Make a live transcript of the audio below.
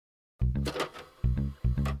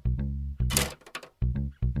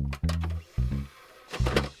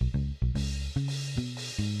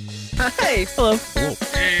Hey! Hello.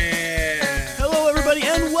 Hello, everybody,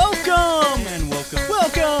 and welcome!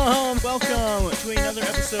 Welcome to another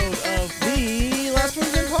episode of the Last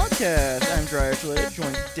Ones In podcast. I'm Dryer Slade,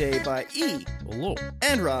 joined today by E. Hello.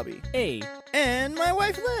 And Robbie. Hey. And my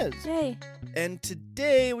wife, Liz. Hey. And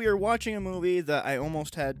today we are watching a movie that I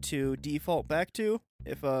almost had to default back to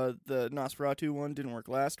if the Nosferatu one didn't work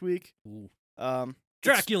last week. Ooh. It's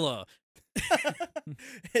Dracula!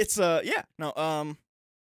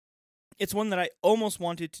 it's one that I almost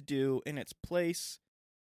wanted to do in its place.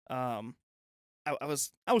 I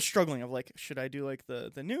was struggling of like, should I do like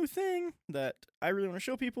the new thing that I really want to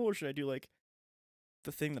show people, or should I do like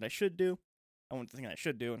the thing that I should do? I want the thing I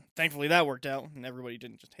should do, and thankfully that worked out, and everybody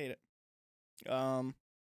didn't just hate it. So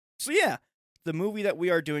yeah, the movie that we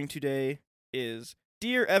are doing today is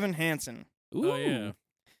Dear Evan Hansen. Ooh. Oh, yeah.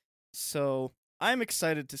 So I'm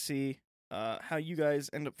excited to see how you guys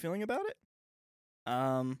end up feeling about it.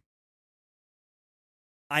 I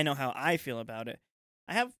know how I feel about it.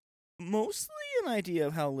 I have mostly an idea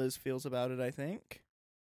of how Liz feels about it, I think.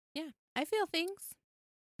 Yeah, I feel things.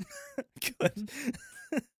 Good.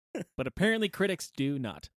 But apparently critics do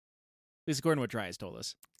not. At least according to what Dryas told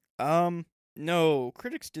us. No,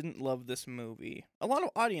 critics didn't love this movie. A lot of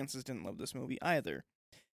audiences didn't love this movie either.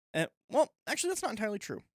 Well, actually, that's not entirely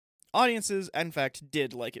true. Audiences, in fact,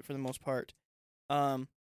 did like it for the most part.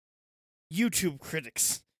 YouTube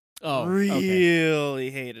critics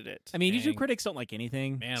really hated it. I mean, Dang. YouTube critics don't like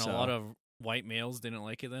anything. Man, so. a lot of white males didn't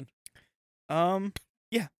like it then?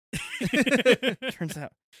 Yeah. Turns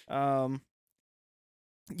out.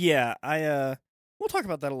 Yeah, we'll talk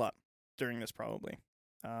about that a lot during this probably.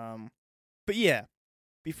 But yeah,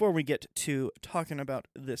 before we get to talking about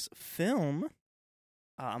this film,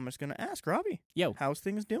 I'm just going to ask Robbie. Yo. How's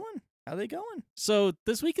things doing? How they going? So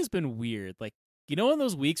this week has been weird. Like, you know, in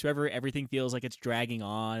those weeks wherever everything feels like it's dragging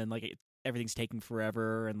on and like everything's taking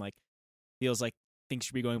forever and like feels like things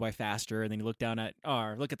should be going by faster, and then you look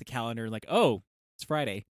at the calendar and like, oh, it's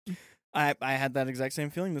Friday. I had that exact same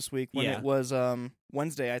feeling this week when it was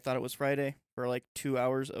Wednesday. I thought it was Friday for like 2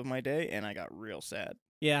 hours of my day, and I got real sad.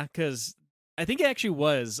 Yeah, because I think it actually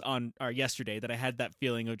was on yesterday that I had that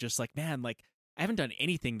feeling of just like, man, like I haven't done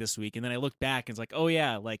anything this week, and then I looked back and it's like, oh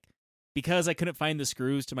yeah, like because I couldn't find the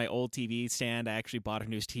screws to my old TV stand, I actually bought a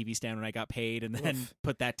new TV stand when I got paid, and then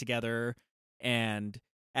put that together, and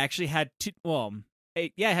I actually had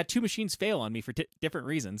I had two machines fail on me for different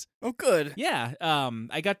reasons. Oh, good. Yeah,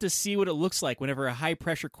 I got to see what it looks like whenever a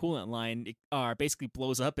high-pressure coolant line basically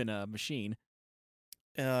blows up in a machine.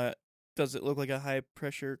 Does it look like a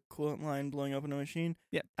high-pressure coolant line blowing up in a machine?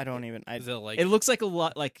 Yeah. I don't even... It looks like a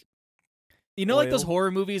lot like... You know, oil? like those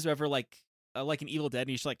horror movies wherever like an Evil Dead, and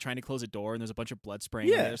you're just like trying to close a door, and there's a bunch of blood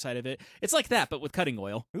spraying on the other side of it. It's like that, but with cutting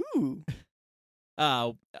oil. Ooh.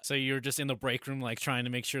 So you're just in the break room, like trying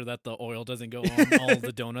to make sure that the oil doesn't go on all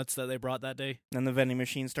the donuts that they brought that day. And the vending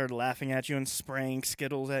machine started laughing at you and spraying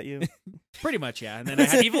Skittles at you. Pretty much, yeah. And then I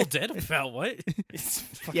had Evil Dead about what? It's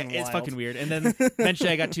fucking it's wild. fucking weird. And then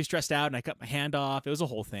eventually I got too stressed out and I cut my hand off. It was a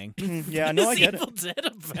whole thing. Yeah, no, I get Evil it. Dead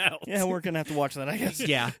about? Yeah, we're gonna have to watch that, I guess.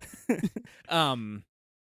 Yeah.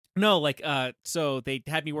 No, like, so they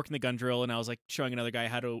had me working the gun drill, and I was like showing another guy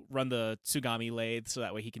how to run the Tsugami lathe, so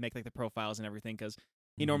that way he can make like the profiles and everything, because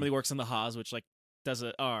he normally works on the Haas, which like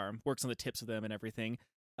works on the tips of them and everything.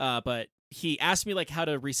 But he asked me like how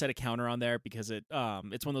to reset a counter on there, because it's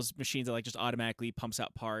one of those machines that like just automatically pumps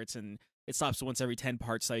out parts, and it stops once every 10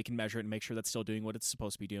 parts, so you can measure it and make sure that's still doing what it's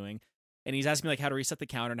supposed to be doing. And he's asking me like how to reset the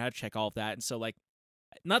counter and how to check all of that. And so like,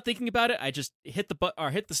 not thinking about it, I just hit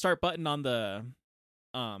the start button on the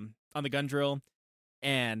gun drill,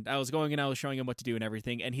 and I was showing him what to do and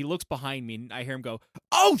everything, and he looks behind me, and I hear him go,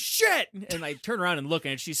 "Oh shit!" And I turn around and look,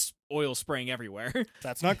 and she's oil spraying everywhere.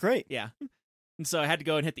 That's not great. Yeah. And so I had to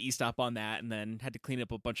go and hit the e-stop on that, and then had to clean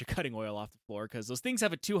up a bunch of cutting oil off the floor, because those things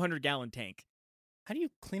have a 200-gallon tank. How do you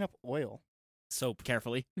clean up oil? Soap.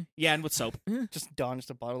 Carefully. Yeah, and with soap. Just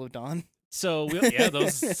a bottle of Dawn. So yeah,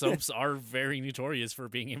 those soaps are very notorious for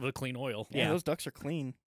being able to clean oil. Yeah, those ducks are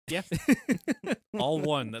clean. Yeah. All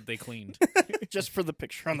one that they cleaned. Just for the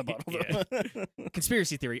picture on the bottle. Yeah.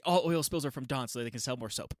 Conspiracy theory. All oil spills are from Dawn, so they can sell more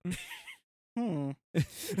soap. I'm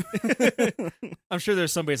sure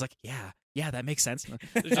there's somebody who's like, yeah, that makes sense.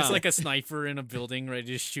 There's just like a sniper in a building ready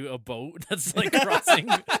to shoot a boat that's like crossing.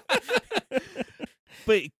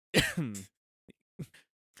 But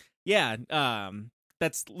yeah,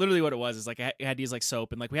 that's literally what it was. Is like I had to use like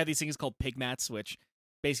soap, and like we have these things called pig mats, which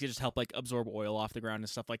basically just help like absorb oil off the ground and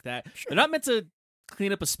stuff like that. Sure. They're not meant to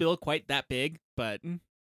clean up a spill quite that big, but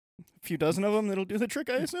A few dozen of them that'll do the trick,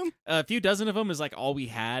 I assume. a few dozen of them is like all we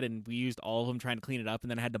had, and we used all of them trying to clean it up, and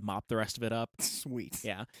then I had to mop the rest of it up. Sweet.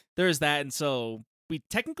 Yeah, there's that, and so we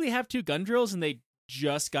technically have 2 gun drills, and they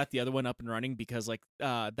just got the other one up and running because like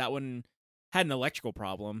that one had an electrical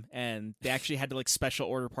problem, and they actually had to like special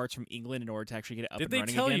order parts from England in order to actually get it up Did and they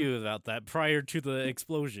running tell again. you about that prior to the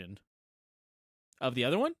explosion? Of the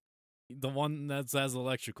other one? The one that has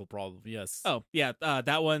electrical problem, yes. Oh yeah,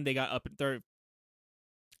 that one they got up.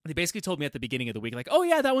 They basically told me at the beginning of the week, like, "Oh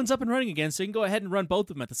yeah, that one's up and running again, so you can go ahead and run both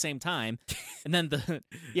of them at the same time." And then the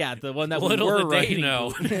one that we Little were did they running, know.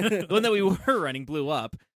 the one that we were running blew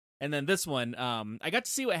up. And then this one, I got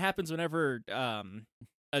to see what happens whenever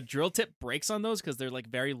a drill tip breaks on those, because they're like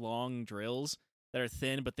very long drills that are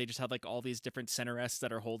thin, but they just have like all these different center rests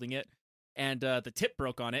that are holding it. And the tip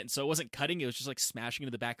broke on it, and so it wasn't cutting; it was just like smashing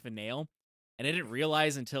into the back of a nail. And I didn't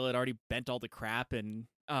realize until it already bent all the crap. And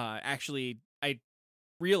actually, I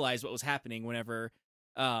realized what was happening whenever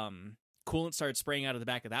coolant started spraying out of the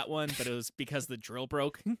back of that one, but it was because the drill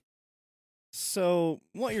broke. So,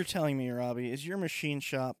 what you're telling me, Robbie, is your machine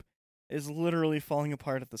shop is literally falling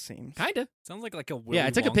apart at the seams. Kinda. Sounds like a Willy Yeah,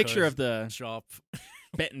 I took a Wonka picture of the shop.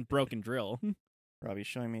 bent and broken drill. Robbie's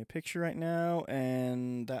showing me a picture right now,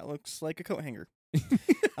 and that looks like a coat hanger. I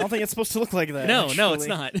don't think it's supposed to look like that. No, it's actually.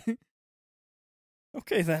 not.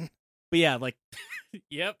 Okay, then. But yeah, like,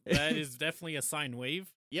 Yep, that is definitely a sine wave.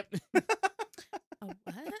 yep. Oh,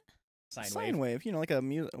 what? Sine wave. You know, like a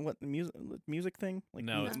music thing? Like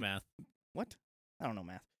No, it's math. What? I don't know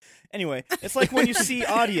math. Anyway, it's like when you see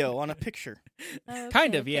audio on a picture.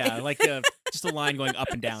 Kind of, yeah. Like just a line going up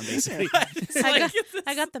and down, basically. It's I like-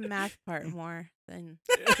 I got the math part more than.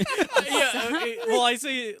 Yeah, okay. Well, I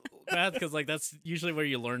say math because like that's usually where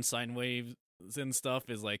you learn sine waves and stuff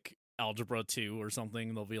is like algebra 2 or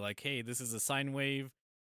something. They'll be like, hey, this is a sine wave,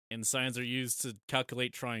 and sines are used to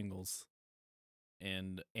calculate triangles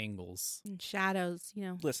and angles. And shadows, you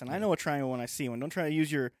know. Listen, I know a triangle when I see one. Don't try to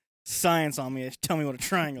use your science on me. Tell me what a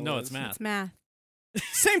triangle No, is. it's math. It's math.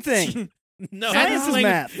 Same thing. No, Science is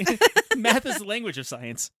math. Math is the language of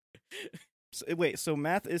science. Wait, so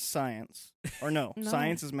math is science? Or no, No.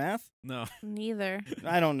 science is math? no. Neither.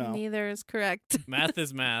 I don't know. Neither is correct. Math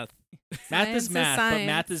is math. Math Science is math, but science.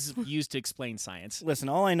 math is used to explain science. Listen,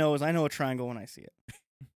 all I know is I know a triangle when I see it.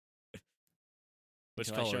 Which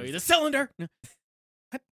Until I color? show you is the it? cylinder.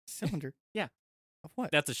 Cylinder? Yeah. Of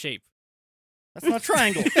what? That's a shape. That's not a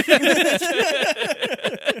triangle.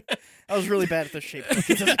 I was really bad at the shape as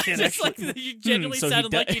a kid, Just actually. like you genuinely so he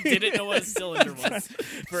sounded do- like you didn't know what a cylinder was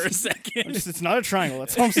for a I'm second. just, it's not a triangle.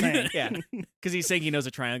 That's all I'm saying. Yeah, because he's saying he knows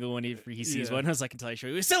a triangle when he sees Yeah. one. I was like, until I show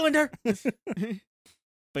you a cylinder.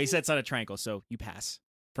 But he said it's not a triangle, so you pass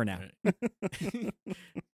for now.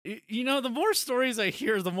 You know, the more stories I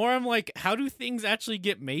hear, the more I'm like, how do things actually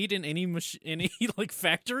get made in any any like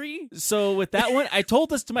factory? So with that one, I told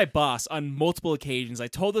this to my boss on multiple occasions. I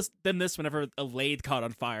told them this whenever a lathe caught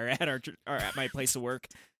on fire at or at my place of work,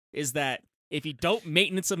 is that if you don't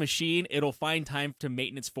maintenance a machine, it'll find time to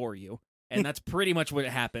maintenance for you. And that's pretty much what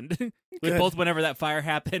happened. With Good. both whenever that fire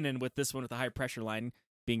happened and with this one with the high pressure line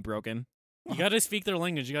being broken. You gotta speak their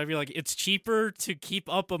language. You gotta be like, it's cheaper to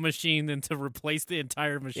keep up a machine than to replace the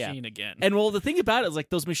entire machine again. And well, the thing about it is like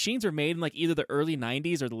those machines are made in like either the early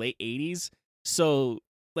 90s or the late 80s. So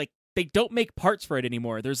like they don't make parts for it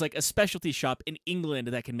anymore. There's like a specialty shop in England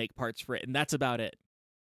that can make parts for it, and that's about it.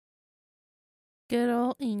 Good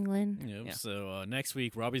old England. Yep, Yeah. So next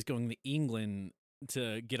week, Robbie's going to England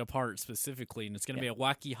to get a part specifically, and it's gonna be a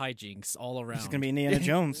wacky hijinks all around. It's going to be Indiana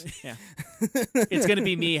Jones. Yeah. It's going to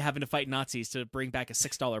be me having to fight Nazis to bring back a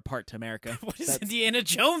 $6 part to America. What is That's- Indiana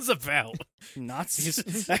Jones about?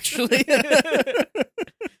 Nazis, actually.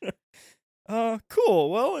 Cool.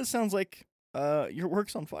 Well, it sounds like your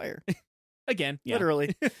work's on fire. Again, yeah.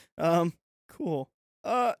 Literally. Cool.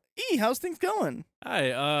 How's things going?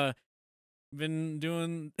 Hi, been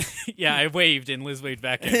doing. Yeah, I waved and Liz waved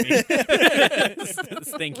back at me.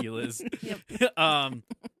 Thank you, Liz.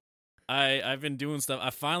 I've been doing stuff. I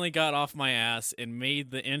finally got off my ass and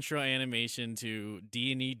made the intro animation to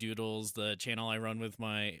D&E Doodles, the channel I run with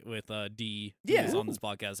D, Yeah. who's on this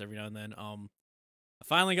podcast every now and then. I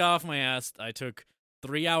finally got off my ass. I took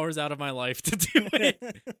 3 hours out of my life to do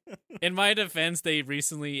it. In my defense, they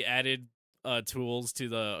recently added tools to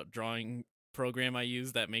the drawing program I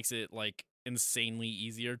use that makes it like insanely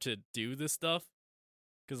easier to do this stuff.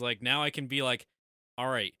 Because like now I can be like, all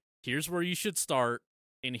right, here's where you should start,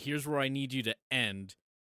 and here's where I need you to end,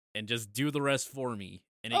 and just do the rest for me.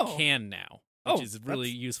 And it Oh. can now, which is really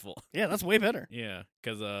useful. Yeah, that's way better. Yeah,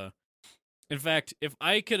 because In fact, if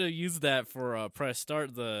I could have used that for press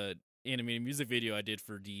start, the animated music video I did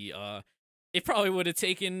for D, it probably would have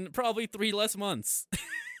taken probably 3 less months.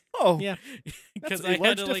 Oh, Yeah. that's Because a I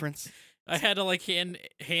large had to difference. I had to like hand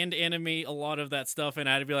animate a lot of that stuff, and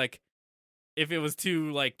I had to be like, if it was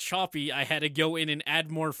too like choppy, I had to go in and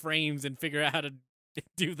add more frames and figure out how to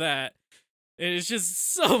do that. And it's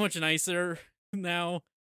just so much nicer now.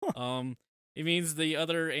 It means the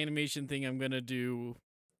other animation thing I'm gonna do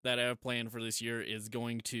that I have planned for this year is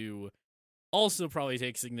going to also probably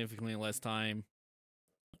take significantly less time.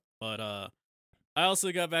 But I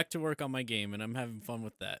also got back to work on my game, and I'm having fun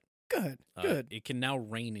with that. Good, good. It can now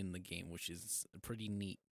rain in the game, which is pretty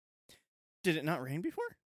neat. Did it not rain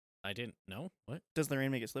before? I didn't know. What? Does the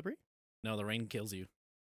rain make it slippery? No, the rain kills you.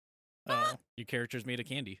 Oh. Your character's made of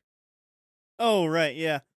candy. Oh, right,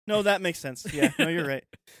 yeah. No, that makes sense. Yeah, no, you're right.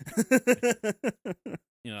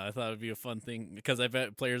 You know, I thought it would be a fun thing because I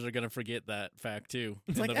bet players are gonna forget that fact too.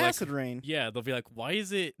 It's And like they'll be acid rain. Yeah, they'll be like, "Why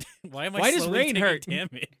is it? Why am I? Why does slowly rain taking hurt?"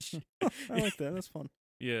 damage?" I like that. That's fun.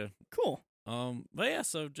 Yeah. Cool. But yeah,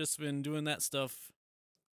 so I've just been doing that stuff,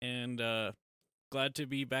 and glad to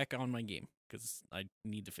be back on my game because I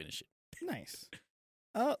need to finish it. Nice.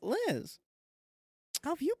 Liz,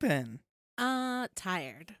 how have you been?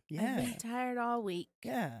 Tired. Yeah. I've been tired all week.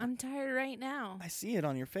 Yeah. I'm tired right now. I see it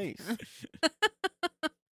on your face.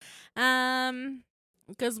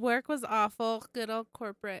 Because work was awful. Good old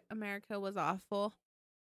corporate America was awful.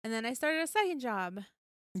 And then I started a second job.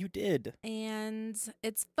 You did. And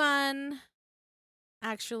it's fun,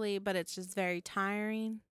 actually, but it's just very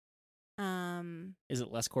tiring. Is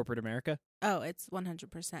it less corporate America? Oh, it's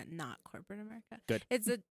 100% not corporate America. Good. It's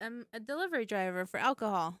a delivery driver for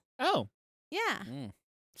alcohol. Oh, Yeah.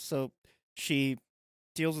 So she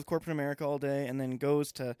deals with corporate America all day and then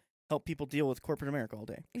goes to help people deal with corporate America all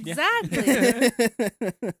day. Exactly.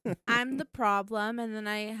 I'm the problem, and then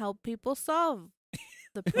I help people solve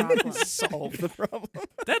the problem. Solve the problem.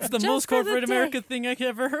 That's the Just most for the corporate day. America thing I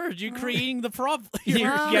ever heard. You Oh. creating the problem. you're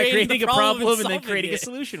Well, creating a problem and then solving creating a it.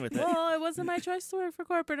 solution with it. Well, it wasn't my choice to work for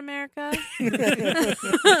corporate America.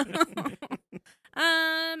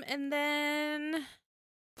 And then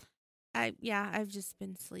I've just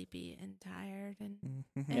been sleepy and tired and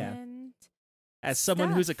Yeah. and As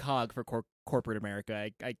someone who's a stuff. cog for corporate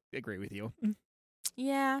America, I agree with you.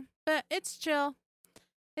 yeah, but it's chill.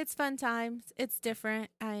 It's fun times. It's different.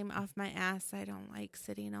 I'm off my ass. I don't like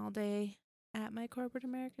sitting all day at my corporate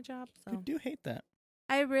America job, I so do hate that.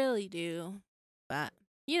 I really do. But,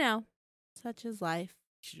 such is life.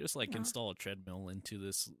 You should just like Yeah. install a treadmill into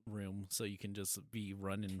this room so you can just be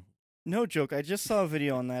running. No joke. I just saw a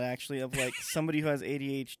video on that actually of like somebody who has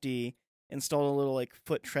ADHD installed a little like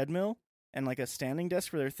foot treadmill and like a standing desk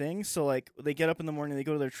for their thing. So like they get up in the morning, they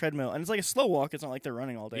go to their treadmill, and it's like a slow walk. It's not like they're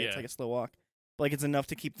running all day. It's Yeah. like a slow walk. But like it's enough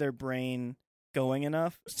to keep their brain going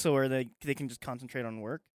enough so where they can just concentrate on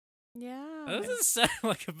work. Yeah. That doesn't sound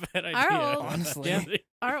like a bad idea. Our old- Honestly. Yeah.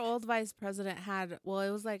 Our old vice president had, it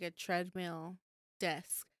was like a treadmill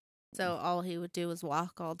desk. So all he would do was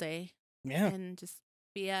walk all day Yeah. and just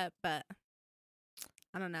be up. But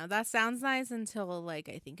I don't know. That sounds nice until like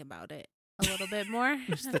I think about it a little bit more.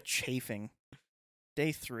 Just the chafing.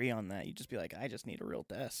 Day 3 on that, you just be like, I just need a real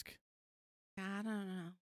desk. I don't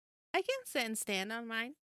know. I can sit and stand on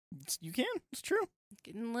mine. You can. It's true. I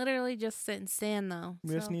can literally just sit and stand though.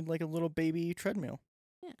 We just So, need like a little baby treadmill.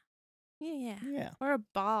 yeah. Yeah. Or a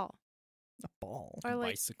ball. A ball. Or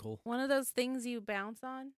like Bicycle. one of those things you bounce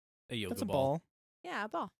on. A yoga That's a ball. ball. Yeah, a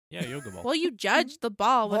ball. Yeah, yoga ball. Well, you judged the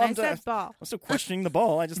ball when Well, I I'm said just- ball. I'm still questioning the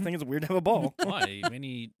ball. I just think it's weird to have a ball. Why?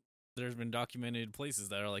 There's been documented places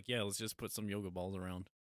that are like, yeah, let's just put some yoga balls around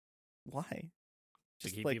Why? to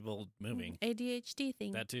Just keep like people moving. ADHD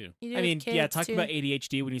thing. That too. You do I with mean, kids, talking too. about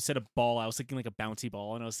ADHD, when you said a ball, I was thinking like a bouncy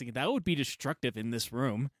ball, and I was thinking that would be destructive in this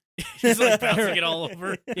room. Just like bouncing it all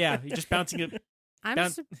over. Yeah, you're just bouncing it, I'm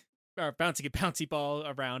bounce- or bouncing a bouncy ball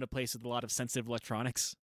around a place with a lot of sensitive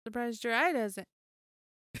electronics. surprised your eye doesn't.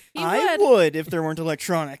 He I would. would if there weren't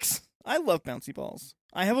electronics. I love bouncy balls.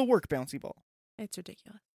 I have a work bouncy ball. It's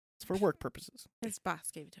ridiculous. It's for work purposes. His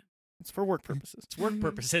boss gave it to him. It's for work purposes. It's work Mhm.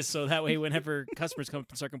 purposes, so that way whenever customers come up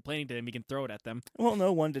and start complaining to him, he can throw it at them. Well,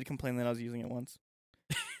 no one did complain that I was using it once.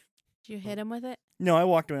 Did you hit him with it? No, I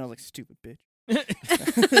walked away and I was like, stupid bitch.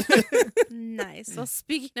 Nice. Well,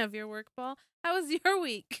 speaking of your work ball, how was your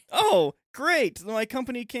week? Oh, great. My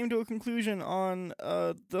company came to a conclusion on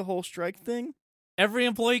the whole strike thing. Every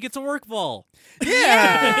employee gets a work ball.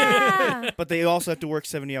 Yeah. But they also have to work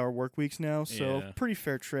 70-hour work weeks now, so Yeah. pretty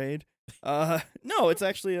fair trade. No, it's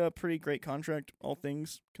actually a pretty great contract, all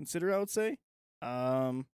things considered, I would say.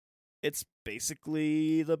 It's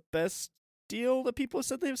basically the best deal that people have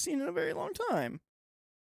said they've seen in a very long time.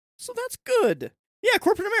 So that's good. Yeah,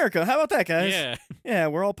 corporate America. How about that, guys? Yeah. Yeah,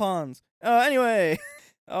 we're all pawns. Anyway,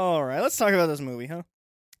 all right, let's talk about this movie, huh?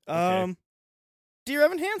 Okay. Dear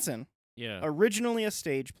Evan Hansen, Yeah. originally a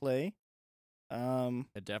stage play.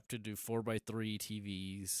 Adapted to 4x3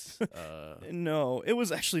 TVs. No, it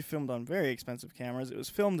was actually filmed on very expensive cameras. It was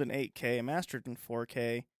filmed in 8K, mastered in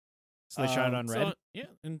 4K. So they shot it on red. So, yeah,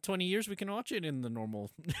 in 20 years we can watch it in the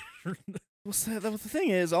normal. Well, the thing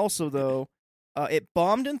is also though, it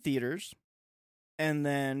bombed in theaters, and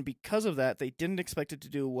then because of that, they didn't expect it to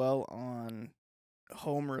do well on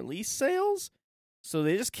home release sales, so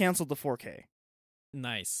they just canceled the 4K.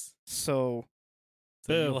 Nice. So,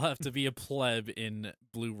 So you'll have to be a pleb in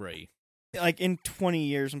Blu-ray. like in 20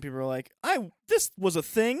 years, when people are like, this was a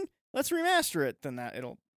thing, let's remaster it," then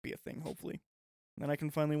it'll be a thing, hopefully. And then I can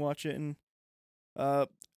finally watch it and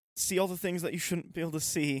see all the things that you shouldn't be able to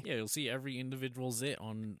see. Yeah, you'll see every individual zit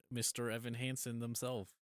on Mr. Evan Hansen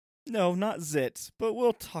themselves. No, not zits, but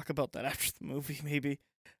we'll talk about that after the movie, maybe.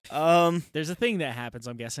 There's a thing that happens,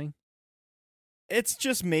 I'm guessing. It's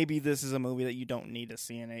just maybe this is a movie that you don't need to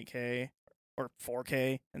see in 8K or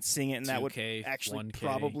 4K, and seeing it in that would 2K, actually 1K.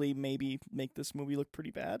 probably maybe make this movie look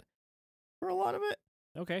pretty bad for a lot of it.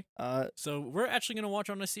 Okay. So we're actually going to watch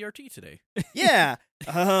on a CRT today. Yeah.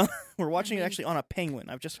 We're watching it actually on a penguin.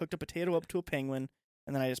 I've just hooked a potato up to a penguin,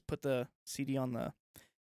 and then I just put the CD on the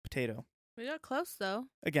potato. We got close though.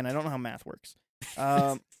 Again, I don't know how math works.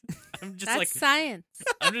 I'm just That's like science.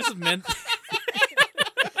 I'm just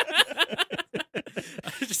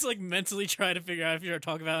I'm just like mentally trying to figure out if you're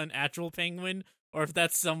talking about an actual penguin or if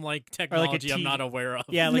that's some like technology I'm TV not aware of.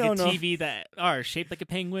 Yeah, like No, a no. TV that are shaped like a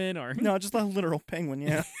penguin, or No, just a literal penguin,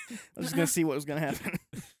 yeah. I was just going to see what was going to happen.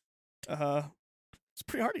 It's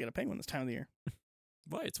pretty hard to get a penguin this time of the year.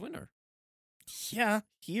 Why? It's winter. Yeah,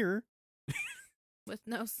 here. With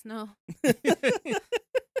no snow.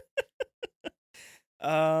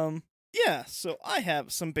 Yeah, so I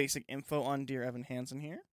have some basic info on Dear Evan Hansen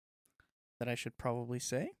here that I should probably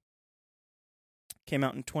say. Came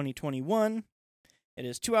out in 2021. It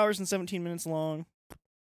is 2 hours and 17 minutes long.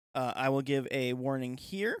 I will give a warning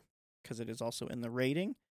here, because it is also in the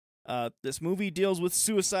rating. This movie deals with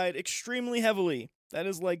suicide extremely heavily. That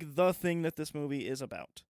is like the thing that this movie is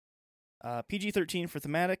about. PG-13 for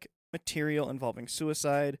thematic material involving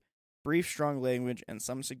suicide, brief, strong language, and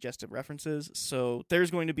some suggestive references. So there's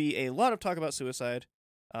going to be a lot of talk about suicide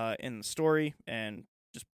in the story, and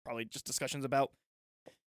probably just discussions about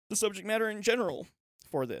the subject matter in general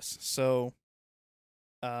for this. So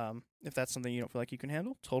if that's something you don't feel like you can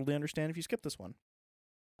handle, totally understand if you skip this one.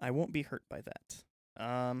 I won't be hurt by that.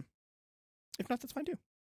 If not, that's fine too.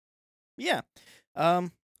 Yeah.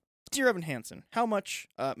 Dear Evan Hansen, how much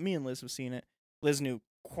me and Liz have seen it. Liz knew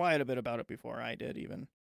quite a bit about it before I did, even.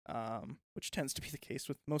 Which tends to be the case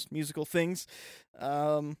with most musical things.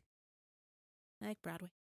 I like Broadway.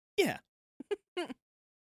 Yeah.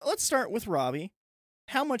 Let's start with Robbie.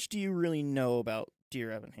 How much do you really know about Dear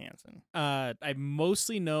Evan Hansen? I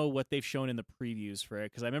mostly know what they've shown in the previews for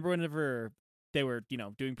it, because I remember whenever they were,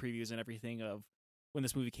 doing previews and everything of when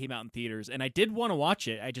this movie came out in theaters, and I did want to watch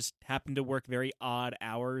it. I just happened to work very odd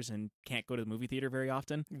hours and can't go to the movie theater very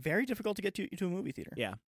often. Very difficult to get to a movie theater.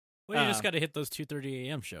 Yeah. Well, you just got to hit those 2:30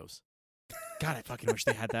 a.m. shows. God, I fucking wish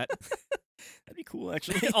they had that. That'd be cool,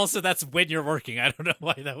 actually. Also, that's when you're working. I don't know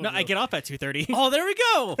why that would No, I get off at 2:30. Oh, there we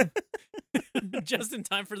go. Just in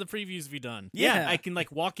time for the previews to be done. Yeah, I can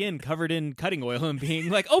walk in covered in cutting oil and being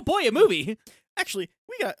like, "Oh boy, a movie!" Actually,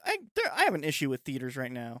 I have an issue with theaters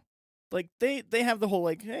right now. Like they have the whole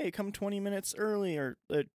hey, come 20 minutes early or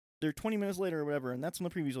they're 20 minutes later or whatever, and that's when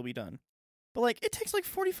the previews will be done. But it takes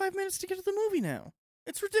 45 minutes to get to the movie now.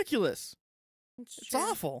 It's ridiculous. It's true.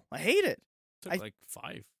 awful. I hate it. Took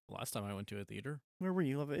 5 last time I went to a theater. Where were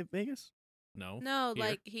you? Vegas? No. No,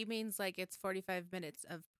 Here. he means it's 45 minutes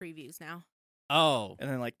of previews now. Oh. And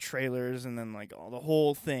then trailers, and then all the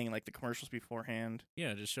whole thing, the commercials beforehand.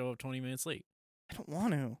 Yeah, just show up 20 minutes late. I don't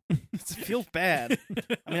want to. It feels bad.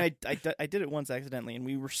 I mean, I did it once accidentally, and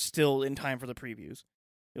we were still in time for the previews.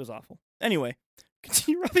 It was awful. Anyway,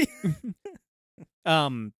 continue, Robbie.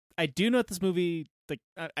 I do know that this movie,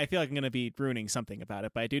 I feel like I'm going to be ruining something about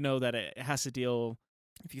it, but I do know that it has to deal.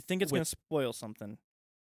 If you think it's going to spoil something,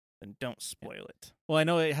 then don't spoil it. Well, I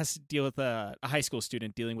know it has to deal with a high school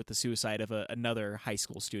student dealing with the suicide of another high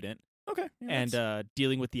school student, Okay. Yeah, and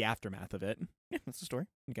dealing with the aftermath of it. yeah, that's the story.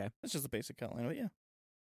 Okay. That's just the basic outline of it, yeah.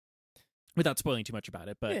 Without spoiling too much about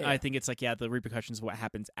it, but Yeah. I think it's the repercussions of what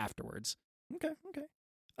happens afterwards. Okay.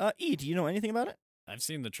 E, do you know anything about it? I've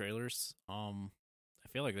seen the trailers. I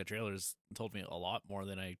feel like the trailers told me a lot more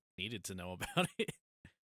than I needed to know about it.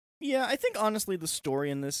 Yeah, I think honestly the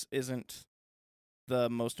story in this isn't the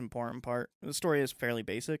most important part. The story is fairly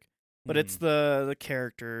basic, but it's the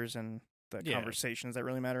characters and the Yeah. conversations that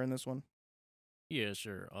really matter in this one. Yeah,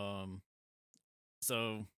 sure.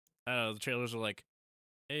 So the trailers are like,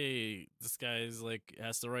 "Hey, this guy's like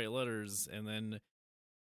has to write letters," and then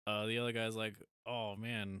the other guy's like, "Oh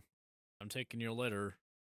man, I'm taking your letter,"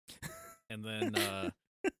 and then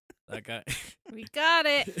that guy, We got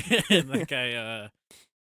it. and that guy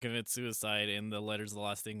commits suicide, and the letter's the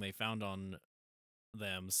last thing they found on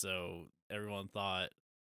them. So everyone thought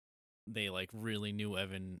they like really knew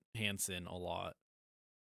Evan Hansen a lot,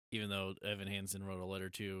 even though Evan Hansen wrote a letter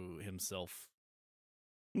to himself.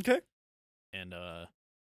 Okay. And I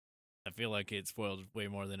feel like it spoiled way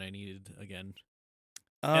more than I needed again.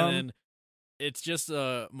 Um, And then it's just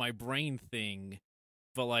my brain thing,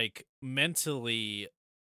 but like mentally,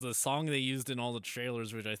 the song they used in all the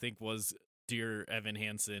trailers, which I think was "Dear Evan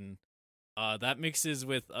Hansen," that mixes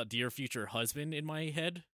with "Dear Future Husband" in my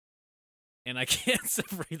head, and I can't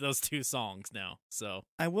separate those two songs now. So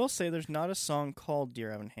I will say there's not a song called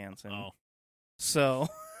Dear Evan Hansen. oh, So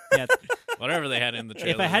Yeah, whatever they had in the trailer.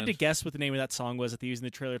 if I had to then, guess what the name of that song was that they used in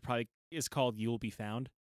the trailer, it probably is called "You Will Be Found."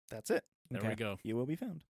 that's it. there Okay. we go. You will be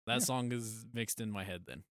found. That Yeah. song is mixed in my head.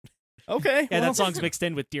 Then Okay. Yeah, well, that song's mixed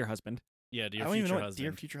in with "Dear Husband." yeah, I "Dear don't even Future know what Husband."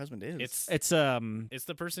 Dear Future Husband is. It's It's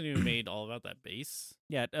the person who made all about that bass.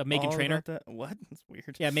 yeah, Megan All Trainor. about that? What? That's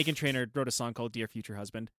weird. Yeah, Megan Trainor wrote a song called "Dear Future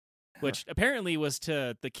Husband," which apparently was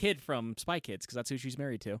to the kid from Spy Kids because that's who she's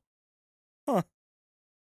married to. Oh,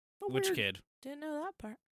 Which weird. kid? Didn't know that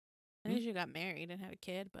part. I knew she got married and had a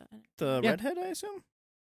kid, but The Yeah. redhead, I assume.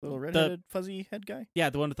 Little redheaded fuzzy head guy. Yeah,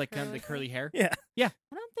 the one with like kind of Curly the curly hair. Yeah.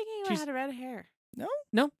 I don't think anyone She's- had red hair,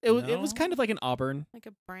 No, it was No? kind of like an auburn. like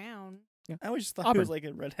a brown. I always just thought Auburn. he was like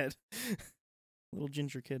a redhead, little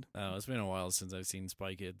ginger kid. Oh, it's been a while since I've seen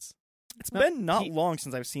Spy Kids. It's No, been not he- long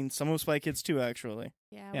since I've seen some of Spy Kids too. Actually,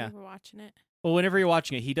 Yeah, Yeah. we were watching it. Well, whenever you're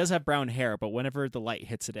watching it, he does have brown hair, but whenever the light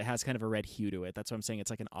hits it, it has kind of a red hue to it. That's what I'm saying.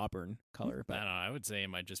 It's like an auburn color. I But don't know. I would say it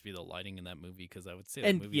might just be the lighting in that movie because I would say that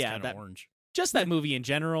And, movie's yeah, kind that- of orange. just that movie in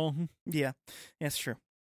general. yeah, it's true.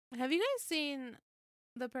 Have you guys seen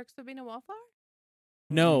The Perks of Being a Wallflower?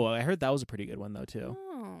 No, I heard that was a pretty good one though too.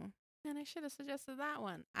 Oh, and I should have suggested that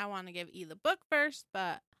one. I want to give E the book first,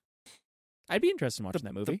 but I'd be interested in watching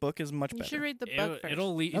that The movie. book is much you better. should read the book first.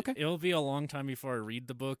 Okay. It'll be a long time before I read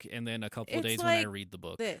the book, and then a couple It's days when I like read the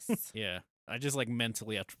book. This Yeah, I just like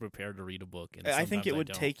mentally have to prepare to read a book. And I think sometimes it would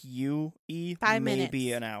don't. take you 5 maybe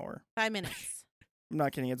minutes. an hour. 5 minutes. I'm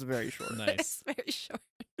not kidding. It's very short. Nice. It's very short.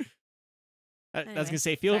 I was Anyway, gonna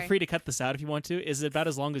say, feel sorry. free to cut this out if you want to. Is it about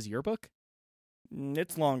as long as your book?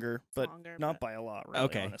 It's longer, but longer, not but- by a lot. Really,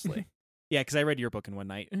 Okay. honestly. Yeah, because I read your book in one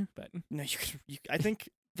night. But No, I think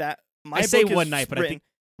that my I say book is one night, but I written, think-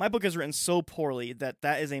 my book is written so poorly that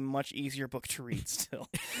is a much easier book to read. Still,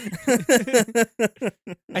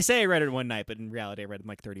 I say I read it in one night, but in reality, I read it in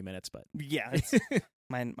like 30 minutes. But yeah,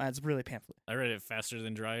 mine's really pamphlet. I read it faster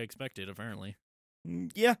than Dry expected. Apparently.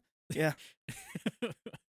 Yeah,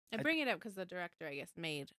 I bring it up because the director, I guess,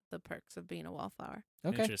 made The Perks of Being a Wallflower.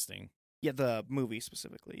 okay, Interesting. yeah, the movie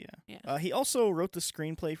specifically. Yeah. Yeah. He also wrote the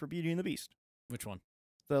screenplay for Beauty and the Beast, Which one?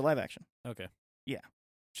 the live action, Okay.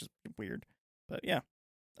 which is weird, but yeah.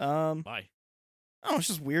 I Bye. don't know, it's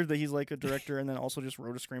just weird that he's like a director and then also just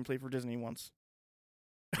wrote a screenplay for Disney once.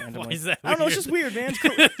 Why Randomly. is that? I don't know. It's just weird, man. It's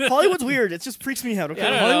cool. Hollywood's weird. It just freaks me out. Okay. yeah, I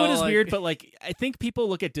don't Hollywood know, is like- weird, but like I think people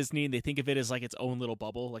look at Disney and they think of it as like its own little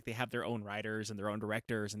bubble. Like they have their own writers and their own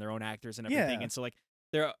directors and their own actors and everything, Yeah. and so like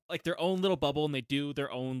they're like their own little bubble and they do their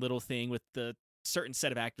own little thing with the certain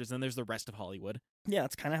set of actors. And then there's the rest of Hollywood. Yeah,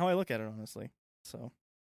 it's kind of how I look at it, honestly. So,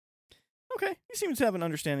 okay, you seem to have an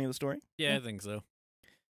understanding of the story. Yeah, I think so.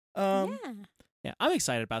 Um, yeah. Yeah, I'm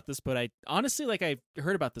excited about this, but I honestly like I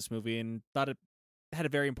heard about this movie and thought it had a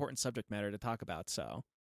very important subject matter to talk about. So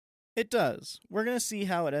it does. We're gonna see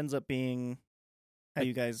how it ends up being. How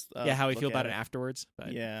you guys? yeah, how we look feel at about it afterwards.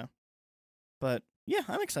 But Yeah, but yeah,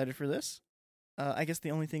 I'm excited for this. I guess the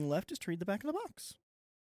only thing left is to read the back of the box.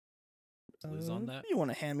 Liz on that? You want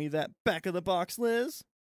to hand me that back of the box, Liz?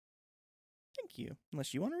 Thank you.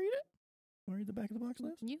 Unless you want to read it. Want to read the back of the box,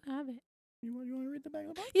 Liz? You have it. You want to read the back of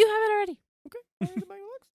the box? You have it already. Okay. Want to read the back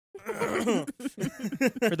of the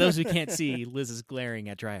box? for those who can't see, Liz is glaring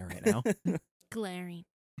at Dryer right now. Glaring.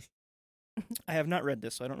 I have not read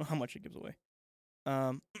this, so I don't know how much it gives away.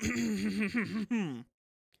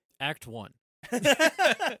 Act 1.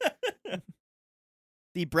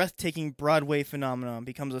 The breathtaking Broadway phenomenon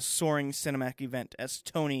becomes a soaring cinematic event as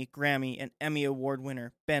Tony, Grammy, and Emmy Award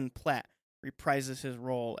winner Ben Platt reprises his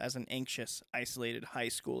role as an anxious, isolated high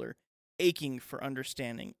schooler, aching for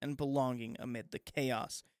understanding and belonging amid the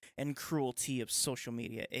chaos and cruelty of social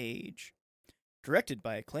media age. Directed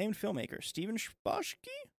by acclaimed filmmaker Steven Chbosky?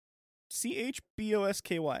 Chbosky?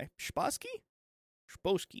 Chbosky?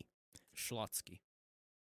 Chbosky. Schlotsky.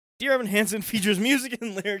 Dear Evan Hansen features music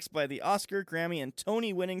and lyrics by the Oscar, Grammy, and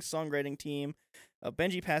Tony-winning songwriting team of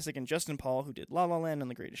Benji Pasek and Justin Paul, who did La La Land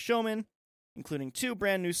and The Greatest Showman, including 2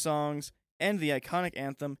 brand new songs and the iconic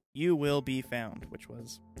anthem "You Will Be Found," which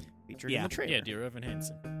was featured in the trailer. Yeah, dear Evan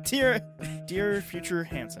Hansen. Dear future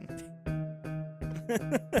Hansen.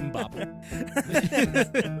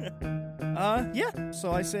 Yeah.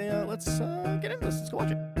 So I say, let's get into this. Let's go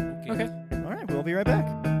watch it. Okay. All right, we'll be right back.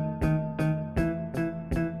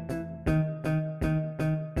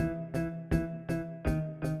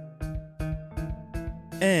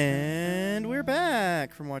 And we're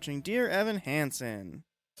back from watching Dear Evan Hansen.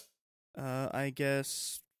 I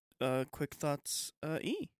guess, quick thoughts,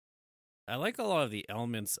 E. I like a lot of the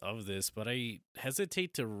elements of this, but I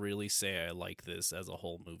hesitate to really say I like this as a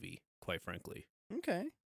whole movie, quite frankly. Okay.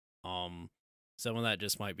 Some of that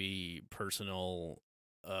just might be personal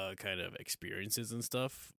kind of experiences and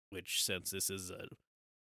stuff, which since this is a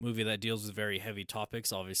movie that deals with very heavy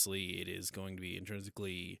topics, obviously it is going to be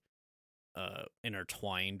intrinsically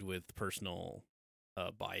intertwined with personal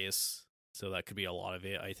bias. So that could be a lot of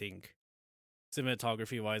it, I think.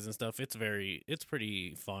 Cinematography wise and stuff, it's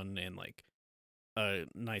pretty fun and like a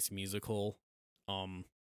nice musical. None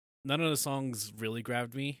of the songs really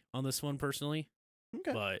grabbed me on this one personally.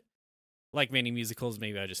 Okay. But like many musicals,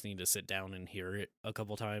 maybe I just need to sit down and hear it a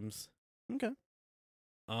couple times. Okay.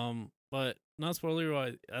 But not spoiler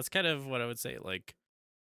wise, that's kind of what I would say. Like,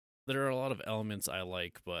 there are a lot of elements I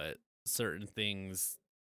like, but certain things,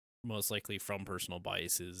 most likely from personal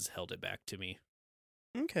biases, held it back to me.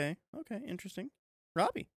 Okay. Interesting.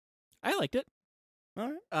 Robbie. I liked it.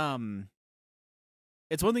 All right.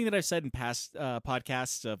 It's one thing that I've said in past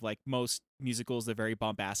podcasts of like most musicals, they're very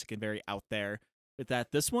bombastic and very out there. But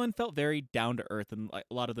that this one felt very down to earth, and like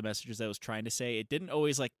a lot of the messages I was trying to say, it didn't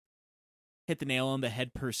always like hit the nail on the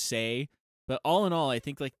head per se. But all in all, I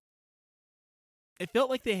think like it felt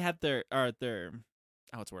like they had their what's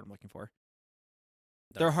the word I'm looking for?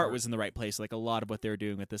 Their heart was in the right place, like a lot of what they were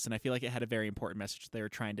doing with this, and I feel like it had a very important message they were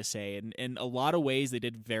trying to say, and in a lot of ways they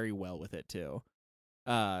did very well with it too.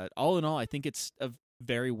 All in all, I think it's a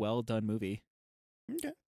very well done movie.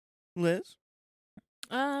 Okay. Liz?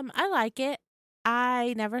 I like it.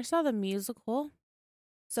 I never saw the musical,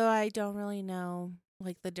 so I don't really know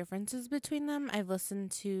like the differences between them. I've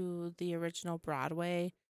listened to the original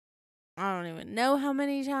Broadway. I don't even know how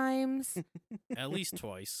many times. At least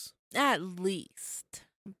twice. At least.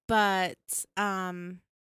 But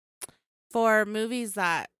for movies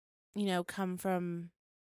that, come from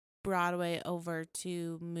Broadway over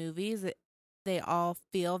to movies, they all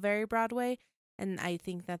feel very Broadway, and I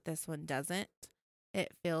think that this one doesn't.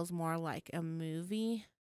 It feels more like a movie.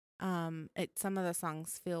 Some of the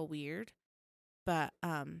songs feel weird, but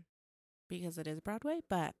because it is Broadway,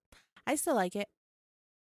 but I still like it.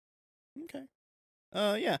 Okay.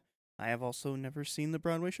 Yeah. I have also never seen the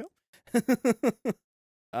Broadway show.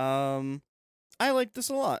 I liked this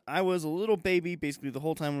a lot. I was a little baby basically the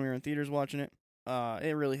whole time when we were in theaters watching it.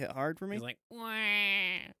 It really hit hard for me. He's like,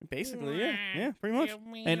 Basically, yeah, pretty much.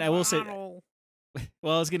 And I will say, well,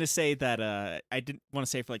 I was gonna say that I didn't want to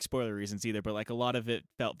say for like spoiler reasons either, but like a lot of it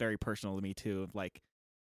felt very personal to me too, of like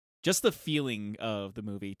just the feeling of the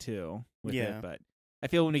movie too with Yeah. it. But I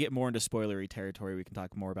feel when we get more into spoilery territory, we can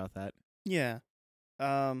talk more about that. Yeah.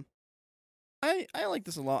 I like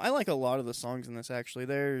this a lot. I like a lot of the songs in this, actually.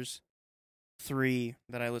 There's 3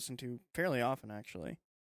 that I listen to fairly often, actually.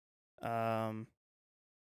 That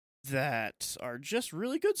are just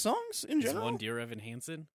really good songs in Is general. one Dear Evan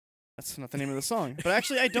Hansen? That's not the name of the song. But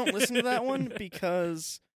actually, I don't listen to that one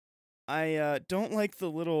because I don't like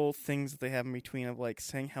the little things that they have in between of like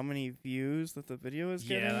saying how many views that the video is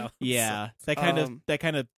getting. Yeah, that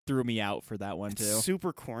kind of threw me out for that one It's too.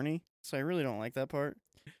 super corny, so I really don't like that part.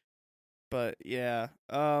 But yeah,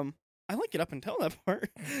 I like it up until that part.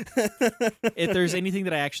 If there's anything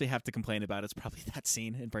that I actually have to complain about, it's probably that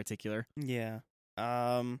scene in particular. Yeah.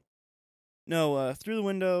 No, Through the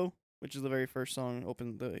Window, which is the very first song,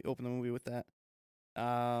 open the movie with that.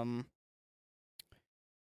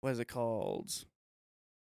 What is it called?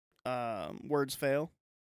 Words Fail.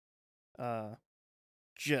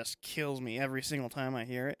 Just kills me every single time I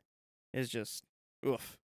hear it. It's just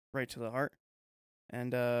oof, right to the heart.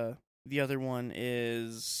 And the other one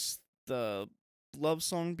is the love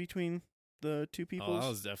song between the two Oh, peoples. that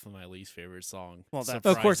was definitely my least favorite song. Well, that's-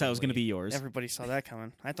 Of course, that was going to be yours. Everybody saw that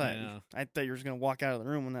coming. I thought you were just gonna walk out of the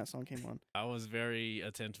room when that song came on. I was very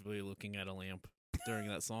attentively looking at a lamp during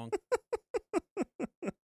that song.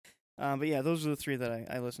 But yeah, those are the three that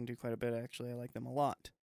I listen to quite a bit. Actually, I like them a lot.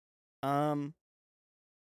 I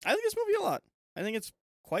like this movie a lot. I think it's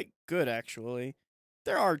quite good. Actually,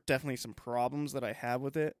 there are definitely some problems that I have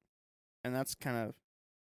with it, and that's kind of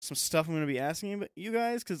some stuff I'm going to be asking you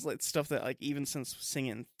guys, because like stuff that like even since seeing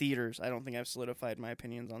it in theaters, I don't think I've solidified my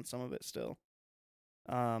opinions on some of it still.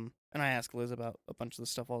 And I ask Liz about a bunch of the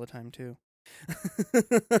stuff all the time too.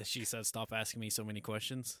 She said, "Stop asking me so many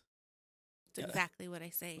questions." That's exactly what I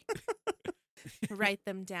say. Write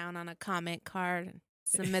them down on a comment card and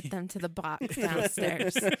submit them to the box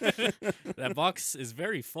downstairs. That box is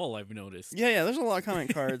very full, I've noticed. Yeah, there's a lot of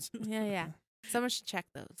comment cards. Yeah. Someone should check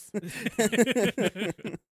those.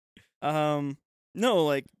 No,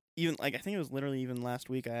 like even like I think it was literally even last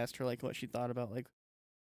week I asked her like what she thought about like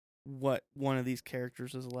what one of these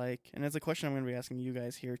characters is like, and it's a question I'm going to be asking you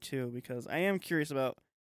guys here too, because I am curious about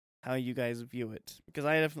how you guys view it, because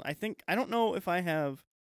I think I don't know if I'm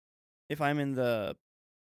in the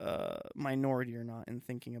minority or not in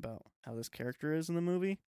thinking about how this character is in the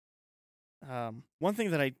movie. One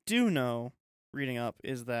thing that I do know reading up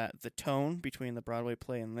is that the tone between the Broadway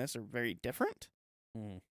play and this are very different.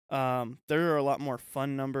 There are a lot more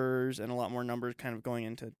fun numbers and a lot more numbers kind of going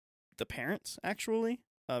into the parents, actually,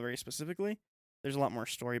 very specifically. There's a lot more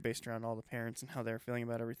story based around all the parents and how they're feeling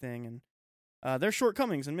about everything and their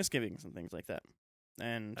shortcomings and misgivings and things like that.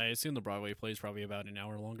 And I assume the Broadway play is probably about an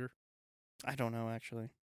hour longer. I don't know, actually.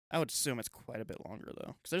 I would assume it's quite a bit longer,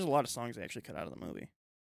 though, because there's a lot of songs they actually cut out of the movie.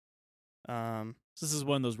 So this is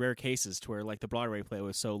one of those rare cases to where like the Broadway play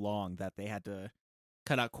was so long that they had to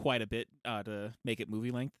cut out quite a bit to make it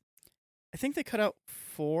movie length. I think they cut out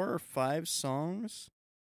 4 or 5 songs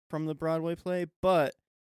from the Broadway play, but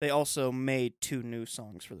they also made 2 new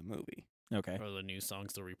songs for the movie. Okay. Are the new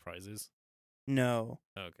songs the reprises? No.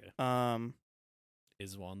 Okay.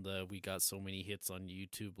 Is one the "We Got So Many Hits on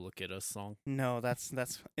YouTube, Look at Us" song? No, that's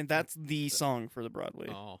the song for the Broadway.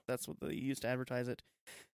 Oh. That's what they used to advertise it.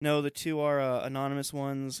 No, the 2 are anonymous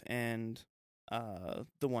ones and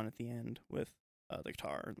the one at the end with the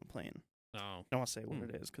guitar and the playing. Oh. I don't want to say what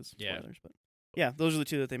it is because spoilers, but yeah, those are the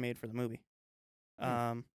 2 that they made for the movie.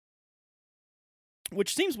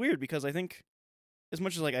 Which seems weird because I think as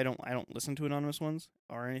much as like I don't listen to anonymous ones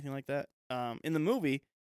or anything like that, in the movie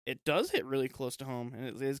it does hit really close to home and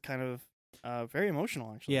it is kind of very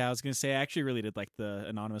emotional actually. Yeah, I was gonna say I actually really did like the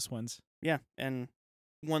anonymous ones. Yeah, and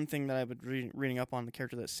one thing that I've been reading up on the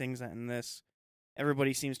character that sings that in this,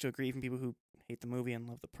 everybody seems to agree, even people who hate the movie and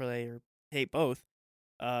love the play or hate both,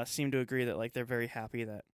 seem to agree that like they're very happy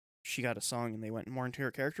that she got a song and they went more into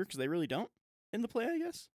her character, because they really don't in the play, I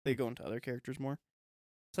guess. They go into other characters more.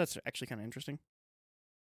 So that's actually kind of interesting.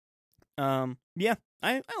 Yeah,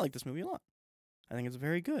 I like this movie a lot. I think it's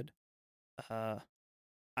very good.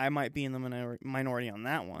 I might be in the minority on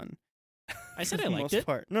that one. I said for I the liked most it.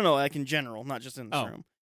 part. No, like in general, not just in this room.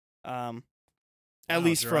 At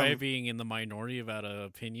least Dry from being in the minority about an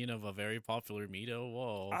opinion of a very popular Mito.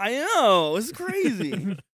 Whoa. I know, it's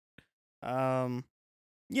crazy.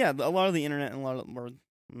 Yeah, a lot of the internet and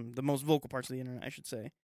the most vocal parts of the internet, I should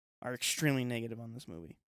say, are extremely negative on this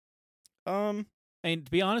movie. And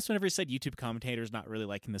to be honest, whenever you said YouTube commentators not really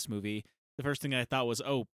liking this movie, the first thing I thought was,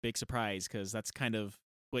 oh, big surprise, because that's kind of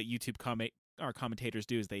what YouTube commentators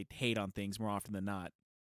do, is they hate on things more often than not.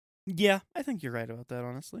 Yeah, I think you're right about that,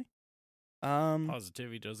 honestly.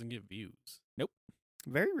 Positivity doesn't get views. Nope.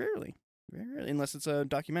 Very rarely, unless it's a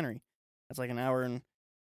documentary. That's like an hour and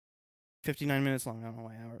 59 minutes long. I don't know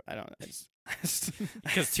why hour. I just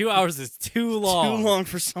Because 2 hours is too long. Too long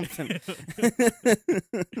for something.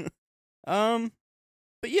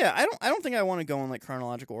 But yeah, I don't think I want to go in like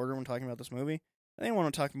chronological order when talking about this movie. I think I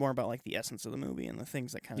want to talk more about like the essence of the movie and the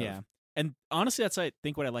things that kind of. And honestly, that's I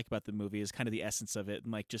think what I like about the movie is kind of the essence of it,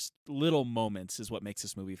 and like just little moments is what makes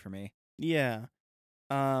this movie for me. Yeah.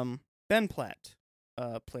 Ben Platt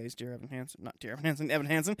plays Evan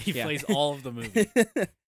Hansen. He plays all of the movie.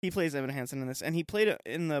 He plays Evan Hansen in this, and he played it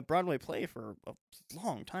in the Broadway play for a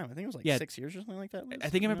long time. I think it was like 6 years or something like that. I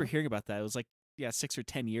think I remember hearing about that. It was like 6 or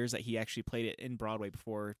 10 years that he actually played it in Broadway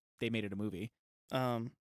before they made it a movie.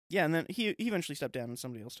 Yeah, and then he eventually stepped down and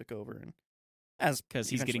somebody else took over, and because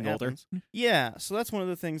he's getting older. Yeah, so that's one of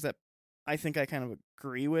the things that I think I kind of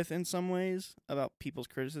agree with in some ways about people's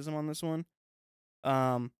criticism on this one.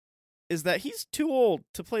 Is that he's too old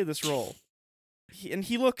to play this role.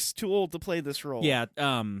 He looks too old to play this role. Yeah,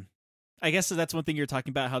 I guess that's one thing you're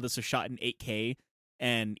talking about, how this was shot in 8K,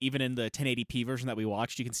 And even in the 1080p version that we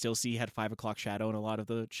watched, you can still see he had 5 o'clock shadow in a lot of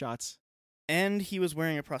the shots. And he was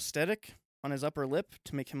wearing a prosthetic on his upper lip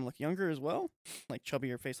to make him look younger as well. Like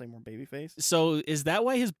chubbier face, like more baby face. So is that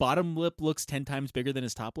why his bottom lip looks 10 times bigger than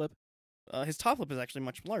his top lip? His top lip is actually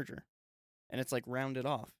much larger. And it's like rounded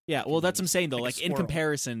off. Yeah, well, that's what I'm saying, though. Like a Like, in squirrel.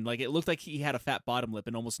 comparison, like, it looked like he had a fat bottom lip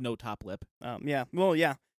and almost no top lip. Yeah. Well,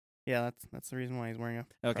 yeah. Yeah, that's the reason why he's wearing a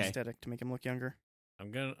Okay. prosthetic, to make him look younger.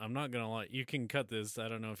 I'm not gonna lie. You can cut this. I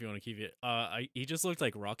don't know if you want to keep it. He just looked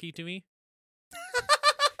like Rocky to me.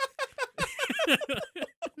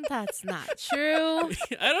 That's not true. I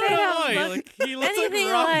They don't know don't why. look Like he looks like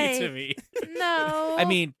anything Rocky to like- me. No. I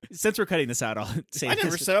mean, since we're cutting this out, I'll say I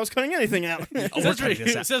never this. said I was cutting anything out. Oh, we're cutting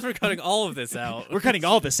this out. Since we're cutting all of this out. We're cutting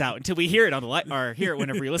all this out until we hear it on the or hear it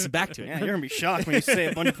whenever you listen back to it. Yeah, you're gonna be shocked when you say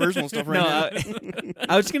a bunch of personal stuff right No, now.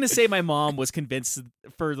 I was gonna say my mom was convinced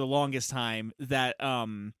for the longest time that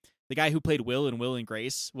the guy who played Will in Will and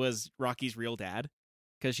Grace was Rocky's real dad,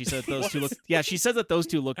 because she said those two looked. Yeah, she said that those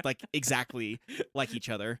two looked like exactly like each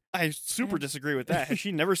other. I super disagree with that. Has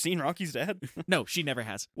she never seen Rocky's dad? No, she never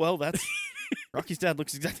has. Well, that's Rocky's dad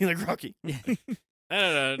looks exactly like Rocky. I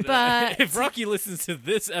don't know. But- If Rocky listens to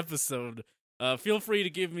this episode, feel free to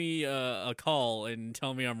give me a call and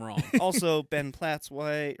tell me I'm wrong. Also, Ben Platt's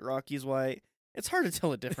white, Rocky's white. It's hard to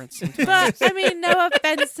tell a difference But sometimes. I mean, no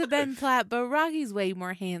offense to Ben Platt, but Rocky's way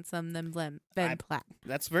more handsome than Ben Platt.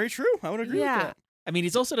 That's very true. I would agree Yeah. with that. I mean,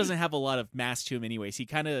 he also doesn't have a lot of mass to him, anyways. He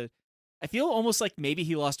kind of, I feel almost like maybe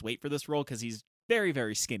he lost weight for this role because he's very,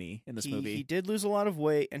 very skinny in this movie. He did lose a lot of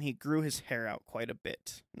weight, and he grew his hair out quite a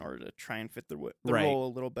bit in order to try and fit the Right. role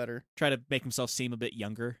a little better. Try to make himself seem a bit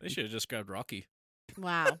younger. They should have just grabbed Rocky.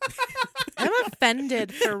 Wow. I'm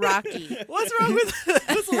offended for Rocky. What's wrong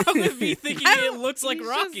with me thinking I it don't- looks like he's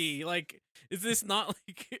Rocky? Like, is this not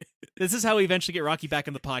like? This is how we eventually get Rocky back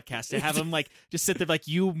in the podcast, to have him like just sit there like,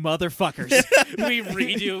 you motherfuckers. We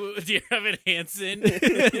redo Dear Evan Hansen,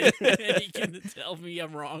 and he can tell me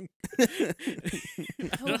I'm wrong.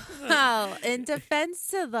 Well, in defense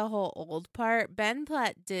to the whole old part, Ben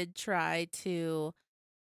Platt did try to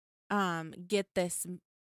get this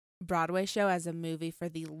Broadway show as a movie for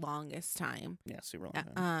the longest time. Yeah, super long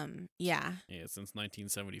time. Yeah, Yeah, since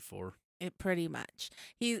 1974. it pretty much.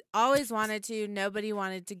 He always wanted to. Nobody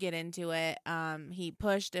wanted to get into it. He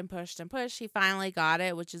pushed and pushed and pushed. He finally got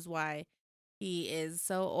it, which is why he is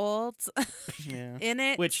so old Yeah. in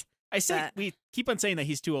it. Which I say, But- we keep on saying that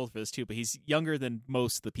he's too old for this too, but he's younger than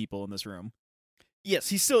most of the people in this room. Yes,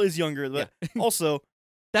 he still is younger, but also,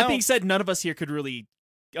 That I being don't- said, none of us here could really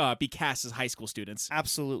be cast as high school students.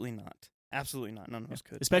 absolutely not. Absolutely not. None of us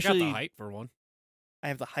could. I got Especially, the height for one. I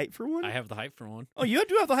have the height for one? I have the height for one. Oh, you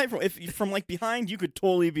do have the height for if from like behind, you could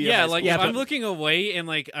totally be. a Yeah, high like school- Yeah, if I'm but- looking away and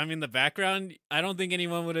like I'm in the background, I don't think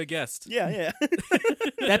anyone would have guessed. Yeah.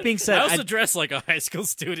 that being said, I also dress like a high school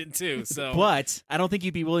student too, so. but I don't think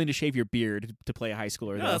you'd be willing to shave your beard to play a high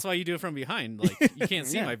schooler. No, though. that's why you do it from behind. Like you can't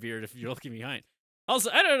see Yeah. my beard if you're looking behind. Also,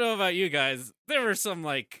 I don't know about you guys. There were some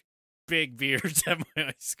like big beards at my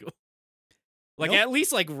high school. Like Nope. at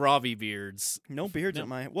least like Robbie beards. No beards No. at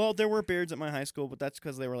my. Well, there were beards at my high school, but that's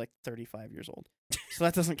because they were like 35 years old, so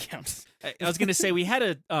that doesn't count. I was gonna say we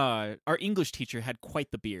had our English teacher had quite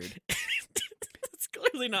the beard. That's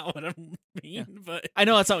clearly not what I mean, but I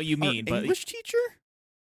know that's not what you Our mean, but English teacher,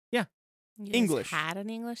 You guys English. had an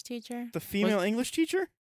English teacher. the female English teacher.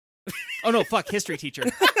 oh no, fuck, history teacher.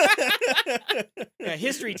 Yeah,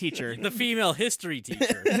 history teacher. the female history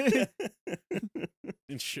teacher.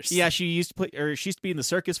 Interesting. Yeah, she used to play, or she used to be in the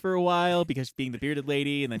circus for a while because being the bearded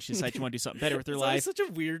lady, and then she decided she wanted to do something better with her It's life. such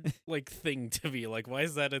a weird like thing to be like. Why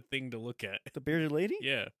is that a thing to look at? The bearded lady.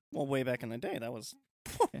 Yeah. Well, way back in the day, that was.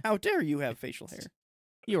 How dare you have facial hair?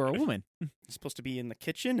 You're a woman. You're supposed to be in the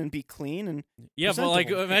kitchen and be clean and. Yeah, but like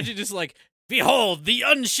Presentable. imagine just like, behold the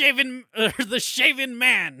unshaven, the shaven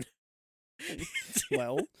man.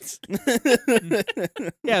 Well.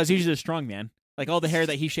 Yeah, it was usually a strong man. Like all the hair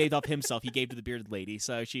that he shaved off himself, he gave to the bearded lady,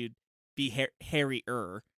 so she'd be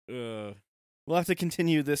hairier. We'll have to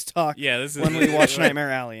continue this talk Yeah, this is when we watch Nightmare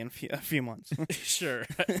Alley in a few months. Sure.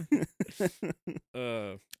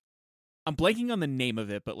 I'm blanking on the name of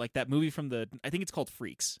it, but like that movie from I think it's called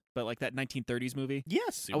Freaks, but like that 1930s movie.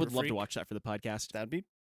 Yes, I would Super love to Freak. watch that for the podcast. that'd be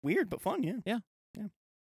weird but fun. Yeah.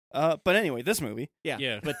 Yeah. But anyway, this movie. Yeah.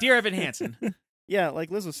 Yeah. But Dear Evan Hansen, Yeah,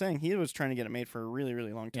 like Liz was saying, he was trying to get it made for a really,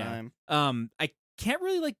 really long Yeah. time. I can't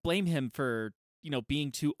really like blame him for,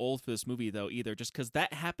 being too old for this movie though either, just because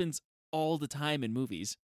that happens all the time in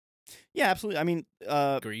movies. Yeah, absolutely. I mean,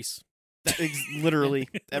 Grease. literally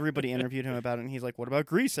everybody interviewed him about it, and he's like, "What about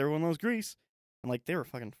Grease? Everyone loves Grease." And like they were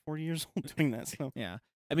fucking 40 years old doing that. So Yeah.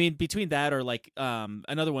 I mean, between that or like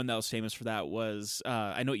another one that was famous for that was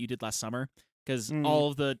I Know What You Did Last Summer, because all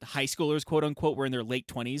of the high schoolers, quote unquote, were in their late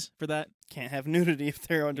 20s for that. Can't have nudity if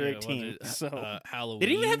they're under Yeah, 18. So Halloween. They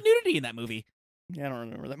didn't even have nudity in that movie. yeah, I don't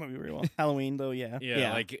remember that movie very well. Halloween though, yeah.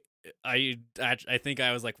 Yeah, like I think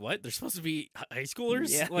I was like, what? They're supposed to be high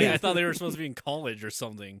schoolers? Yeah. Like I thought they were supposed to be in college or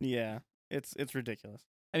something. Yeah. It's ridiculous.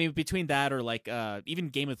 I mean, between that or like even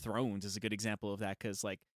Game of Thrones is a good example of that, because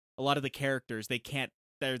like a lot of the characters they couldn't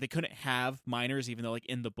have minors, even though like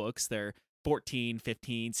in the books they're 14,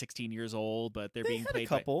 15, 16 years old, but they're being played They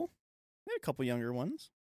had a couple younger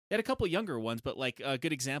ones. They had a couple younger ones, but like a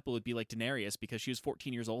good example would be like Daenerys, because she was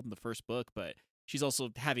 14 years old in the first book, but she's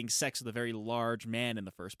also having sex with a very large man in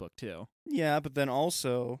the first book too. Yeah, but then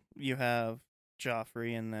also you have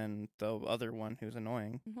Joffrey and then the other one who's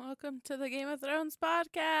annoying. Welcome to the Game of Thrones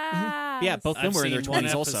podcast. Yeah, both of them I've were in their seen one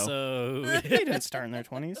 20s also. episode. They didn't start in their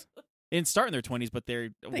 20s. They didn't start in their 20s, but they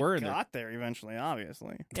were in their... got there eventually,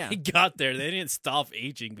 obviously. Yeah. They got there. They didn't stop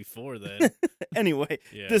aging before then. Anyway,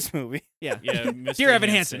 Yeah. this movie. Yeah. Yeah, Mr. Dear Evan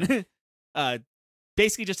Hansen.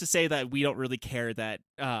 Basically just to say that we don't really care that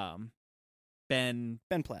Ben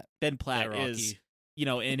Platt. Platt Yeah, is,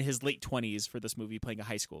 Rocky. in his late 20s for this movie playing a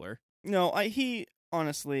high schooler. No, he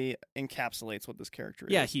honestly encapsulates what this character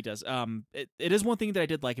is. Yeah, he does. It is one thing that I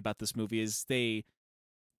did like about this movie is they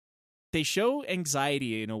show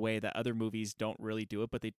anxiety in a way that other movies don't really do it,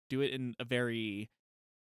 but they do it in a very,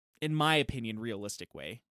 in my opinion, realistic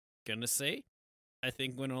way. Gonna say, I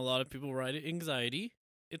think when a lot of people write anxiety,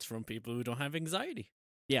 it's from people who don't have anxiety.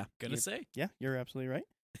 Yeah. Gonna say. Yeah, you're absolutely right.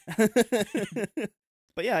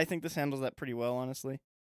 But yeah, I think this handles that pretty well, honestly.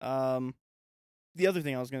 The other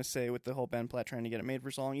thing I was going to say with the whole Ben Platt trying to get it made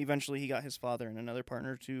for so long, eventually he got his father and another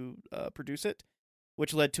partner to produce it,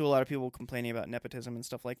 which led to a lot of people complaining about nepotism and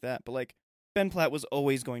stuff like that. But like, Ben Platt was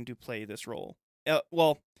always going to play this role.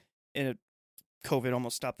 COVID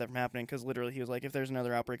almost stopped that from happening, because literally he was like, if there's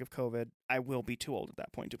another outbreak of COVID, I will be too old at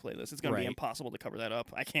that point to play this. It's going to be impossible to cover that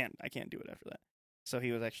up. I can't do it after that. So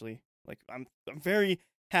he was actually like, I'm very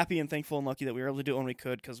happy and thankful and lucky that we were able to do it when we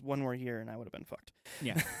could, because one more year and I would have been fucked.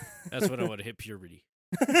 Yeah. That's when I would have hit puberty.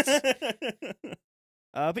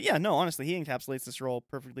 But yeah, no, honestly, he encapsulates this role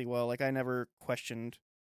perfectly well. Like, I never questioned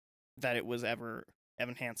that it was ever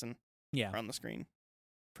Evan Hansen on the screen.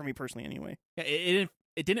 For me personally, anyway. Yeah, it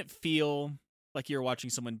didn't feel like you were watching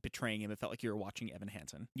someone betraying him. It felt like you were watching Evan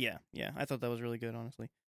Hansen. Yeah, I thought that was really good, honestly.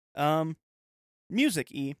 Music,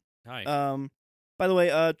 E. Hi. By the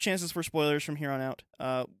way, chances for spoilers from here on out.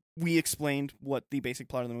 We explained what the basic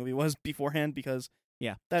plot of the movie was beforehand, because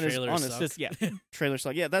that is Trailer honest. sucked. Trailer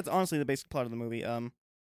suck. Yeah, that's honestly the basic plot of the movie.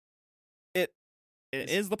 It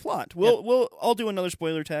is the plot. I'll do another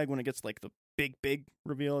spoiler tag when it gets like the big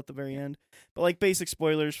reveal at the very end. But like basic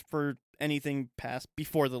spoilers for anything past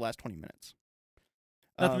before the last 20 minutes.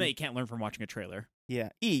 Nothing that you can't learn from watching a trailer. Yeah.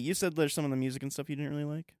 E, you said there's some of the music and stuff you didn't really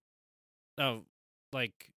like. Oh,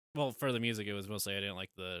 well, for the music, it was mostly I didn't like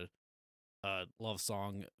the love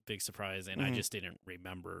song, Big Surprise, and I just didn't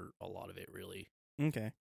remember a lot of it, really.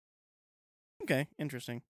 Okay,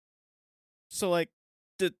 interesting. So, like,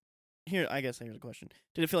 I guess here's a question.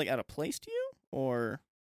 Did it feel like out of place to you, or?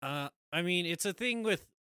 I mean, it's a thing with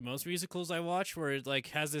most musicals I watch where it, like,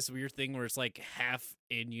 has this weird thing where it's, like, half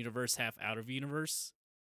in-universe, half out of universe.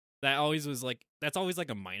 That's always, like,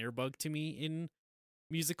 a minor bug to me in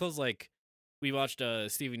musicals. Like, we watched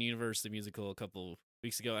Steven Universe, the musical, a couple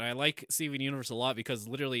weeks ago, and I like Steven Universe a lot because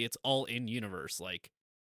literally it's all in universe. Like,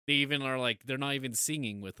 they even are like, they're not even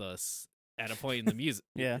singing with us at a point in the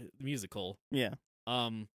musical. Yeah.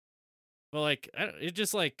 But like, it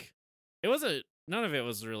just like, it wasn't, none of it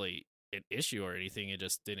was really an issue or anything. It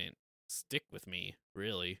just didn't stick with me,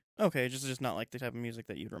 really. Okay, just not like the type of music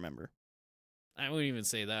that you'd remember. I wouldn't even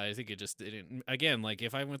say that. I think it just didn't. Again, like,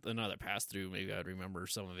 if I went another pass through, maybe I'd remember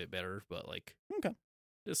some of it better. But like, okay,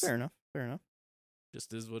 just fair enough.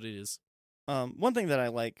 Just is what it is. One thing that I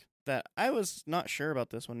like that I was not sure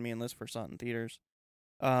about this when me and Liz first saw it in theaters,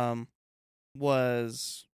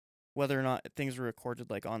 was whether or not things were recorded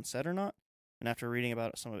like on set or not. And after reading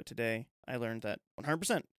about some of it today, I learned that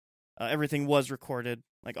 100% everything was recorded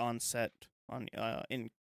like on set, on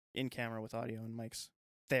in camera with audio and mics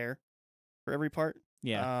there for every part.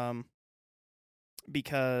 Yeah.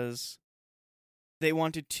 Because they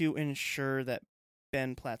wanted to ensure that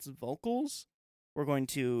Ben Platt's vocals were going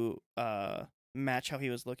to match how he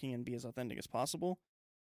was looking and be as authentic as possible.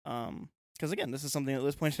 Because again, this is something that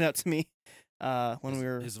Liz pointed out to me when we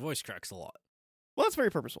were. His voice cracks a lot. Well, that's very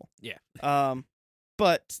purposeful. Yeah.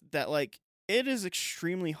 But that like it is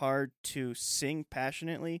extremely hard to sing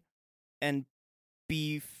passionately and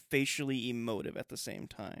be facially emotive at the same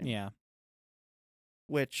time. Yeah.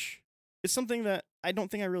 Which is something that I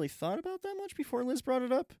don't think I really thought about that much before Liz brought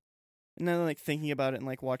it up. And then like thinking about it and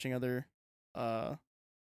like watching other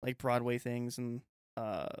like Broadway things and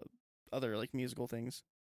other like musical things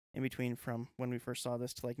in between from when we first saw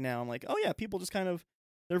this to like now, I'm like, oh yeah, people just kind of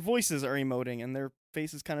their voices are emoting and their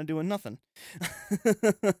faces kind of doing nothing.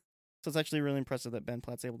 So it's actually really impressive that Ben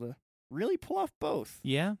Platt's able to really pull off both.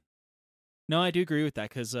 Yeah. No, I do agree with that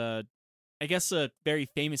because I guess a very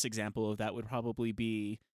famous example of that would probably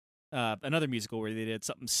be another musical where they did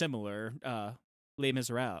something similar, Les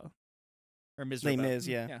Miserables. Or Les Mis,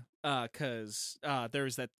 yeah. Because there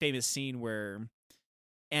was that famous scene where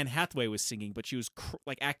Anne Hathaway was singing, but she was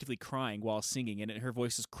like actively crying while singing, and her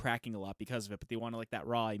voice is cracking a lot because of it. But they wanted like that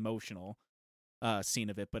raw, emotional scene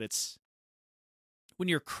of it. But it's when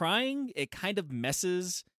you're crying, it kind of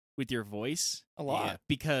messes with your voice A lot.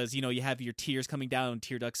 because you have your tears coming down,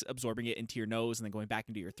 tear ducts absorbing it into your nose, and then going back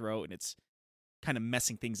into your throat, and it's kind of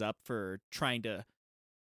messing things up for trying to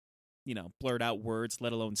blurt out words,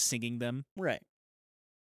 let alone singing them. Right.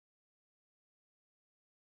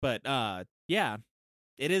 But yeah,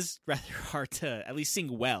 it is rather hard to at least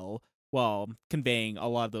sing well while conveying a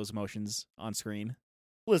lot of those emotions on screen.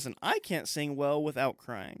 Listen, I can't sing well without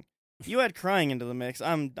crying. You add crying into the mix,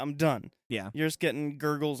 I'm done. Yeah. You're just getting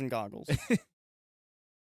gurgles and goggles.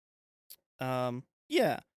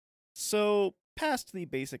 Yeah. So past the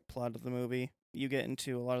basic plot of the movie, you get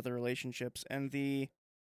into a lot of the relationships, and the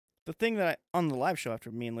thing that on the live show after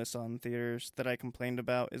me and Liz saw in theaters that I complained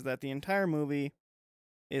about is that the entire movie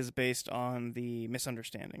is based on the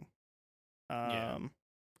misunderstanding. Yeah.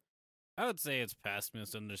 I would say it's past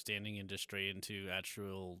misunderstanding and just straight into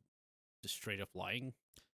just straight up lying.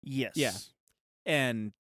 Yes. Yeah.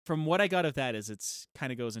 And from what I got of that is it's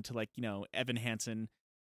kind of goes into like, Evan Hansen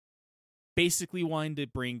basically wanting to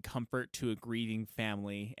bring comfort to a grieving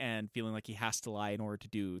family and feeling like he has to lie in order to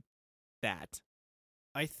do that.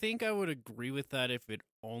 I think I would agree with that if it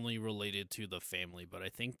only related to the family, but I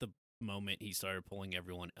think the moment he started pulling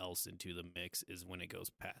everyone else into the mix is when it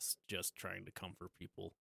goes past just trying to comfort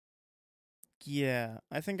people. Yeah,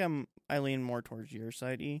 I think I lean more towards your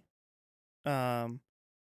side, E.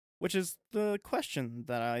 Which is the question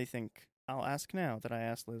that I think I'll ask now that I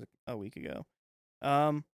asked Liz a week ago. Do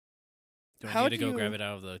I How need to do go you- grab it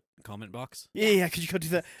out of the comment box? Yeah, could you go do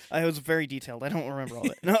that? I was very detailed. I don't remember all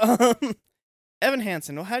that. No, Evan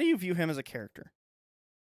Hansen, how do you view him as a character?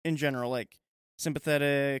 In general, like,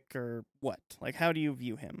 sympathetic or what? Like, how do you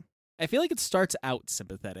view him? I feel like it starts out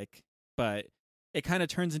sympathetic, but it kind of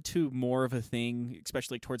turns into more of a thing,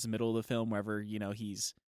 especially towards the middle of the film, wherever,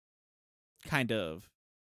 he's kind of,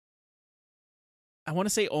 I want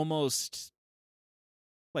to say almost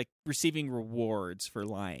like receiving rewards for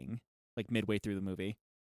lying, like midway through the movie.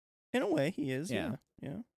 In a way, he is. Yeah.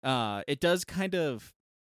 Yeah. It does kind of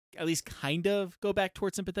go back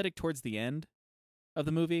towards sympathetic towards the end of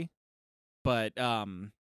the movie. But, I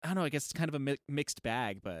don't know, I guess it's kind of a mixed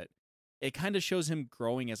bag, but it kind of shows him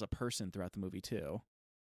growing as a person throughout the movie, too.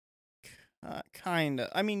 Kind of.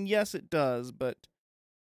 I mean, yes, it does, but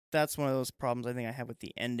that's one of those problems I think I have with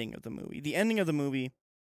the ending of the movie. The ending of the movie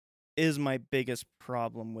is my biggest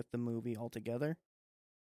problem with the movie altogether.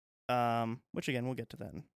 Which, again, we'll get to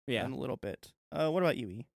that in a little bit. What about you,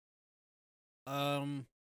 E?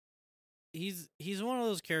 He's one of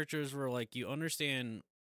those characters where, like, you understand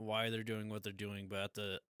why they're doing what they're doing, but at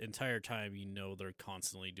the entire time, they're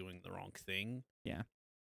constantly doing the wrong thing. Yeah.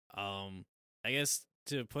 I guess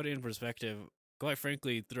to put it in perspective, quite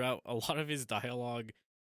frankly, throughout a lot of his dialogue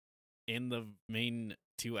in the main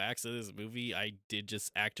 2 acts of this movie, I did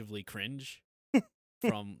just actively cringe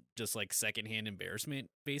from just like secondhand embarrassment,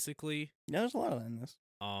 basically. Yeah, there's a lot of that in this.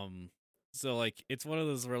 So like it's one of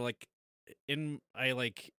those where like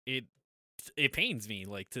it pains me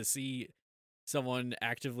like to see someone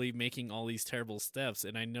actively making all these terrible steps,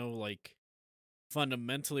 and I know like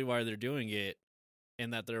fundamentally why they're doing it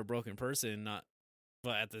and that they're a broken person,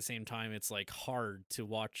 but at the same time it's like hard to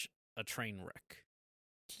watch a train wreck.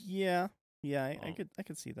 Yeah. I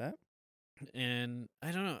could see that. And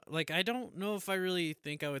I don't know, like I don't know if I really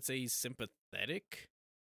think I would say he's sympathetic.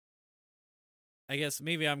 I guess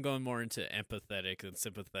maybe I'm going more into empathetic than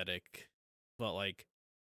sympathetic, but like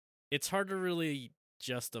it's hard to really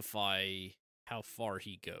justify how far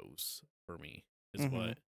he goes for me is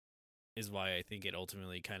why I think it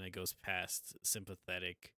ultimately kind of goes past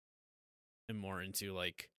sympathetic and more into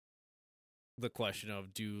like the question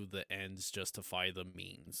of do the ends justify the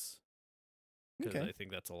means? Because Okay. I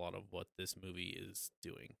think that's a lot of what this movie is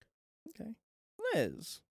doing. Okay.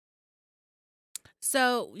 Liz.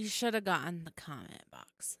 So you should have gotten the comment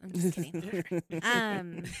box. I'm just kidding.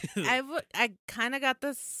 I kind of got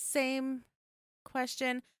the same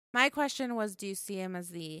question. My question was, do you see him as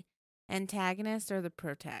the antagonist or the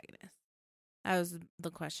protagonist? That was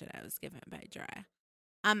the question I was given by Dry.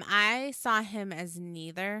 I saw him as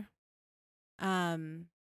neither.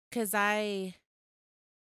 Cause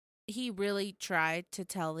he really tried to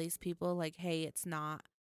tell these people like, hey, it's not.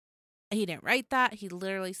 He didn't write that. He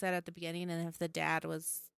literally said at the beginning, and if the dad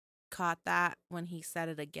was caught that when he said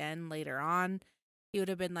it again later on, he would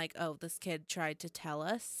have been like, oh, this kid tried to tell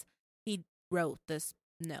us. He wrote this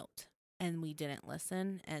note and we didn't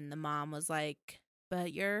listen. And the mom was like,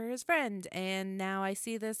 but you're his friend. And now I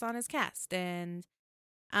see this on his cast. And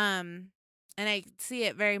I see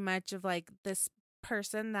it very much of like this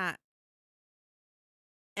person that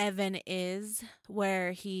Evan is,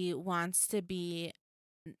 where he wants to be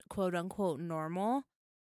quote unquote normal,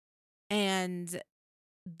 and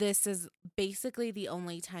this is basically the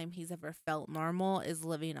only time he's ever felt normal is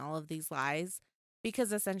living all of these lies,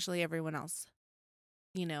 because essentially everyone else,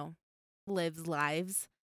 lives lives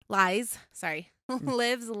lies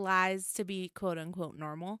to be quote unquote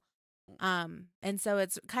normal. And so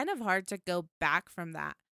it's kind of hard to go back from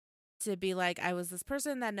that, to be like, I was this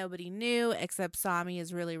person that nobody knew except saw me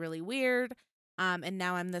is really, really weird. And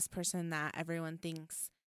now I'm this person that everyone thinks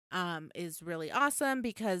is really awesome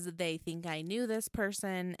because they think I knew this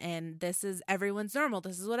person, and this is everyone's normal.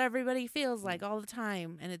 This is what everybody feels like all the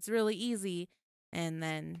time, and it's really easy. And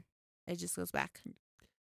then it just goes back.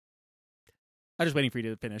 I'm just waiting for you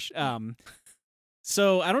to finish.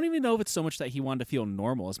 So I don't even know if it's so much that he wanted to feel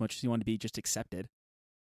normal as much as he wanted to be just accepted,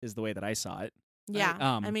 is the way that I saw it. Yeah.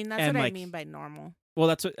 I mean, that's what I mean by normal. Well,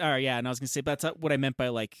 that's what, yeah, and I was going to say, but that's what I meant by,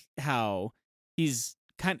 like, how he's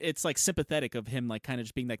it's, like, sympathetic of him, like, kind of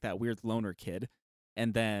just being, like, that weird loner kid,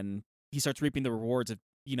 and then he starts reaping the rewards of,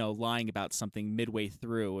 lying about something midway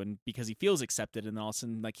through, and because he feels accepted, and all of a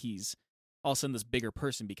sudden, like, he's all of a sudden this bigger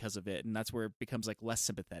person because of it, and that's where it becomes, like, less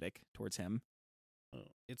sympathetic towards him.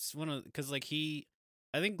 It's because, like,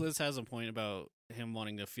 I think Liz has a point about him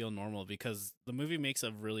wanting to feel normal, because the movie makes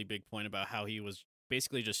a really big point about how he was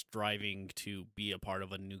basically just striving to be a part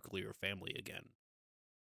of a nuclear family again,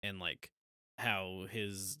 and like how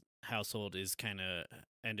his household is kind of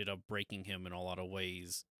ended up breaking him in a lot of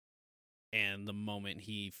ways, and the moment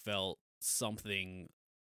he felt something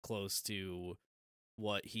close to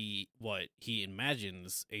what he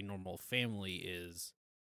imagines a normal family is,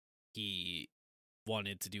 he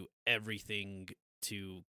wanted to do everything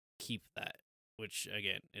to keep that, which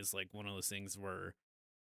again is like one of those things where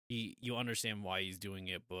you understand why he's doing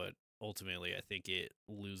it, but ultimately I think it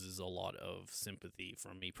loses a lot of sympathy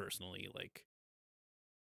from me personally, like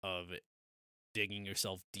of digging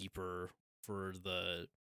yourself deeper for the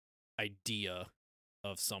idea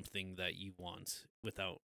of something that you want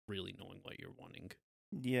without really knowing what you're wanting.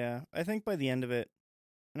 Yeah, I think by the end of it,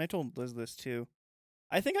 and I told Liz this too,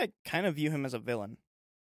 I think I kind of view him as a villain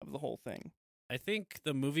of the whole thing. I think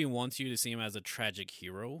the movie wants you to see him as a tragic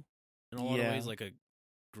hero in a lot of ways, like a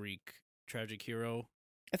Greek tragic hero.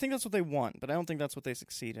 I think that's what they want, but I don't think that's what they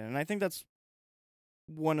succeed in. And I think that's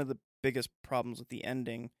one of the biggest problems with the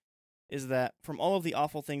ending, is that from all of the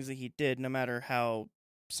awful things that he did, no matter how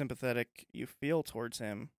sympathetic you feel towards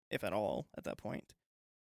him, if at all, at that point,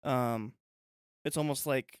 it's almost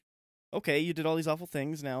like, okay, you did all these awful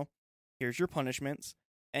things, now here's your punishments,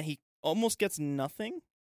 and he almost gets nothing.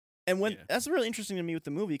 And that's really interesting to me with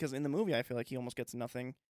the movie, because in the movie I feel like he almost gets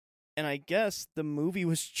nothing. And I guess the movie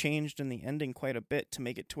was changed in the ending quite a bit to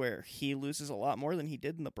make it to where he loses a lot more than he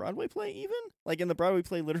did in the Broadway play, even. Like, in the Broadway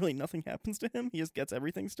play, literally nothing happens to him. He just gets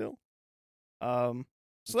everything still. So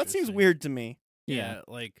that seems weird to me. Yeah,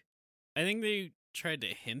 like, I think they tried to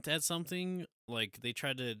hint at something. Like, they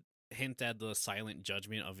tried to hint at the silent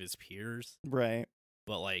judgment of his peers. Right.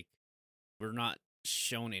 But, like, we're not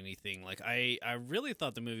shown anything. Like, I really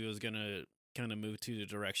thought the movie was gonna kind of move to the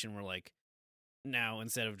direction where, like, now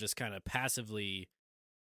instead of just kind of passively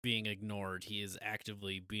being ignored, he is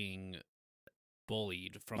actively being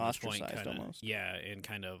bullied from this point, kind of, almost. Yeah, and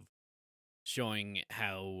kind of showing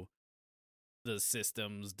how the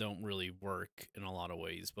systems don't really work in a lot of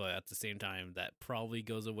ways, but at the same time that probably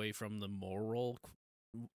goes away from the moral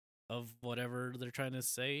of whatever they're trying to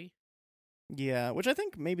say. Yeah, which I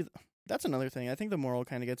think maybe that's another thing. I think the moral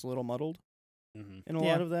kind of gets a little muddled in a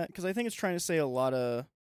lot of that, because I think it's trying to say a lot of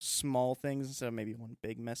small things instead of maybe one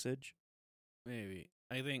big message. Maybe.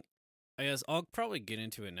 I guess I'll probably get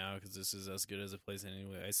into it now because this is as good as it plays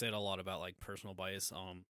anyway. I said a lot about like personal bias.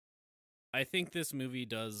 I think this movie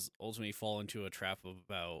does ultimately fall into a trap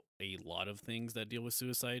about a lot of things that deal with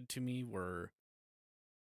suicide to me, where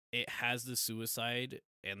it has the suicide,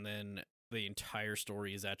 and then the entire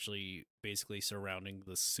story is actually basically surrounding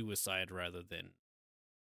the suicide rather than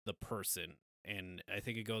the person. And I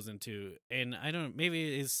think it goes into, and I don't,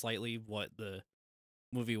 maybe it is slightly what the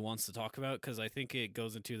movie wants to talk about, because I think it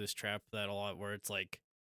goes into this trap that a lot where it's like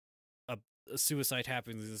a suicide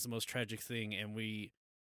happens is the most tragic thing, and we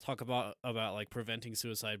talk about like preventing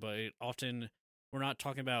suicide, but it often we're not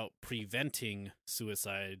talking about preventing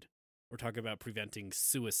suicide, we're talking about preventing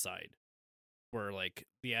suicide, where like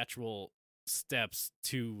the actual steps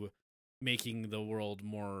to making the world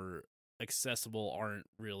more accessible aren't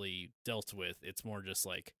really dealt with. It's more just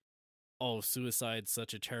like, oh, suicide's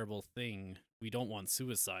such a terrible thing, we don't want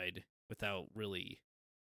suicide, without really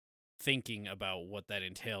thinking about what that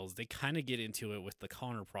entails. They kind of get into it with the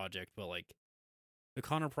Connor Project, but like the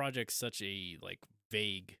Connor Project's such a like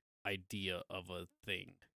vague idea of a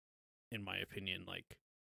thing, in my opinion. Like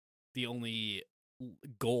the only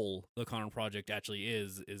goal the Connor Project actually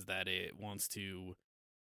is that it wants to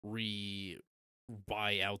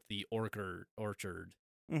buy out the orchard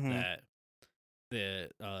Mm-hmm.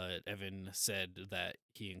 that Evan said that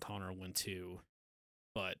he and Connor went to.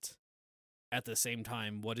 But at the same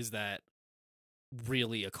time, what is that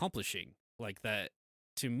really accomplishing? Like that,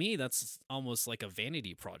 to me, that's almost like a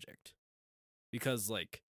vanity project, because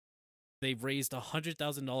like they've raised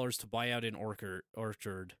 $100,000 to buy out an orchard.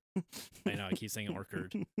 I know I keep saying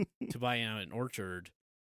orchard, to buy out an orchard,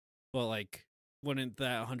 but like, wouldn't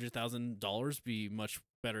that $100,000 be much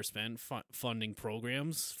better spent funding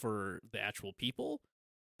programs for the actual people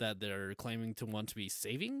that they're claiming to want to be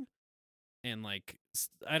saving? And like,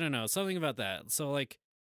 I don't know, something about that. So like,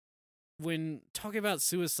 when talking about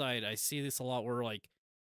suicide, I see this a lot where like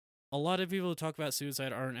a lot of people who talk about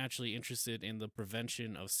suicide aren't actually interested in the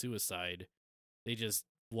prevention of suicide. They just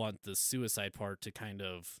want the suicide part to kind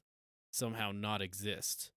of somehow not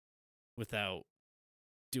exist without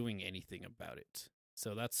doing anything about it.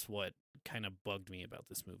 So that's what kind of bugged me about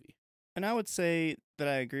this movie. And I would say that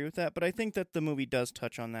I agree with that, but I think that the movie does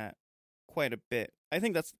touch on that quite a bit. I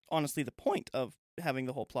think that's honestly the point of having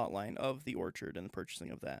the whole plot line of the orchard and the purchasing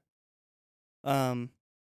of that. And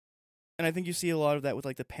I think you see a lot of that with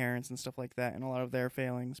like the parents and stuff like that, and a lot of their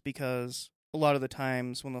failings, because a lot of the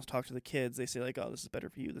times when they'll talk to the kids, they say like, "Oh, this is better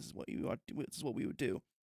for you. This is what you want to do. This is what we would do,"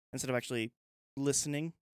 instead of actually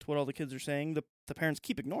listening to what all the kids are saying. The parents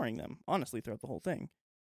keep ignoring them, honestly, throughout the whole thing.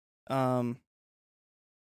 And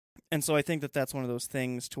so I think that that's one of those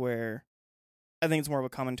things to where I think it's more of a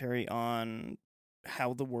commentary on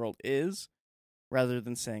how the world is, rather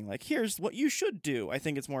than saying like, here's what you should do. I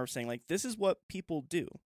think it's more of saying like, this is what people do.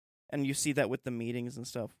 And you see that with the meetings and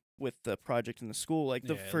stuff with the project in the school. Like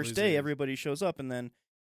the first day, everybody shows up, and then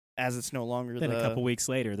as it's no longer then a couple weeks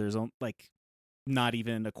later, there's like not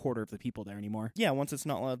even a quarter of the people there anymore. Yeah, once it's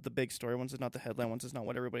not the big story, once it's not the headline, once it's not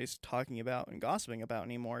what everybody's talking about and gossiping about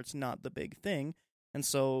anymore, it's not the big thing. And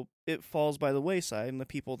so it falls by the wayside, and the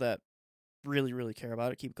people that really, really care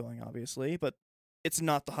about it keep going, obviously, but it's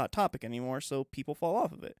not the hot topic anymore, so people fall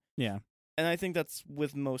off of it. Yeah. And I think that's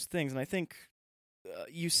with most things, and I think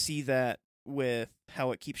you see that with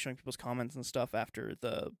how it keeps showing people's comments and stuff after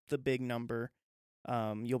the big number,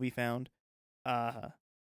 You'll Be Found.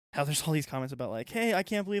 How there's all these comments about like, hey, I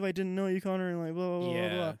can't believe I didn't know you, Connor, and like blah blah blah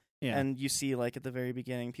blah. Yeah. And you see like at the very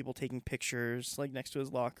beginning people taking pictures like next to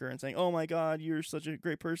his locker and saying, "Oh my God, you're such a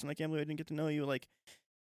great person. I can't believe I didn't get to know you." Like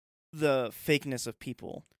the fakeness of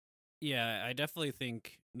people. Yeah, I definitely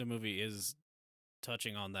think the movie is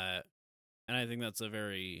touching on that, and I think that's a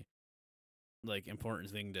very like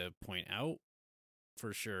important thing to point out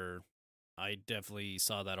for sure. I definitely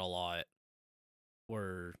saw that a lot,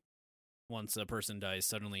 where once a person dies,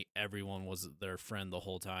 suddenly everyone was their friend the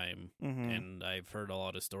whole time. Mm-hmm. And I've heard a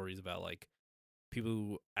lot of stories about like people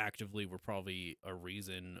who actively were probably a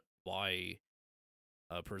reason why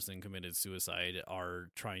a person committed suicide are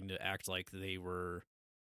trying to act like they were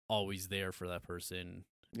always there for that person.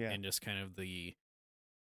 Yeah. And just kind of the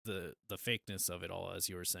fakeness of it all, as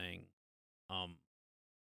you were saying.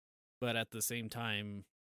 But at the same time,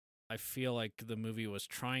 I feel like the movie was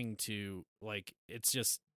trying to like,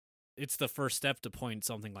 it's the first step to point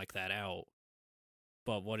something like that out.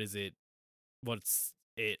 But what's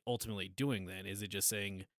it ultimately doing then? Is it just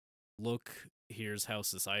saying, look, here's how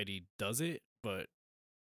society does it? But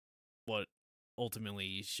what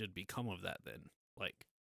ultimately should become of that then? Like,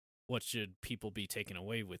 what should people be taken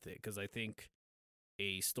away with it? Because I think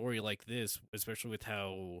a story like this, especially with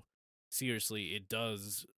how seriously it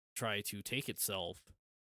does try to take itself,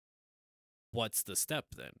 what's the step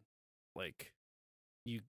then? Like,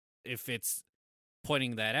 if it's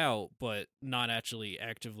pointing that out but not actually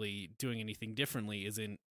actively doing anything differently,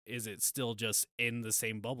 isn't is it still just in the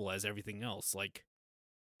same bubble as everything else? Like,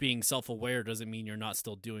 being self-aware doesn't mean you're not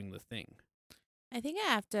still doing the thing. I think I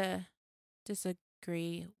have to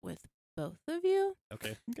disagree with both of you.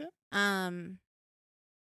 Okay. On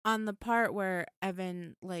the part where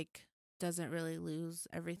Evan like doesn't really lose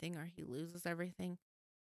everything or he loses everything.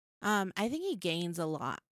 I think he gains a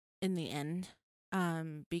lot in the end.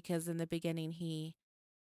 Because in the beginning he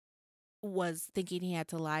was thinking he had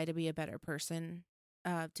to lie to be a better person,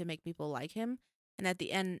 to make people like him. And at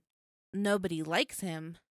the end, nobody likes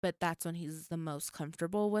him, but that's when he's the most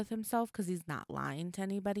comfortable with himself because he's not lying to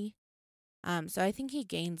anybody. So I think he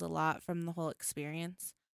gains a lot from the whole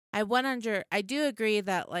experience. I do agree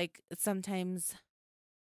that like sometimes,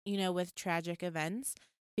 with tragic events,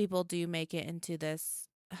 people do make it into this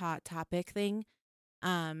hot topic thing.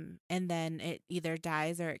 And then it either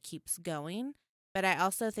dies or it keeps going. But I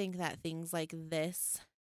also think that things like this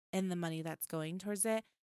and the money that's going towards it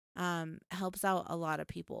helps out a lot of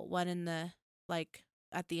people.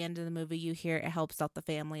 At the end of the movie, you hear it helps out the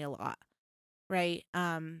family a lot, right?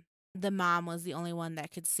 The mom was the only one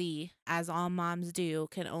that could see, as all moms do,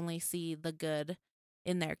 can only see the good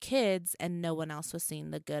in their kids, and no one else was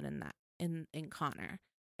seeing the good in that in Connor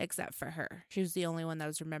except for her. She was the only one that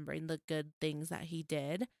was remembering the good things that he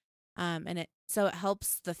did. And it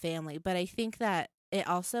helps the family, but I think that it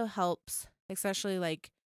also helps, especially like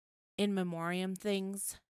in memoriam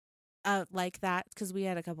things like that, because we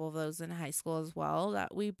had a couple of those in high school as well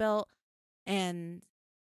that we built. And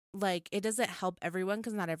like, it doesn't help everyone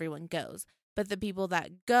because not everyone goes, but the people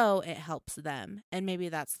that go, it helps them. And maybe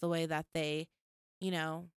that's the way that they,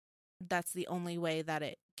 that's the only way that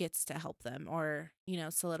it gets to help them or,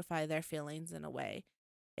 solidify their feelings in a way.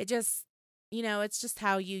 It just, it's just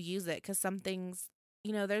how you use it, because some things,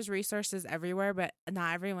 there's resources everywhere, but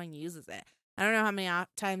not everyone uses it. I don't know how many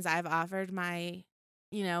times I've offered my,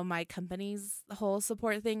 my company's whole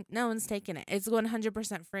support thing. No one's taken it. It's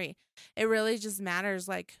 100% free. It really just matters,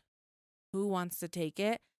 like, who wants to take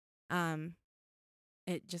it.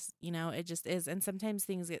 It just, it just is. And sometimes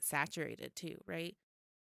things get saturated too, right?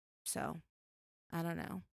 So, I don't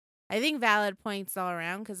know. I think valid points all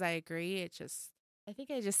around because I agree. I think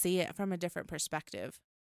I just see it from a different perspective.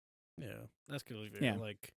 Yeah, that's really fair. Yeah.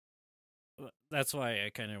 Like, that's why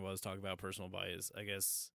I kind of was talking about personal bias. I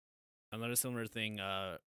guess another similar thing,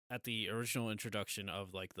 at the original introduction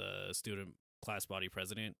of like the student class body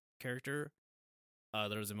president character,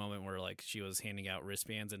 there was a moment where like she was handing out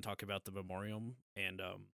wristbands and talking about the memoriam, and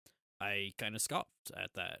I kind of scoffed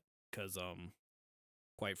at that because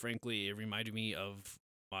quite frankly, it reminded me of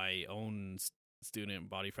my own student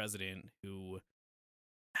body president who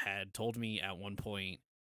had told me at one point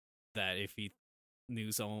that if he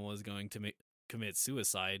knew someone was going to commit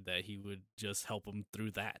suicide, that he would just help them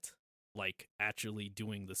through that, like actually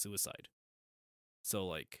doing the suicide. So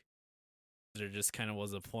like, there just kind of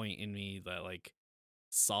was a point in me that like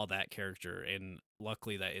saw that character, and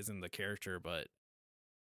luckily that isn't the character, but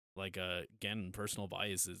like again, personal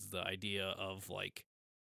bias is the idea of like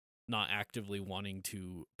not actively wanting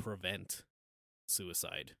to prevent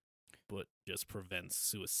suicide, but just prevents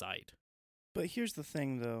suicide. But here's the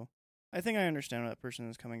thing, though. I think I understand where that person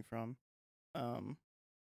is coming from. And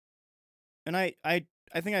I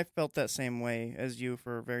think I felt that same way as you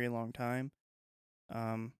for a very long time.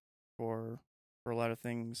 For a lot of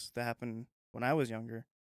things that happened when I was younger.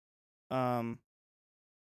 But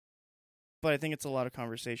I think it's a lot of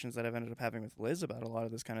conversations that I've ended up having with Liz about a lot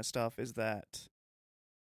of this kind of stuff is that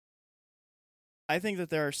I think that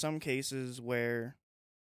there are some cases where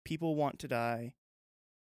people want to die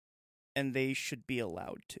and they should be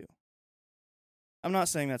allowed to. I'm not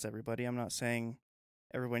saying that's everybody. I'm not saying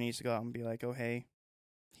everybody needs to go out and be like, oh, hey,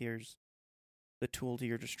 here's the tool to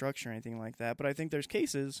your destruction or anything like that. But I think there's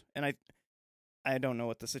cases, and I don't know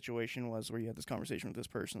what the situation was where you had this conversation with this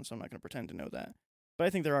person, so I'm not going to pretend to know that. But I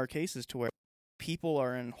think there are cases to where people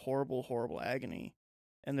are in horrible, horrible agony,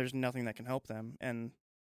 and there's nothing that can help them. And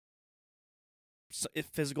if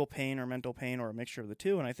physical pain or mental pain or a mixture of the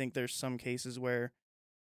two, and I think there's some cases where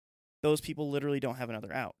those people literally don't have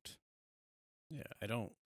another out. Yeah, I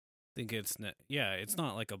don't think it's it's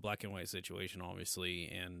not like a black and white situation, obviously,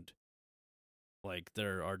 and like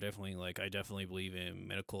there are definitely like I definitely believe in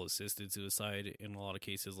medical assisted suicide in a lot of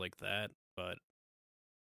cases like that, but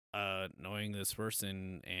knowing this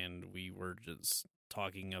person and we were just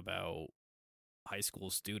talking about high school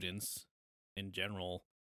students in general,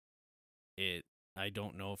 I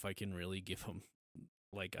don't know if I can really give him,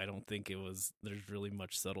 like, I don't think there's really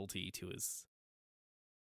much subtlety to his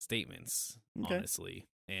statements, Okay. honestly.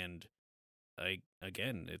 And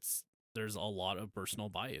there's a lot of personal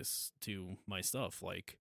bias to my stuff.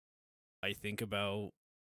 Like, I think about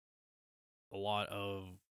a lot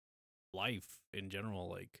of life in general.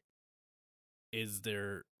 Like, is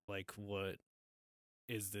there, like, what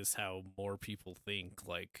is this how more people think?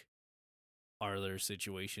 Like, are there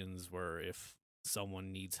situations where if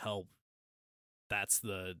someone needs help, that's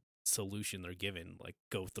the solution they're given? Like,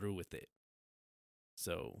 go through with it.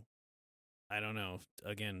 So, I don't know.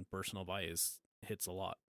 Again, personal bias hits a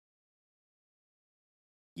lot.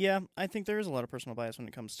 Yeah, I think there is a lot of personal bias when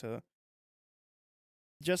it comes to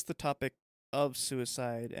just the topic of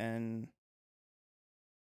suicide and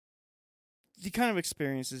the kind of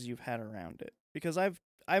experiences you've had around it. Because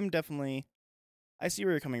I'm definitely, I see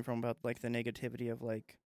where you're coming from about like the negativity of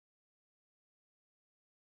like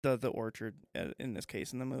the orchard in this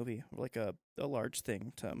case in the movie, like a large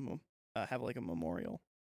thing to have like a memorial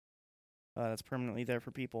that's permanently there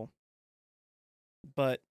for people.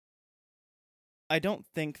 But I don't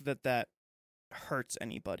think that hurts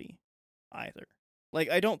anybody either. Like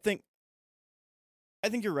I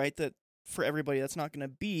think you're right that for everybody that's not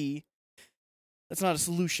a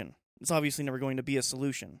solution. It's obviously never going to be a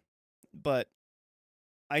solution. But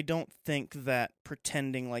I don't think that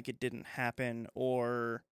pretending like it didn't happen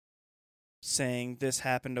or saying this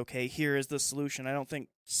happened, okay, here is the solution. I don't think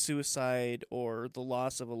suicide or the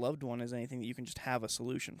loss of a loved one is anything that you can just have a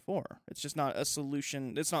solution for. It's just not a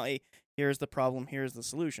solution. It's not a here's the problem, here's the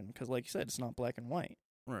solution, because like you said, it's not black and white.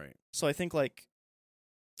 Right. So I think like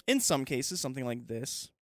in some cases, something like this,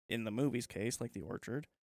 in the movie's case, like The Orchard,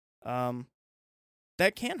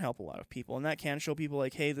 that can help a lot of people, and that can show people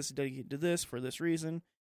like, hey, this is dedicated to this for this reason,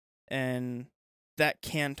 and that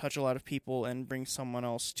can touch a lot of people and bring someone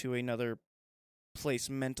else to another place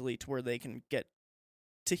mentally to where they can get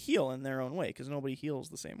to heal in their own way, because nobody heals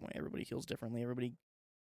the same way. Everybody heals differently. Everybody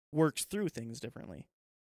works through things differently.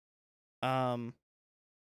 I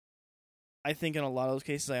think in a lot of those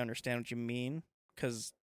cases I understand what you mean,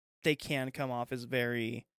 because they can come off as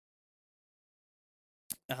very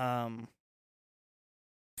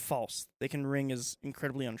false. They can ring as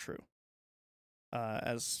incredibly untrue.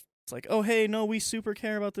 As it's like, oh hey, no, we super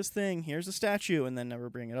care about this thing. Here's a statue, and then never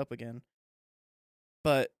bring it up again.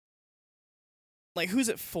 But like, who's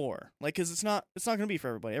it for? Like, because it's not going to be for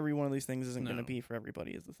everybody. Every one of these things isn't going to No. be for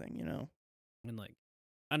everybody. Is the thing, you know? And like,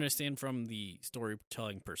 I understand from the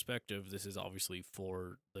storytelling perspective, this is obviously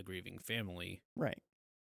for the grieving family. Right.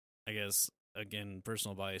 I guess, again,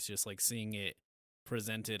 personal bias, just like seeing it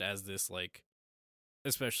presented as this, like,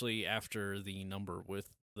 especially after the number with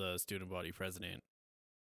the student body president,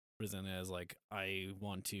 presented as like, I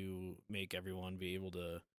want to make everyone be able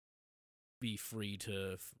to be free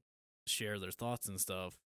to share their thoughts and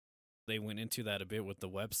stuff. They went into that a bit with the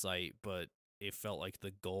website, but it felt like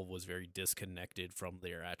the goal was very disconnected from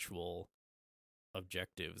their actual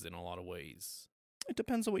objectives in a lot of ways. It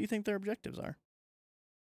depends on what you think their objectives are.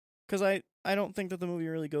 Because I don't think that the movie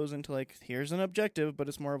really goes into like, here's an objective, but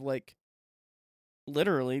it's more of like,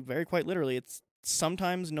 literally, very quite literally, it's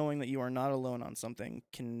sometimes knowing that you are not alone on something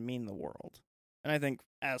can mean the world. And I think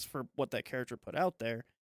as for what that character put out there,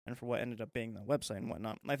 and for what ended up being the website and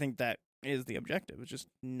whatnot, I think that is the objective. It's just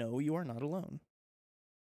know you are not alone.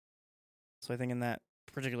 So I think in that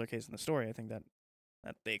particular case in the story, I think that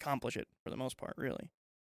they accomplish it for the most part, really.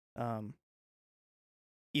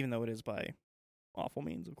 Even though it is by awful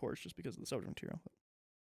means, of course, just because of the subject material. But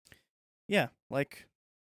yeah, like,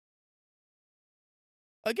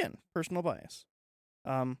 again, personal bias.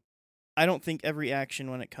 I don't think every action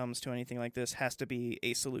when it comes to anything like this has to be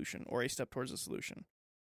a solution or a step towards a solution.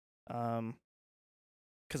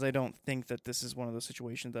 Because I don't think that this is one of those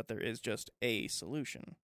situations that there is just a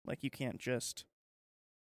solution. Like, you can't just,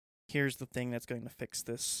 here's the thing that's going to fix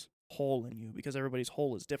this hole in you, because everybody's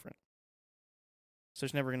hole is different. So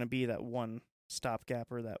there's never going to be that one stopgap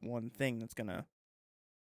or that one thing that's going to,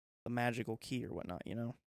 the magical key or whatnot, you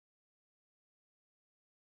know?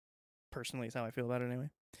 Personally, is how I feel about it anyway.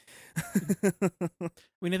 I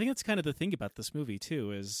mean, I think that's kind of the thing about this movie,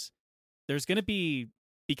 too, is there's going to be,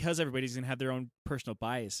 because everybody's going to have their own personal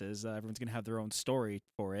biases, everyone's going to have their own story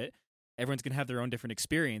for it, everyone's going to have their own different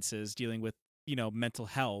experiences dealing with, you know, mental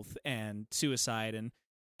health and suicide and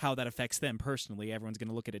how that affects them personally. Everyone's going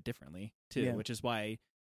to look at it differently, too, which is why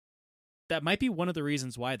that might be one of the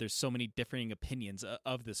reasons why there's so many differing opinions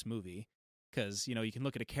of this movie. Because, you know, you can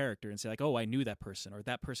look at a character and say, like, oh, I knew that person, or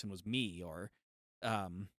that person was me, or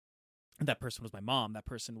that person was my mom, that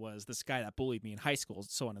person was this guy that bullied me in high school,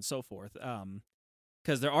 so on and so forth.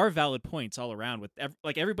 Because there are valid points all around with,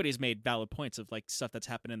 like, everybody's made valid points of, like, stuff that's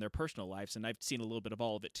happened in their personal lives, and I've seen a little bit of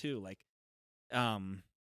all of it, too. Like,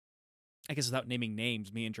 I guess without naming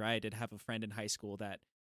names, me and Dry did have a friend in high school that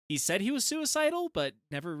he said he was suicidal, but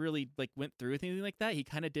never really like went through with anything like that. He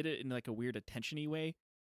kind of did it in like a weird attention-y way,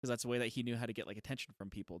 because that's a way that he knew how to get like attention from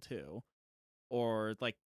people too, or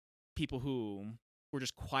like people who were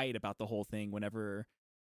just quiet about the whole thing whenever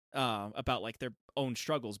about like their own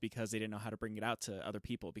struggles because they didn't know how to bring it out to other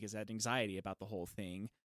people because they had anxiety about the whole thing,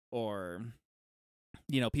 or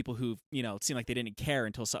people who it seemed like they didn't care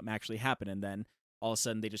until something actually happened, and then all of a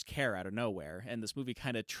sudden they just care out of nowhere. And this movie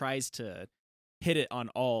kind of tries to hit it on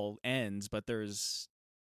all ends, but there's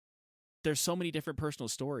so many different personal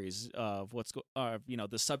stories of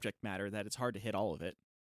the subject matter that it's hard to hit all of it.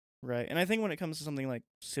 Right. And I think when it comes to something like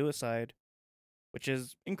suicide, which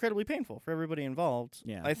is incredibly painful for everybody involved,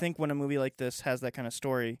 Yeah. I think when a movie like this has that kind of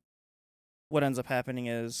story, what ends up happening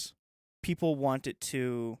is people want it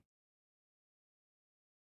to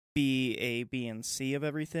be A, B, and C of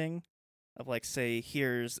everything, of like, say,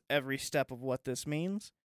 here's every step of what this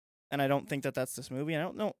means. And I don't think that that's this movie. I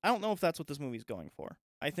don't know if that's what this movie's going for.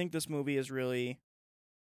 I think this movie is really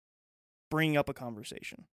bringing up a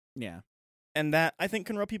conversation. Yeah. And that, I think,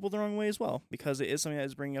 can rub people the wrong way as well, because it is something that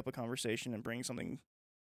is bringing up a conversation and bringing something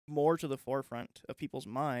more to the forefront of people's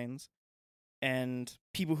minds. And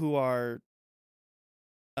people who are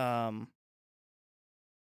kind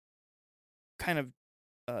of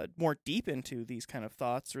more deep into these kind of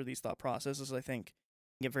thoughts or these thought processes, I think,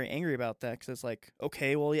 get very angry about that, because it's like,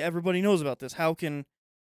 okay, well, yeah, everybody knows about this. How can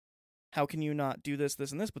you not do this,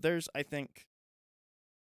 this, and this? But I think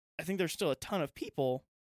there's still a ton of people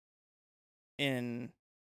in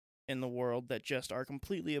the world that just are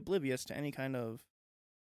completely oblivious to any kind of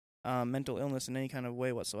mental illness in any kind of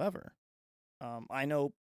way whatsoever. I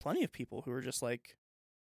know plenty of people who are just like,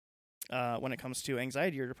 when it comes to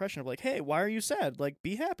anxiety or depression, of like, hey, why are you sad? Like,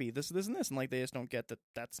 be happy, this, and this. And like, they just don't get that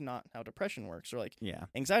that's not how depression works. Or like, Yeah.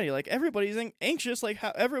 anxiety, like, everybody's anxious, like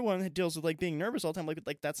how everyone deals with like being nervous all the time.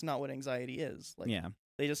 Like that's not what anxiety is. Like, Yeah.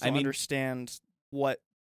 they just don't understand what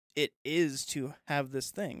it is to have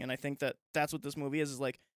this thing. And I think that that's what this movie is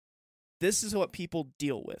like, this is what people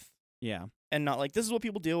deal with. Yeah. And not like, this is what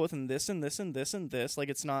people deal with, and this and this and this and this. Like,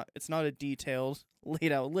 it's not a detailed,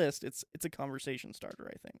 laid out list. It's a conversation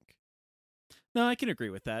starter, I think. No, I can agree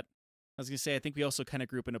with that. I was going to say, I think we also kind of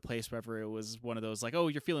grew up in a place wherever it was one of those like, oh,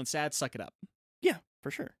 you're feeling sad, suck it up. Yeah,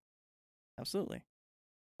 for sure. Absolutely.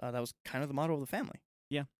 That was kind of the motto of the family.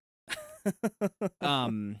 Yeah.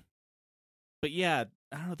 But yeah,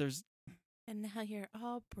 I don't know, there's... And now you're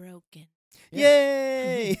all broken.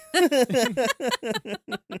 Yay!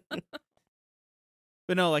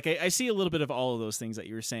 But no, like, I see a little bit of all of those things that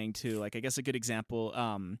you were saying, too. Like, I guess a good example,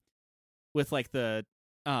 with, like, the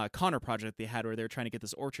Connor project they had where they were trying to get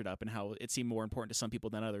this orchard up and how it seemed more important to some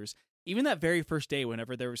people than others. Even that very first day,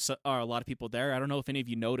 whenever there was a lot of people there, I don't know if any of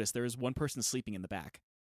you noticed, there was one person sleeping in the back.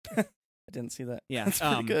 I didn't see that. Yeah. That's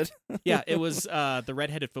pretty good. Yeah, it was the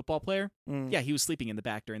redheaded football player. Mm. Yeah, he was sleeping in the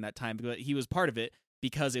back during that time, but he was part of it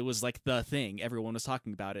because it was like the thing. Everyone was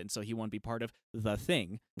talking about it, and so he wanted to be part of the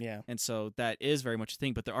thing. Yeah. And so that is very much a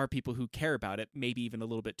thing, but there are people who care about it, maybe even a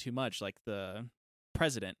little bit too much, like the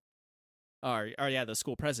president. Or yeah, the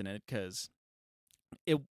school president, because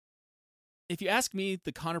if you ask me,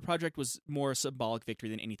 the Connor project was more a symbolic victory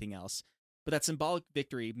than anything else. But that symbolic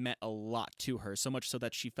victory meant a lot to her, so much so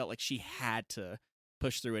that she felt like she had to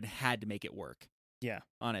push through and had to make it work. Yeah.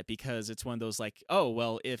 On it, because it's one of those like, oh,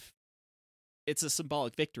 well, if it's a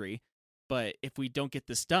symbolic victory, but if we don't get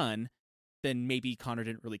this done, then maybe Connor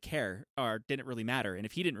didn't really care or didn't really matter. And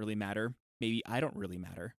if he didn't really matter, maybe I don't really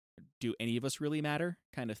matter. Do any of us really matter?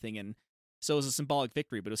 Kind of thing. And so it was a symbolic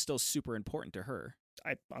victory, but it was still super important to her.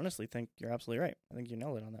 I honestly think you're absolutely right. I think you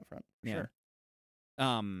nailed it on that front. Yeah. Sure.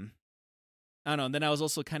 I don't know. And then I was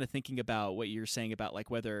also kind of thinking about what you're saying about like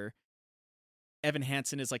whether Evan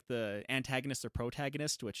Hansen is like the antagonist or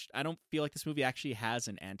protagonist, which I don't feel like this movie actually has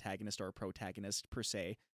an antagonist or a protagonist per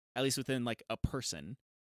se, at least within like a person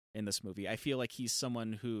in this movie. I feel like he's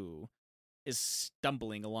someone who is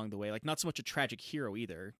stumbling along the way, like not so much a tragic hero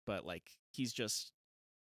either, but like he's just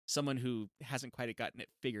someone who hasn't quite gotten it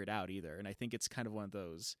figured out either. And I think it's kind of one of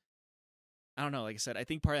those, I don't know, like I said, I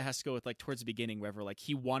think part of it has to go with like towards the beginning, wherever like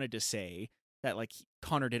he wanted to say that like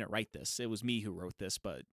Connor didn't write this. It was me who wrote this,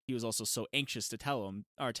 but he was also so anxious to tell him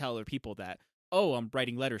or tell other people that, oh, I'm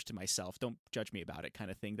writing letters to myself. Don't judge me about it,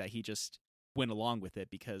 kind of thing, that he just went along with it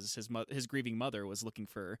because his grieving mother was looking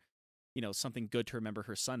for, something good to remember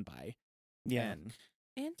her son by. Yeah. And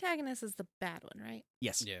Antagonist is the bad one, right?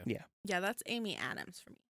 yes. Yeah. Yeah, that's Amy Adams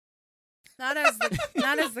for me. Not as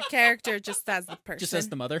the character, just as the person. Just as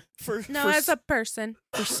the mother. As a person.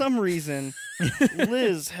 For some reason,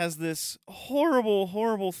 Liz has this horrible,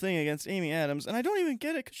 horrible thing against Amy Adams, and I don't even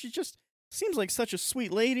get it because seems like such a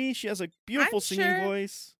sweet lady. She has a beautiful I'm singing sure-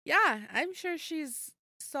 voice. Yeah, I'm sure she's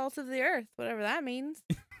salt of the earth, whatever that means.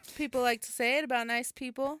 People like to say it about nice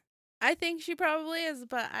people. I think she probably is,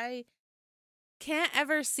 but I can't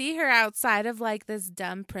ever see her outside of like this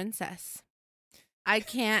dumb princess. I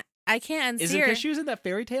can't unsee Is it her. because she was in that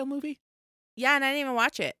fairy tale movie? Yeah, and I didn't even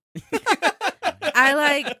watch it.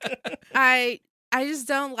 I just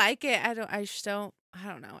don't like it. I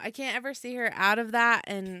don't know. I can't ever see her out of that,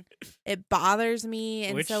 and it bothers me.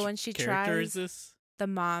 And Which so when she character tries, is this? the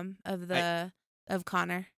mom of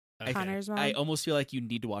Connor, Okay. Connor's mom. I almost feel like you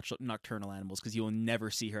need to watch Nocturnal Animals because you will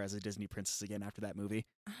never see her as a Disney princess again after that movie.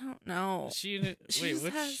 I don't know. Is she in it? She Wait, just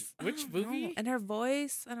which has- I which don't know. movie? And her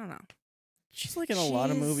voice, I don't know. She's like in a lot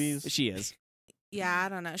of She's- movies. She is. Yeah, I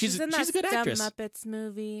don't know. She's- She's in she's a that good dumb actress. Muppets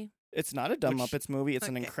movie. It's not a dumb Which- Muppets movie. It's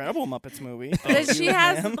an Okay. incredible Muppets movie. But You she and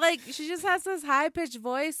has Ham. like she just has this high pitched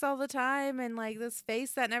voice all the time and like this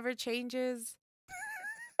face that never changes.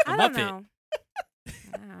 I don't Muppet. know.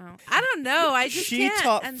 I don't know. I just she can't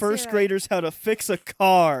taught unsee first that. graders how to fix a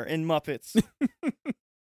car in Muppets.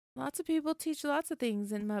 Lots of people teach lots of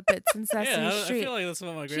things in Muppets and Sesame Yeah, I Street. feel like that's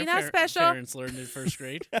what my She not grandparents special? learned in first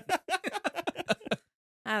grade.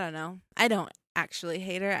 I don't know. I don't actually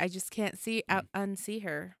hate her. I just can't unsee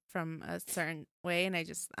her from a certain way, and I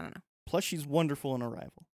don't know. Plus, she's wonderful in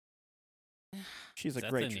Arrival. She's Is a that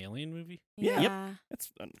great. an alien movie? Yeah. Yeah.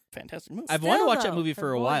 It's a fantastic movie. I've wanted to Still, watch that though, movie her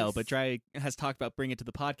for a while, voice. but Dry has talked about bringing it to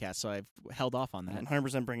the podcast, so I've held off on that.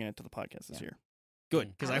 100% bringing it to the podcast this Yeah. year.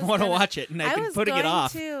 Good, because I I was want to gonna- watch it, and I've I been was putting going it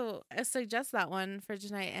off. to suggest that one for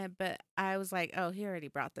tonight, but I was like, oh, he already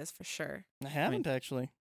brought this for sure. I haven't actually.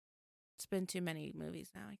 It's been too many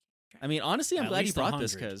movies now. I mean, honestly, I'm At glad you least brought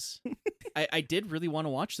this 100. because I did really want to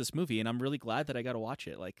watch this movie, and I'm really glad that I got to watch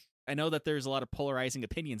it. Like, I know that there's a lot of polarizing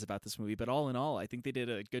opinions about this movie, but all in all, I think they did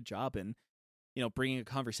a good job in, bringing a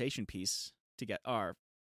conversation piece to get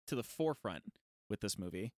to the forefront with this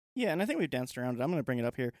movie. Yeah, and I think we've danced around it. I'm going to bring it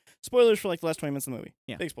up here. Spoilers for like the last 20 minutes of the movie.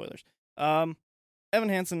 Yeah. Big spoilers. Evan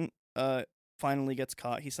Hansen finally gets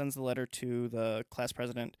caught. He sends the letter to the class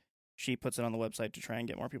president. She puts it on the website to try and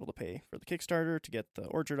get more people to pay for the Kickstarter to get the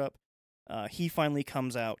orchard up. He finally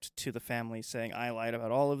comes out to the family saying, I lied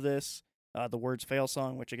about all of this. The Words Fail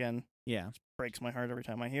song, which again Yeah. breaks my heart every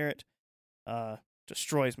time I hear it.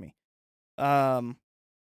 Destroys me. And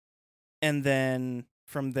then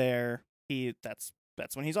from there, that's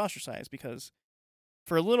when he's ostracized because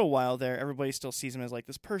for a little while there, everybody still sees him as like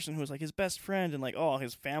this person who was like his best friend and like, oh,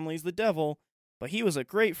 his family's the devil. But he was a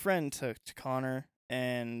great friend to Connor,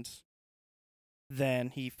 and then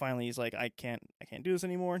he finally is like, I can't do this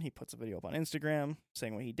anymore, and he puts a video up on Instagram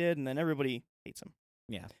saying what he did, and then everybody hates him.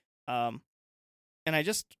 Yeah. And I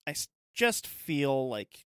just feel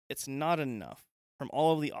like it's not enough from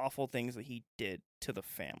all of the awful things that he did to the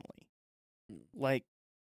family. Like,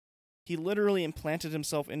 he literally implanted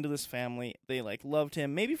himself into this family. They like loved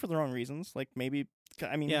him, maybe for the wrong reasons. Like maybe,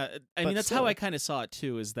 I mean, Yeah, I but mean that's how still. I kind of saw it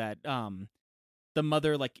too. Is that the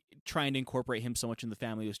mother like trying to incorporate him so much in the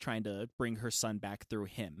family was trying to bring her son back through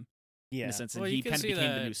him yeah, in a sense, Well, and you he can kind of see became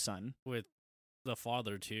the that new son. With the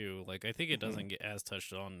father too. Like I think it Mhm. doesn't get as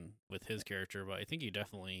touched on with his character, but I think you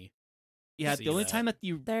definitely Yeah, see the only that. time that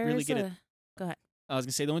you There really is get it. a. Go ahead. I was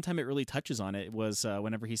gonna say the only time it really touches on it was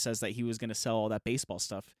whenever he says that he was gonna sell all that baseball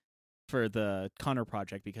stuff for the Connor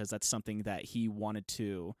project because that's something that he wanted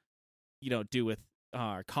to, do with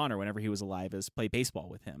Connor whenever he was alive is play baseball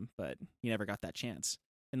with him, but he never got that chance.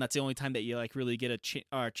 And that's the only time that you like really get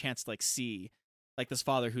a chance to like see like this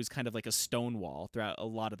father who's kind of like a stonewall throughout a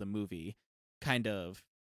lot of the movie, kind of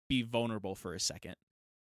be vulnerable for a second.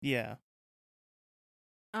 yeah.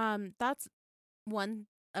 That's one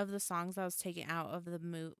of the songs I was taken out of the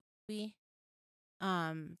movie.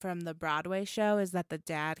 From the Broadway show is that the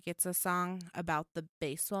dad gets a song about the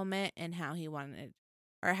baseball mitt and how he wanted,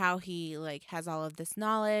 or how he like has all of this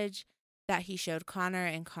knowledge that he showed Connor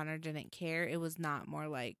and Connor didn't care. It was not more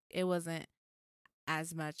like, it wasn't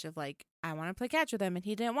as much of like, I want to play catch with him and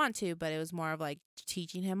he didn't want to, but it was more of like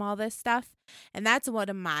teaching him all this stuff. And that's one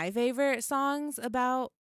of my favorite songs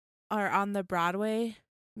about, or on the Broadway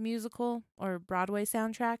musical or Broadway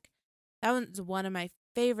soundtrack. That one's one of my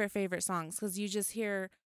favorite songs because you just hear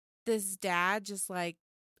this dad just like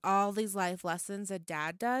all these life lessons a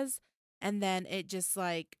dad does, and then it just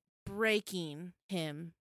like breaking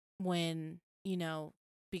him when,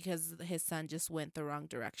 because his son just went the wrong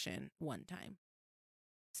direction one time.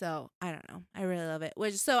 So I don't know. I really love it.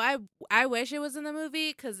 I wish it was in the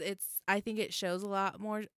movie because I think it shows a lot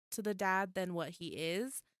more to the dad than what he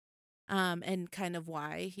is. And kind of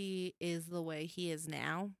why he is the way he is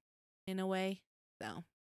now, in a way. So,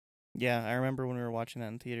 Yeah, I remember when we were watching that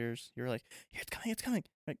in theaters. You were like, "Yeah, it's coming."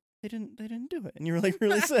 Like they didn't do it, and you were like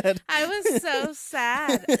really sad. I was so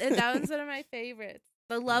sad. And that one's one of my favorites.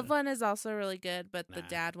 The love one is also really good, but the Nah.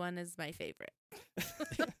 dad one is my favorite.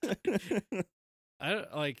 I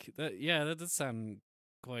don't like that. Yeah, that does sound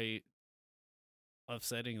quite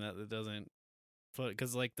upsetting that it doesn't put,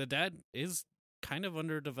 because like the dad is kind of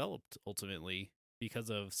underdeveloped ultimately because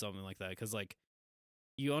of something like that. Because like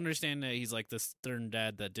you understand that he's like this stern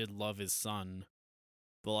dad that did love his son,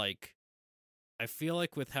 but like I feel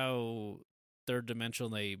like with how third dimensional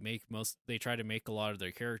they try to make a lot of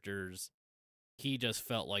their characters, he just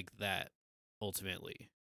felt like that ultimately.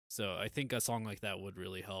 So I think a song like that would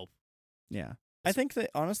really help. Yeah. I think that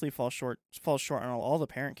honestly falls short on all the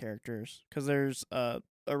parent characters, because there's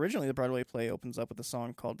originally the Broadway play opens up with a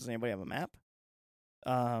song called "Does Anybody Have a Map?"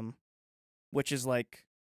 Which is like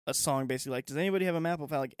a song basically like, does anybody have a map of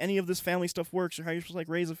how like any of this family stuff works, or how you're supposed to like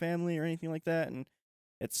raise a family or anything like that? And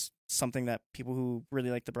it's something that people who really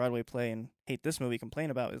like the Broadway play and hate this movie complain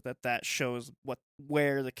about, is that shows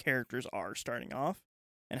where the characters are starting off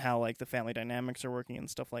and how like the family dynamics are working and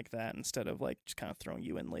stuff like that, instead of like just kind of throwing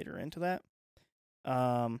you in later into that.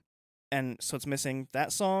 And so it's missing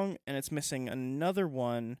that song, and it's missing another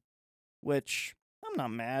one, which I'm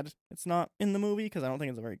not mad it's not in the movie, because I don't think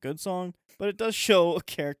it's a very good song, but it does show a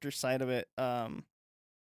character side of it.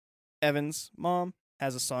 Evan's mom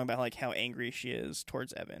has a song about like how angry she is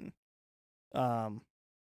towards Evan,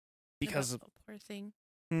 because About the poor thing.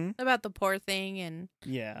 Hmm? About the poor thing and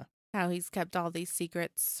yeah, how he's kept all these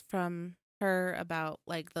secrets from her about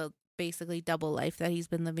like the basically double life that he's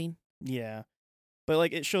been living. yeah, but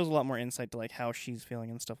like it shows a lot more insight to like how she's feeling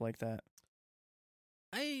and stuff like that.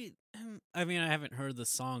 I mean, I haven't heard the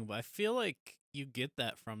song, but I feel like you get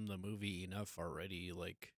that from the movie enough already.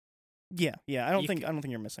 Like, Yeah, I don't You think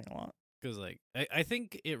you're missing a lot. because like I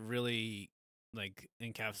think it really like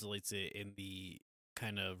encapsulates it in the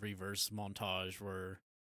kind of reverse montage where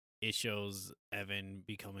it shows Evan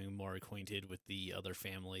becoming more acquainted with the other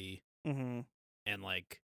family, Mm-hmm. and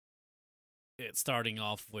like it starting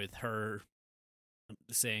off with her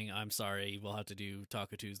saying, "I'm sorry, we'll have to do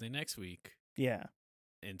Taco Tuesday next week," Yeah,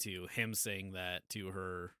 into him saying that to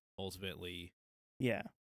her ultimately, yeah,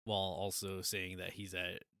 while also saying that he's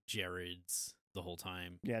at Jared's the whole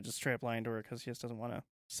time. yeah. Just straight up lying to her because he just doesn't want to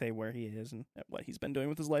say where he is and what he's been doing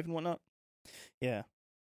with his life and whatnot. Yeah.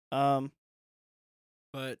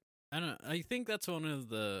 But I don't know, I think that's one of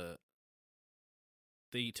the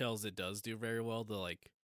details it does do very well, the like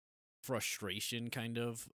frustration kind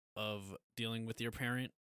of dealing with your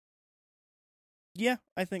parent. Yeah,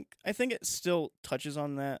 I think it still touches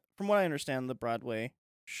on that. From what I understand, the Broadway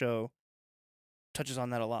show touches on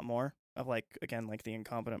that a lot more, of like, again, like the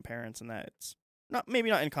incompetent parents, and that it's maybe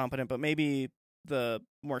not incompetent, but maybe the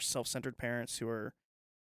more self-centered parents who are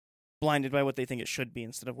blinded by what they think it should be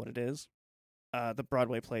instead of what it is. The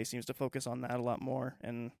Broadway play seems to focus on that a lot more,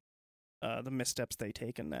 and the missteps they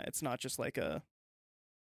take, and that it's not just like a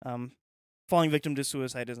falling victim to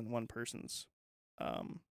suicide isn't one person's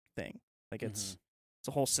thing. Like it's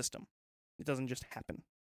a whole system. It doesn't just happen.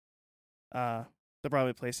 The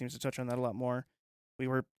Broadway play seems to touch on that a lot more. We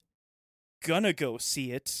were gonna go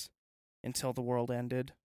see it until the world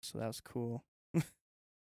ended, so that was cool.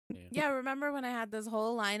 Yeah, remember when I had this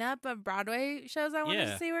whole lineup of Broadway shows I wanted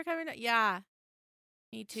Yeah. to see were coming up? Yeah.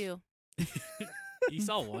 Me too. You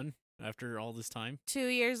saw one after all this time. 2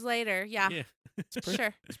 years later. Yeah.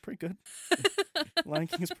 Sure. It's pretty good. Lion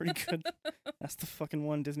King is pretty good. That's the fucking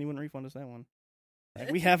one. Disney wouldn't refund us that one.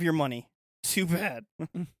 Like, we have your money. Too bad.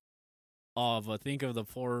 Oh, but think of the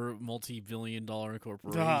poor multi-billion-dollar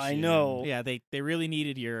corporation. I know. Yeah, they really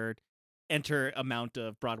needed your enter amount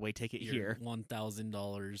of Broadway ticket Your here.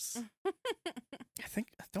 $1,000. I think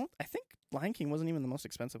Lion King wasn't even the most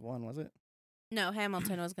expensive one, was it? No,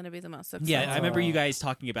 Hamilton was going to be the most expensive. Yeah, I remember you Oh. guys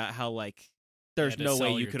talking about how like there's had to no way sell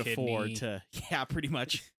you your could kidney. afford to. Yeah, pretty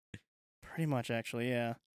much. Pretty much, actually,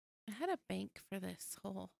 yeah. I had a bank for this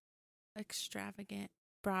whole extravagant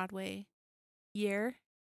Broadway year.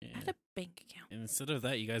 I Yeah. had a bank account. And instead of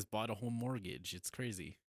that, you guys bought a home mortgage. It's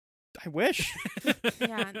crazy. I wish.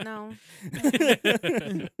 Yeah, no.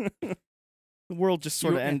 The world just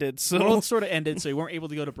sort of You- ended. The So world sort of ended, so you weren't able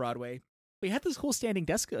to go to Broadway. We had this whole standing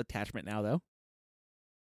desk attachment now, though.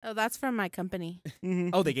 Oh, that's from my company.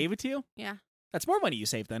 Mhm. Oh, they gave it to you? Yeah, That's more money you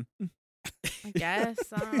saved then. I guess.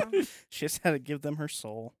 She just had to give them her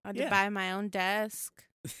soul. I had Yeah. to buy my own desk.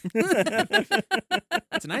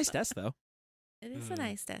 It's a nice desk, though. It is a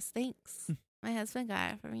nice desk. Thanks. My husband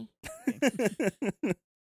got it for me.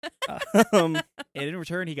 um, And in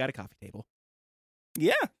return, he got a coffee table.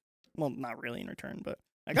 yeah. Well, not really in return, but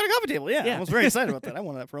I got a coffee table. Yeah, Yeah. I was very excited about that. I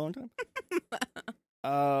wanted that for a long time.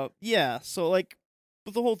 Yeah. So like,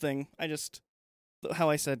 with the whole thing, how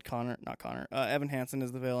I said Evan Hansen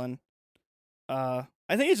is the villain. I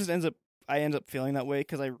think it just I end up feeling that way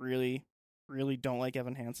because I really, really don't like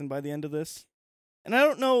Evan Hansen by the end of this. And I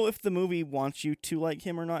don't know if the movie wants you to like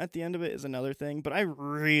him or not at the end of it is another thing, but I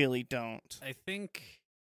really don't. I think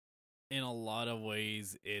in a lot of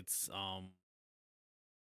ways it's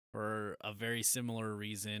for a very similar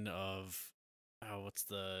reason of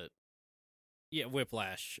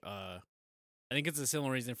Whiplash. I think it's a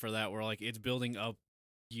similar reason for that where like it's building up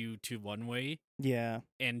you to one way Yeah.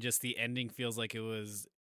 and just the ending feels like it was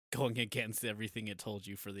going against everything it told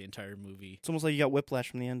you for the entire movie. It's almost like you got whiplash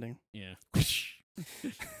from the ending. Yeah.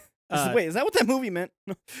 Wait, is that what that movie meant?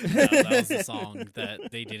 No, that was the song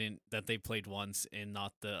that they played once and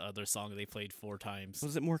not the other song they played 4 times.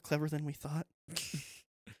 Was it more clever than we thought?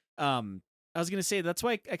 I was gonna say that's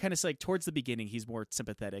why I kind of say like towards the beginning he's more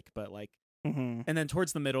sympathetic, but like, Mm-hmm. and then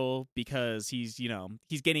towards the middle because he's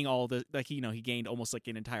getting all the he gained almost like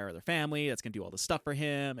an entire other family that's gonna do all the stuff for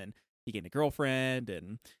him, and he gained a girlfriend,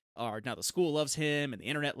 and now the school loves him and the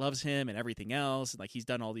internet loves him and everything else, and like he's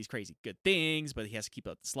done all these crazy good things, but he has to keep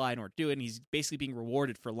up this lie in order to do it, and he's basically being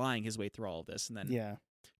rewarded for lying his way through all of this. And then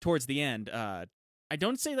towards the end, I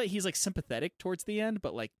don't say that he's like sympathetic towards the end,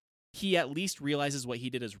 but like he at least realizes what he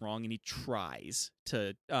did is wrong and he tries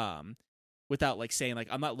to without like saying like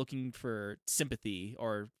I'm not looking for sympathy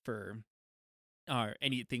or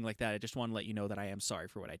anything like that. I just want to let you know that I am sorry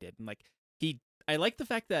for what I did. And like I like the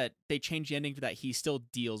fact that they changed the ending for that he still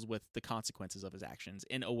deals with the consequences of his actions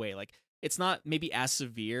in a way. Like it's not maybe as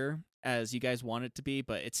severe as you guys want it to be,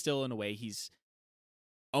 but it's still in a way he's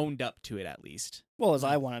owned up to it at least. Well, as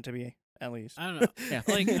I want it to be, at least. I don't know. Yeah.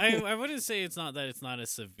 Like I wouldn't say it's not as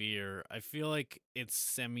severe. I feel like it's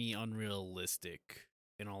semi-unrealistic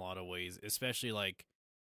in a lot of ways, especially like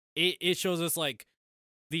it shows us like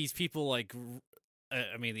these people like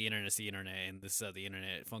I mean the internet's the internet, and this the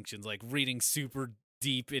internet functions like reading super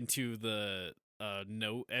deep into the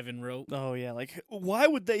note Evan wrote. Oh yeah, like why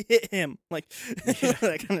would they hit him? Like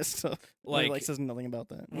that kind of stuff. Like says nothing about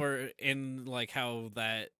that. Or in like how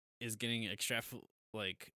that is getting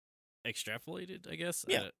extrapolated, I guess.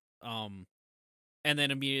 Yeah. And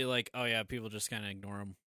then immediately like, oh yeah, people just kind of ignore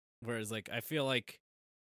him. Whereas like I feel like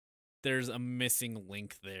there's a missing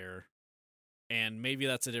link there, and maybe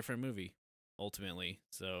that's a different movie ultimately.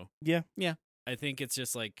 So yeah. I think it's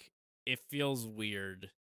just like it feels weird.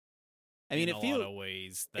 I mean, in a lot of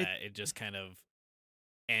ways that it just kind of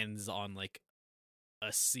ends on like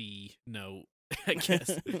a C note, I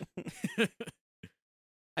guess.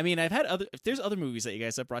 I mean, if there's other movies that you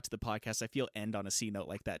guys have brought to the podcast, I feel end on a C note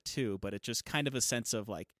like that too, but it's just kind of a sense of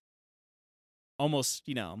like almost,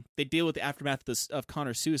 they deal with the aftermath of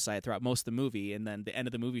Connor's suicide throughout most of the movie, and then the end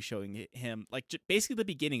of the movie showing him, like basically the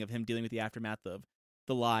beginning of him dealing with the aftermath of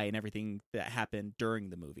the lie and everything that happened during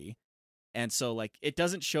the movie. And so, like, it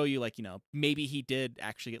doesn't show you, like, maybe he did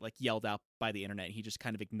actually get, like, yelled out by the internet and he just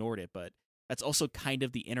kind of ignored it, but that's also kind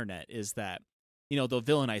of the internet, is that, they'll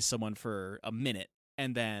villainize someone for a minute,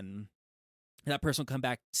 and then that person will come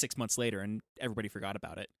back 6 months later and everybody forgot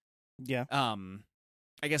about it. Yeah.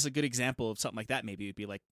 I guess a good example of something like that maybe would be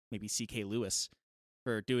like maybe C.K. Lewis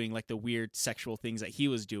for doing like the weird sexual things that he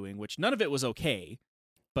was doing, which none of it was okay.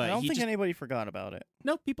 But I don't think anybody forgot about it.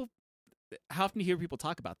 No, people. How often do you hear people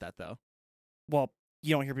talk about that though? Well,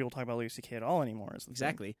 you don't hear people talk about Louis C.K. at all anymore.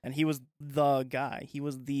 Exactly. Thing. And he was the guy. He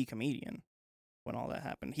was the comedian when all that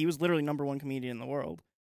happened. He was literally #1 comedian in the world.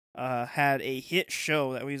 Had a hit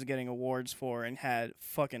show that he was getting awards for and had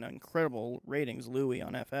fucking incredible ratings, Louis,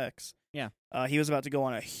 on FX. Yeah. He was about to go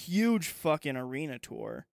on a huge fucking arena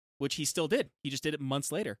tour. Which he still did. He just did it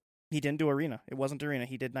months later. He didn't do arena. It wasn't arena.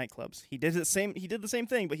 He did nightclubs. He did the same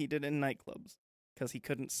thing, but he did it in nightclubs because he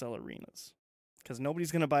couldn't sell arenas. Because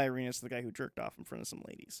nobody's gonna buy arenas to the guy who jerked off in front of some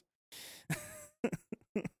ladies.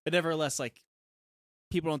 But nevertheless, like,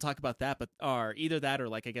 people don't talk about that, but are either that or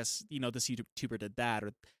like, I guess, this YouTuber did that,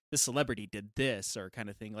 or this celebrity did this, or kind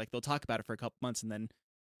of thing. Like, they'll talk about it for a couple months and then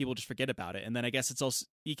people just forget about it. And then I guess it's also,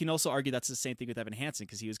 you can also argue that's the same thing with Evan Hansen,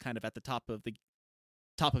 because he was kind of at the top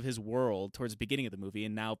of his world towards the beginning of the movie,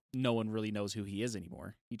 and now no one really knows who he is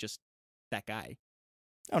anymore. He just that guy.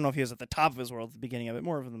 I don't know if he was at the top of his world at the beginning of it,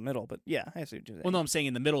 more of in the middle, but yeah, I see what you're saying. Well, no, I'm saying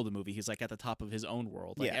in the middle of the movie, he's like at the top of his own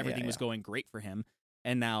world. Like, everything was going great for him.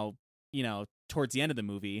 And now, towards the end of the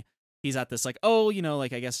movie, he's at this like, oh,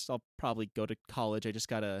 like, I guess I'll probably go to college. I just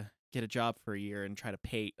got to get a job for a year and try to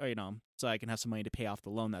pay, or, so I can have some money to pay off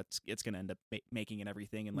the loan that's it's going to end up making and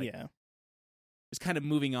everything. And like, was kind of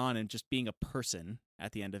moving on and just being a person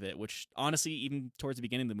at the end of it, which honestly, even towards the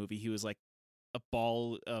beginning of the movie, he was like a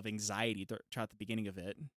ball of anxiety throughout the beginning of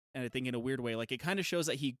it. And I think in a weird way, like it kind of shows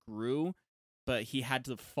that he grew, but he had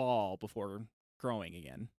to fall before growing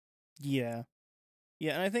again. Yeah.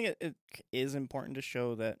 Yeah, and I think it is important to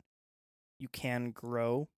show that you can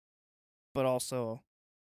grow, but also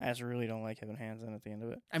I just really don't like Evan Hansen at the end of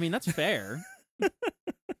it. I mean, that's fair.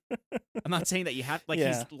 I'm not saying that you have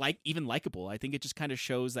Yeah. he's even likable. I think it just kind of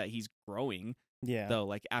shows that he's growing, Yeah. though,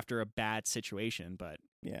 like after a bad situation. But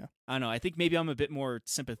Yeah. I don't know. I think maybe I'm a bit more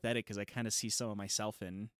sympathetic because I kind of see some of myself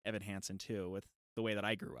in Evan Hansen too, with the way that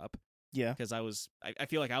I grew up. Yeah. Because I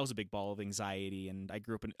feel like I was a big ball of anxiety, and I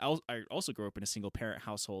also grew up in a single parent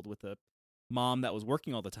household with a mom that was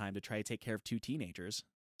working all the time to try to take care of two teenagers.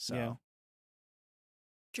 So Yeah.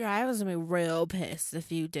 Drew, I was gonna be real pissed if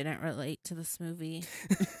you didn't relate to this movie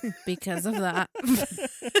because of that.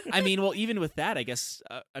 I mean, well, even with that, I guess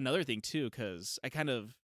another thing too, because I kind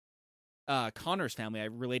of Connor's family, I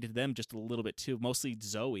related to them just a little bit too, mostly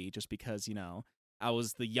Zoe, just because I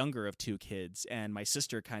was the younger of two kids, and my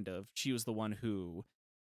sister she was the one who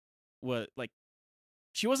was like,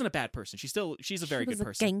 she wasn't a bad person. She's a very good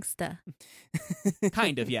person. Gangsta.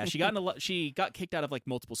 Kind of, yeah. She got kicked out of like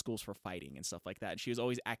multiple schools for fighting and stuff like that. She was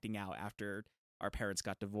always acting out after our parents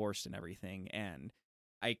got divorced and everything, and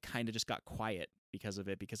I kind of just got quiet because of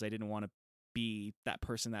it, because I didn't want to be that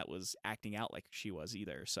person that was acting out like she was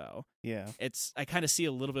either. So Yeah. I kind of see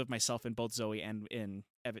a little bit of myself in both Zoe and in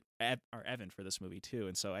Evan for this movie too.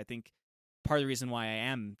 And so I think part of the reason why I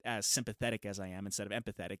am as sympathetic as I am instead of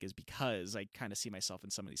empathetic is because I kind of see myself in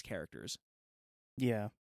some of these characters. Yeah.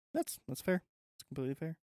 That's fair. It's completely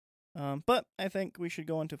fair. But I think we should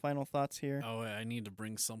go into final thoughts here. Oh, I need to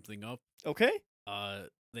bring something up. Okay.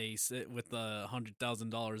 They said with the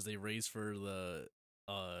 $100,000 they raised for the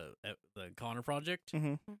Connor project,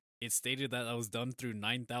 Mm-hmm. it stated that was done through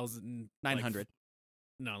 900.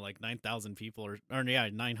 Like 9,000 people, or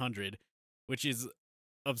 900, which is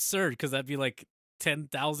absurd because that'd be like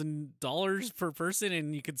 $10,000 per person,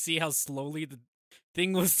 and you could see how slowly the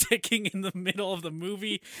thing was ticking in the middle of the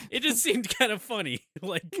movie. It just seemed kind of funny.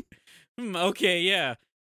 Like, okay, yeah,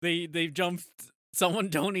 they jumped. Someone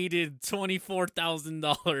donated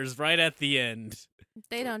 $24,000 right at the end.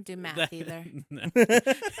 They don't do math either. No.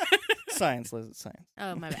 Science, Liz. It's science.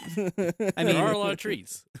 Oh, my bad. I mean, There are a lot of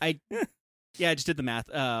trees. I just did the math.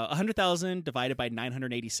 100,000 divided by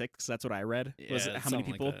 986. That's what I read. Was Yeah, how many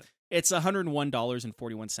something people? like that. It's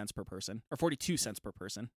 $101.41 per person, or 42 cents per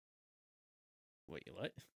person. Wait,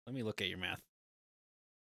 what? Let me look at your math.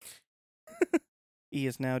 He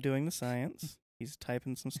is now doing the science. He's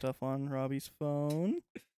typing some stuff on Robbie's phone.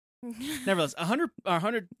 Nevertheless,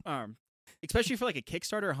 100, especially for like a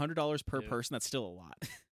Kickstarter, $100 per Yeah. person. That's still a lot.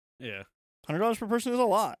 Yeah. $100 per person is a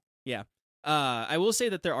lot. I will say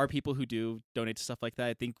that there are people who do donate to stuff like that.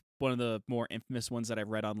 I think one of the more infamous ones that I've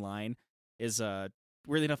read online is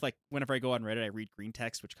weirdly enough, like whenever I go on Reddit, I read green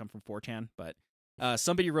text, which come from 4chan. But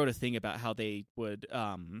somebody wrote a thing about how they would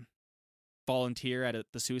volunteer at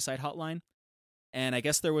the suicide hotline, and I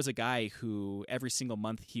guess there was a guy who every single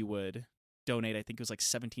month he would donate. I think it was like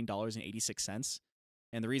 $17.86.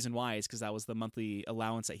 And the reason why is because that was the monthly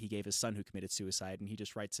allowance that he gave his son who committed suicide, and he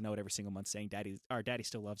just writes a note every single month saying, "Our daddy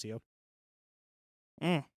still loves you."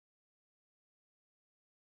 Mm.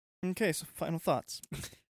 Okay, so final thoughts.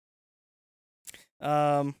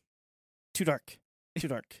 Too dark. Too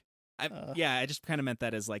dark. I just kind of meant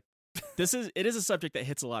that as like it is a subject that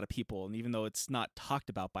hits a lot of people, and even though it's not talked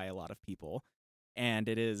about by a lot of people, and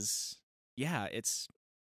it is, it's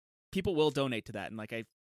people will donate to that, and like I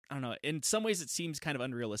don't know. In some ways, it seems kind of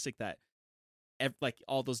unrealistic that like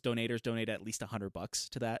all those donators donate at least $100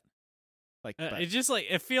 to that. Like, but It just like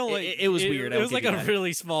it feel like it was weird. I It will was like give a you that.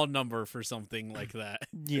 really small number for something like that.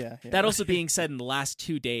 Yeah. That also being said, in the last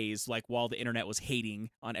 2 days, like while the internet was hating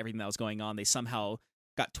on everything that was going on, they somehow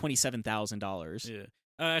got $27,000. Yeah.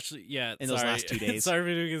 Actually, yeah. In those sorry. last 2 days. Sorry for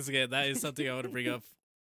doing this again. That is something I want to bring up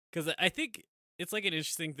because I think it's like an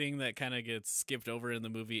interesting thing that kind of gets skipped over in the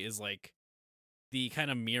movie is like the kind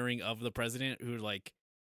of mirroring of the president who like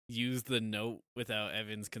used the note without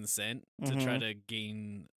Evan's consent to try to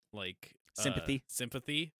gain like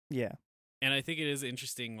sympathy. Yeah. And I think it is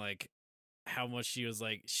interesting, like, how much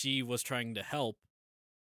she was trying to help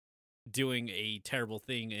doing a terrible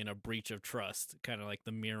thing in a breach of trust, kind of like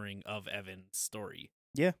the mirroring of Evan's story.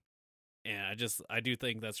 Yeah. And I do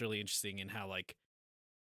think that's really interesting in how, like,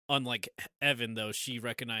 unlike Evan, though, she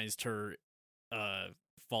recognized her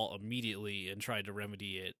fault immediately and tried to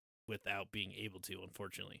remedy it without being able to,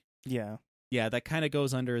 unfortunately. Yeah. Yeah, that kind of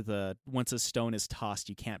goes under the once a stone is tossed,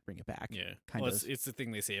 you can't bring it back. Yeah, kind well, of. it's the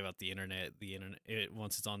thing they say about the internet. The internet,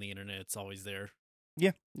 once it's on the internet, it's always there.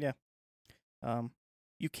 Yeah.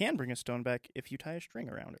 You can bring a stone back if you tie a string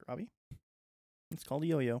around it, Robbie. It's called a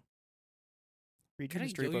yo-yo. Read your What kind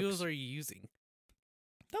history of yo-yos books. are you using?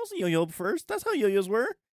 That was a yo-yo first. That's how yo-yos were.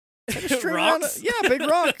 Had a string around Rocks? it. Yeah, big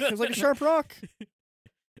rock. It was like a sharp rock.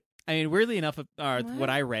 I mean, weirdly enough, what What?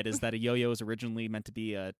 I read is that a yo-yo was originally meant to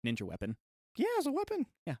be a ninja weapon. Yeah, it was a weapon.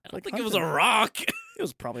 Yeah. I don't Like think it was a Hansen. rock. It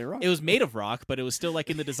was probably a rock. It was made of rock, but it was still like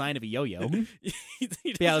in the design of a yo-yo. You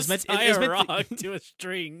Yeah, it was just meant- tie it was a meant to- rock to a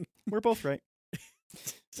string. We're both right.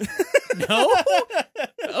 No?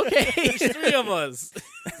 Okay. There's three of us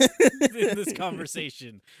in this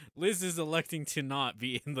conversation. Liz is electing to not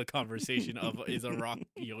be in the conversation of is a rock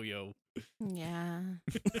yo-yo. Yeah.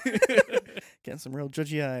 Getting some real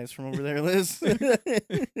judgy eyes from over there, Liz.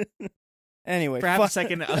 Anyway, For half a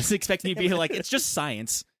second, I was expecting you to be like, it's just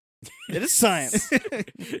science. it is science.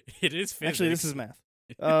 It is physics. Actually, this is math.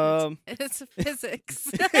 It's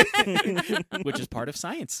physics. Which is part of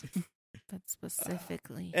science. But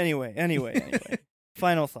specifically. Anyway.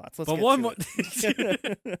 Final thoughts. Let's But get one to more.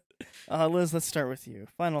 it. Liz, let's start with you.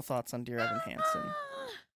 Final thoughts on Dear Evan Hansen.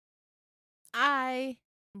 I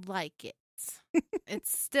like it.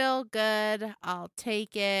 It's still good. I'll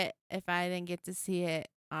take it. If I didn't get to see it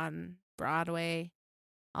on Broadway,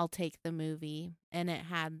 I'll take the movie. And it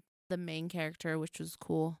had the main character, which was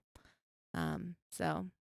cool. So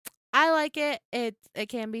I like it. It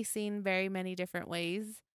can be seen very many different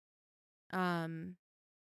ways.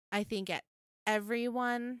 I think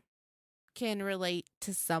everyone can relate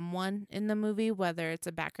to someone in the movie, whether it's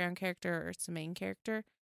a background character or it's a main character,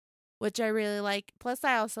 which I really like. Plus,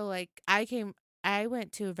 I also like, I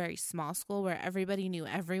went to a very small school where everybody knew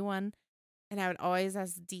everyone, and I would always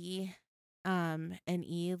ask D, and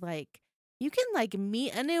E, like, you can, like,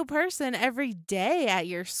 meet a new person every day at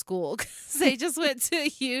your school, because they just went to a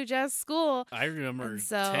huge-ass school. I remember And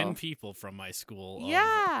so- 10 people from my school.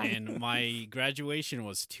 Yeah. And my graduation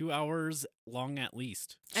was 2 hours long at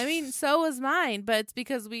least. I mean, so was mine, but it's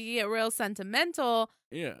because we get real sentimental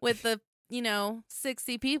Yeah. with the,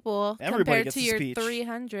 60 people Everybody compared gets to a your speech.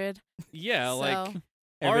 300. Yeah, So- like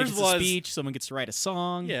Everybody ours gets a was speech. Someone gets to write a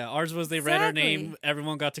song. Yeah, ours was they read our name, Exactly.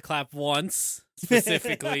 everyone got to clap once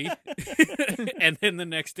specifically. And then the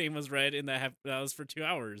next name was read and that was for 2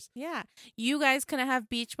 hours. Yeah. You guys couldn't have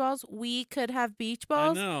beach balls. We could have beach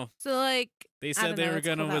balls. I know. So, like, They I said don't they know, were it's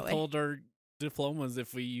going to cool that way. withhold our diplomas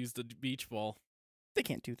if we used the beach ball. They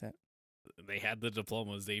can't do that. They had the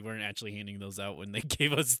diplomas. They weren't actually handing those out when they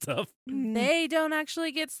gave us stuff. they don't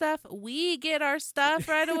actually get stuff. We get our stuff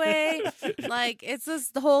right away. Like, it's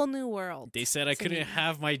this whole new world. They said I to couldn't me.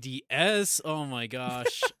 have my DS. Oh my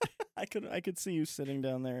gosh. I could see you sitting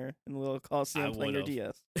down there in the little Coliseum I playing your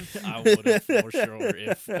would've. DS. I would have for sure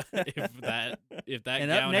if that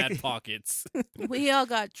And up gown next- had pockets. We all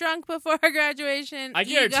got drunk before our graduation. I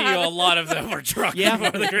guarantee you a lot of them were drunk Yeah.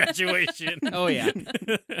 before the graduation. Oh, yeah.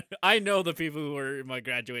 I know the people who were in my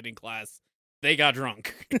graduating class. They got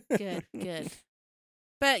drunk. Good.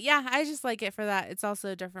 But yeah, I just like it for that. It's also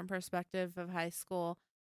a different perspective of high school.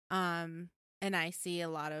 And I see a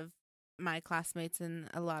lot of my classmates and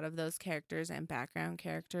a lot of those characters and background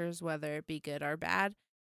characters, whether it be good or bad.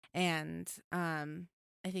 And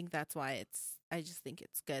I think that's why I just think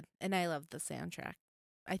it's good. And I love the soundtrack.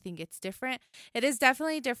 I think it's different. It is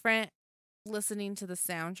definitely different listening to the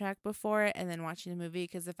soundtrack before it and then watching the movie,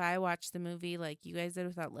 because if I watched the movie like you guys did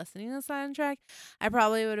without listening to the soundtrack, I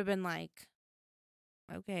probably would have been like,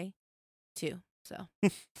 okay, too. So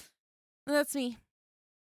that's me.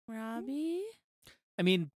 Robbie? I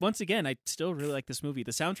mean, once again, I still really like this movie.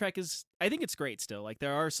 The soundtrack I think it's great still. Like,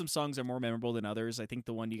 there are some songs that are more memorable than others. I think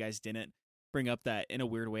the one you guys didn't bring up that in a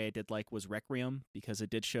weird way I did like was Requiem, because it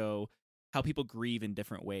did show how people grieve in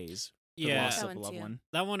different ways for the Yeah. loss That of a one loved too. one.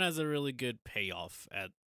 That one has a really good payoff at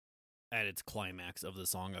its climax of the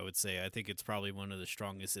song, I would say. I think it's probably one of the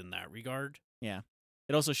strongest in that regard.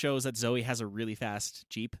 It also shows that Zoe has a really fast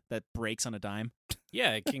Jeep that brakes on a dime.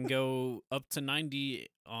 Yeah, it can go up to 90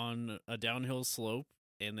 on a downhill slope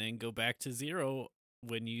and then go back to 0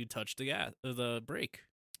 when you touch the brake.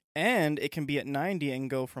 And it can be at 90 and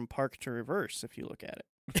go from park to reverse if you look at it.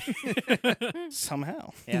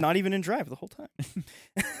 Somehow. Yeah. Not even in drive the whole time.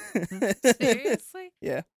 Seriously?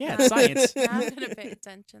 Yeah. Yeah, it's science. Now I'm gonna pay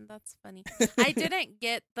attention. That's funny. I didn't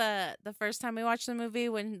get the first time we watched the movie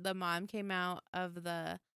when the mom came out of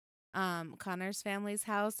the Connor's family's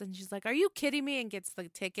house and she's like, "Are you kidding me?" and gets the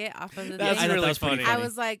ticket off of the That's thing. thing. thought that really was pretty funny. I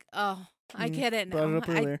was like, "Oh, I get it Brought it now. up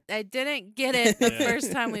earlier. I didn't get it the Yeah.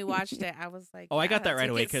 first time we watched it. I was like, Oh, I got "Yeah, that right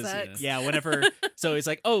away ticket because sucks." whenever so it's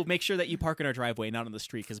like, oh, make sure that you park in our driveway, not on the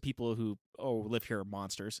street, because people who live here are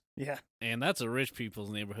monsters. Yeah. And that's a rich people's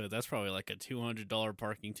neighborhood. That's probably like a $200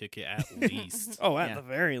 parking ticket at least. Oh, at Yeah. the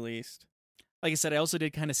very least. Like I said, I also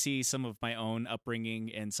did kind of see some of my own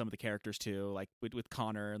upbringing and some of the characters too, like with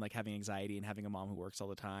Connor and like having anxiety and having a mom who works all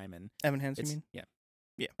the time. And Evan Hansen, you it's, mean? yeah,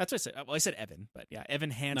 Yeah. that's what I said. Well, I said Evan, but yeah,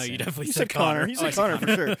 Evan Hansen. No, you definitely You said said Connor. Connor. You Oh, I said said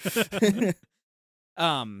Connor for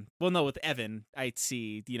sure. Well, no, with Evan, I'd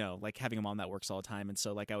see, like having a mom that works all the time. And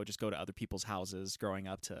so, like, I would just go to other people's houses growing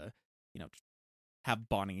up to, have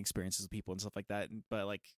bonding experiences with people and stuff like that. But,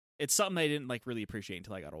 like, it's something I didn't, like, really appreciate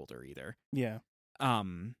until I got older either. Yeah.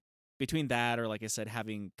 Between that or, like I said,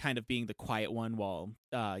 being the quiet one while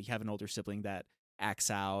you have an older sibling that acts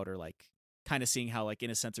out or, like, kind of seeing how, like, in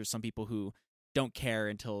a sense, there's some people who don't care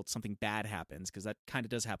until something bad happens, because that kind of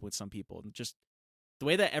does happen with some people. And just the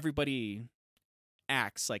way that everybody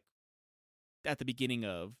acts like at the beginning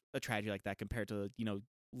of a tragedy like that compared to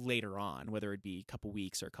later on, whether it be a couple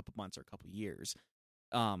weeks or a couple months or a couple years.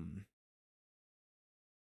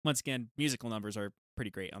 Once again, musical numbers are pretty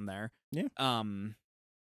great on there. Yeah.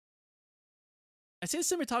 I'd say the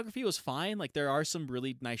cinematography was fine. Like, there are some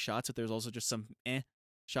really nice shots, but there's also just some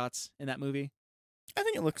shots in that movie. I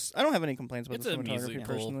think it looks. I don't have any complaints about It's the a cinematography musical.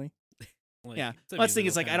 personally. Like, Yeah. it's a Well, that's the thing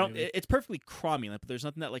is, musical like, kind of movie. it's perfectly cromulent, but there's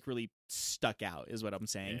nothing that, like, really stuck out, is what I'm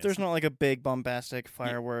saying. Yeah. There's not like a big bombastic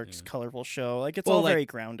fireworks, Yeah. colorful show. Like it's Well, all like, very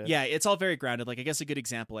grounded. Yeah, it's all very grounded. Like, I guess a good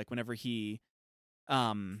example, like, whenever he,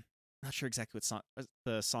 not sure exactly what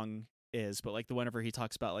the song is, but like whenever he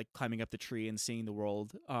talks about like climbing up the tree and seeing the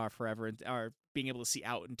world forever and or being able to see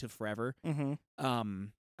out into forever. Mm-hmm.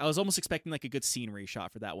 I was almost expecting like a good scenery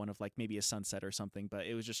shot for that one of like maybe a sunset or something, but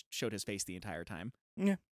it was just showed his face the entire time.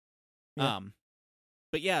 Yeah. Yeah.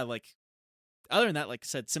 But yeah, like other than that, like I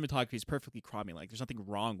said, cinematography is perfectly cromulent. Like there's nothing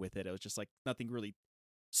wrong with it. It was just like nothing really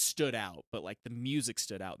stood out, but like the music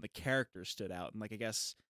stood out and the characters stood out, and like I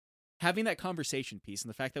guess having that conversation piece and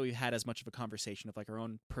the fact that we've had as much of a conversation of like our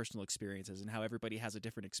own personal experiences and how everybody has a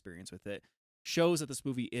different experience with it shows that this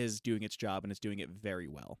movie is doing its job and it's doing it very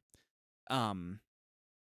well. All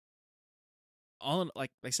in, like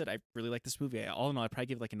I said, I really like this movie. All in all, I'd probably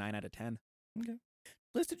give it like a 9 out of 10. Okay.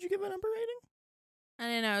 Liz, did you give a number rating? I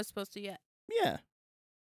didn't know I was supposed to yet. Yeah.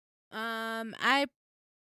 I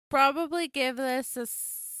probably give this a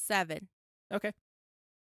 7. Okay.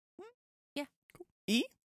 Yeah. Cool. E?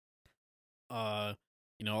 I'll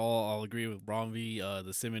agree with Bromby.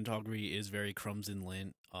 The cinematography is very crumbs and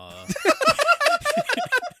lint.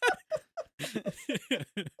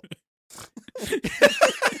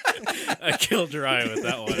 I killed Ryan with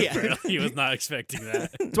that one. Yeah. Apparently. He was not expecting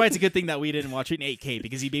that. That's why it's a good thing that we didn't watch it in 8K,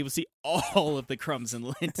 because you'd be able to see all of the crumbs and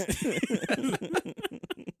lint.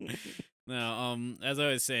 Now, as I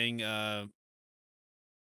was saying,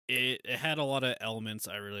 it had a lot of elements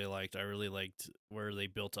I really liked. I really liked where they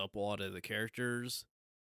built up a lot of the characters.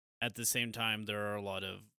 At the same time, there are a lot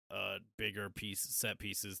of bigger set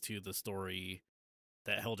pieces to the story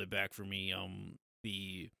that held it back for me.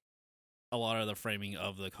 A lot of the framing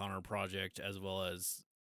of the Connor project, as well as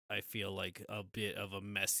I feel like a bit of a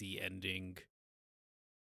messy ending.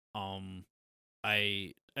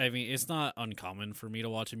 I mean, it's not uncommon for me to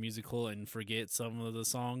watch a musical and forget some of the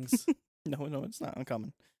songs. No, it's not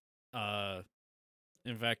uncommon.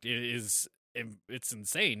 In fact, it's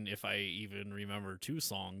insane if I even remember 2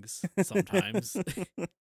 songs sometimes.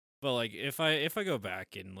 But like if I go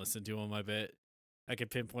back and listen to them, I bet I could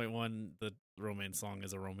pinpoint one. The romance song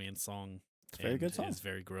is a romance song. It's a very good song. It's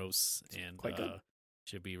very gross and quite good.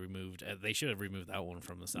 should be removed. They should have removed that one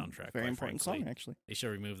from the soundtrack. Very quite important frankly. song, actually. They should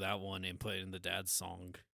remove that one and put it in the dad's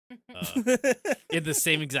song. In the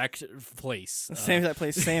same exact place. Same exact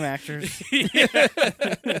place, same actors.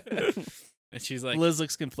 And she's like, Liz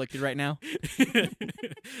looks conflicted right now.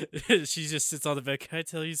 she just sits on the bed. Can I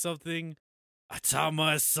tell you something? I taught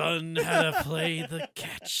my son how to play the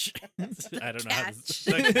catch. I don't know how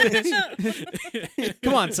to.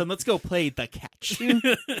 Come on, son, let's go play the catch.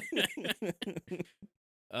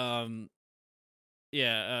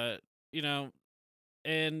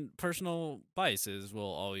 And personal biases will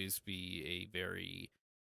always be a very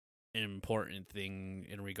important thing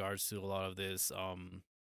in regards to a lot of this.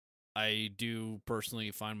 I do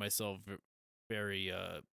personally find myself very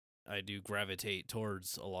I do gravitate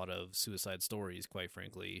towards a lot of suicide stories, quite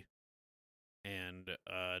frankly. And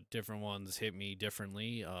different ones hit me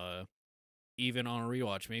differently. Even on a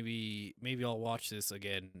rewatch, maybe I'll watch this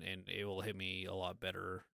again and it will hit me a lot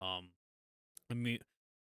better.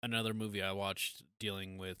 Another movie I watched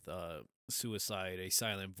dealing with Suicide, A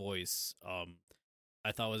Silent Voice,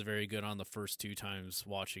 I thought was very good on the first 2 times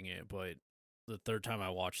watching it, but the third time I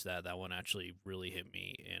watched that one actually really hit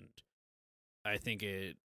me, and I think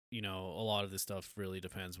it, a lot of this stuff really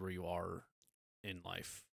depends where you are in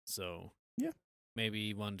life. So Yeah.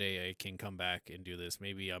 maybe one day I can come back and do this.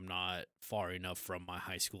 Maybe I'm not far enough from my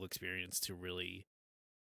high school experience to really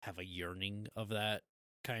have a yearning of that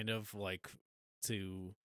kind of like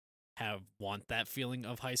to want that feeling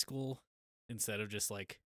of high school instead of just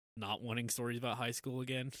like not wanting stories about high school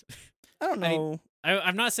again. I don't know.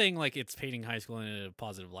 I'm not saying like it's painting high school in a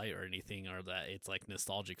positive light or anything, or that it's like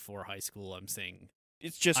nostalgic for high school. I'm saying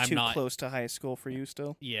It's just I'm too not- close to high school for you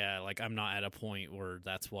still. yeah, like I'm not at a point where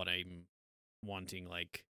that's what I'm wanting.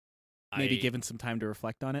 Like Maybe given some time to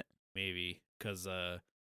reflect on it. maybe because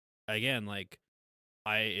again, like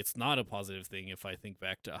it's not a positive thing if I think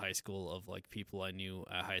back to high school of like people I knew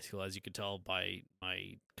at high school, as you could tell by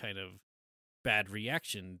my kind of bad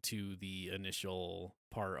reaction to the initial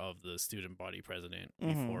part of the student body president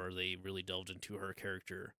before they really delved into her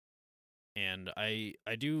character. And I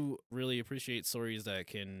do really appreciate stories that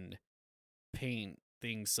can paint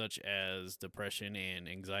things such as depression and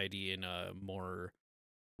anxiety in a more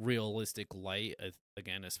realistic light.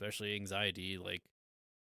 Again, especially anxiety, like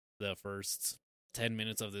the first 10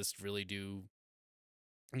 minutes of this really do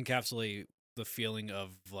encapsulate the feeling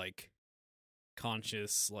of like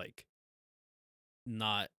conscious, like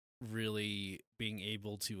not really being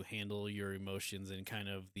able to handle your emotions and kind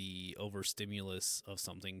of the overstimulus of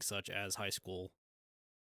something such as high school.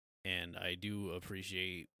 And I do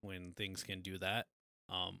appreciate when things can do that.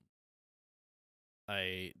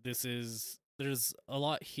 There's a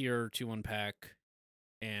lot here to unpack,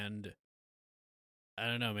 and I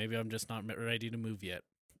don't know, maybe I'm just not ready to move yet.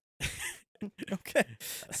 Okay.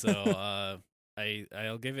 So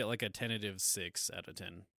I'll give it like a tentative 6 out of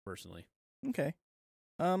 10 personally. Okay.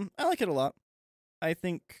 I like it a lot. I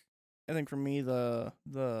think for me the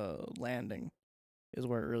landing is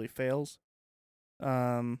where it really fails.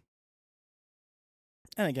 And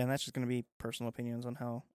again, that's just going to be personal opinions on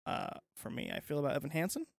how for me I feel about Evan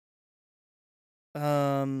Hansen.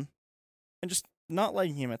 And just not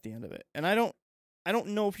liking him at the end of it. And I don't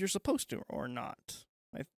know if you're supposed to or not.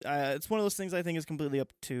 It's one of those things I think is completely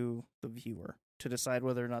up to the viewer to decide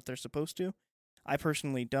whether or not they're supposed to. I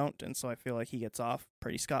personally don't, and so I feel like he gets off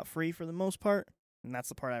pretty scot-free for the most part, and that's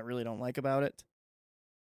the part I really don't like about it.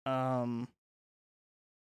 But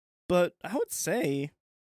I would say,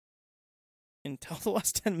 until the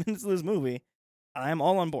last 10 minutes of this movie, I'm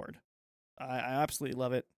all on board. I absolutely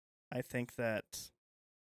love it. I think that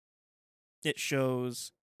it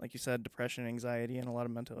shows, like you said, depression, anxiety, and a lot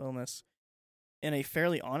of mental illness in a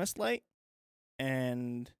fairly honest light,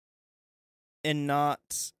 and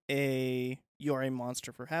not a you're a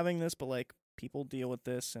monster for having this, but like people deal with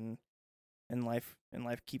this, and life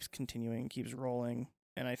keeps continuing, keeps rolling.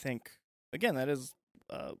 And I think again that is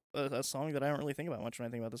a song that I don't really think about much when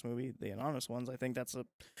I think about this movie, The Anonymous Ones. I think that's a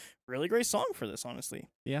really great song for this, honestly.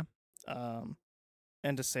 Yeah.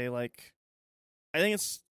 And to say like, I think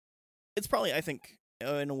it's probably, I think,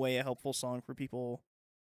 in a way a helpful song for people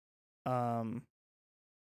who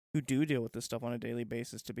do deal with this stuff on a daily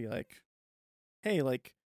basis, to be like, hey,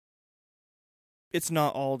 like, it's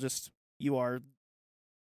not all just you are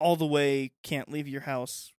all the way can't leave your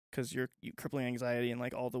house because you crippling anxiety, and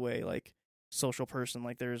like all the way like social person.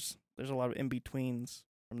 Like there's a lot of in betweens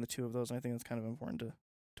from the two of those, and I think it's kind of important to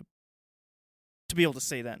be able to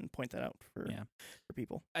say that and point that out for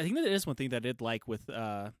people. I think that it is one thing that I did like with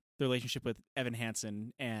the relationship with Evan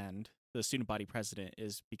Hansen and the student body president,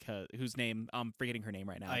 is because whose name I'm forgetting her name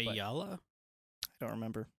right now. Ayala? I don't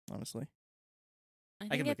remember, honestly. I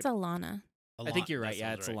can think look it's Alana. I think you're right.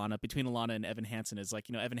 Yeah, it's right. Alana. Between Alana and Evan Hansen is like,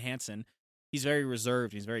 Evan Hansen, he's very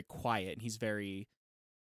reserved, he's very quiet, and he's very...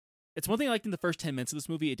 It's one thing I liked in the first 10 minutes of this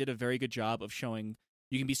movie. It did a very good job of showing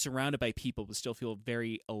you can be surrounded by people but still feel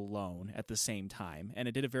very alone at the same time. And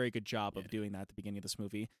it did a very good job of doing that at the beginning of this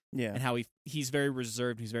movie. Yeah. And how he's very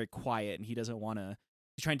reserved, he's very quiet, and he doesn't want to...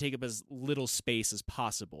 He's trying to take up as little space as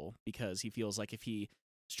possible because he feels like if he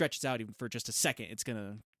stretches out even for just a second, it's going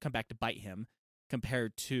to come back to bite him,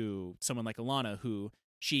 compared to someone like Alana, who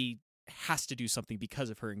she has to do something because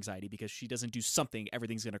of her anxiety, because she doesn't do something,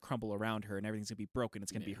 everything's going to crumble around her and everything's going to be broken.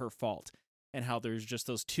 It's going to be her fault. And how there's just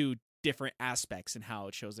those two different aspects, and how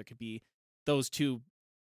it shows there could be those two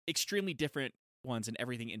extremely different ones and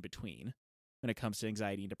everything in between when it comes to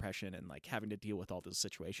anxiety and depression and like having to deal with all those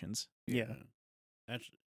situations. Yeah.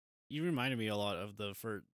 Actually, you reminded me a lot of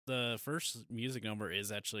the first music number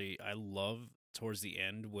is actually, I love towards the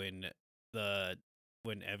end when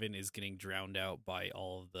Evan is getting drowned out by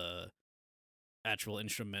all of the actual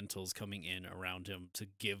instrumentals coming in around him to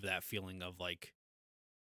give that feeling of like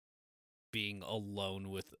being alone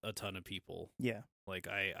with a ton of people. Yeah. Like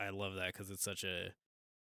I love that because it's such a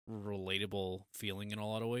relatable feeling in a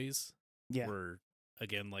lot of ways. Yeah. Where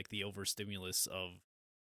again, like the overstimulus of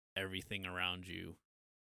everything around you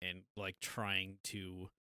and like trying to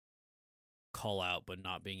call out but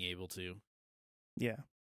not being able to. Yeah.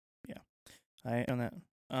 I own that.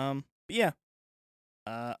 But yeah.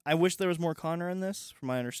 I wish there was more Connor in this. From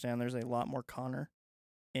what I understand, there's a lot more Connor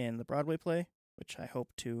in the Broadway play, which I hope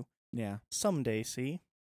to someday see.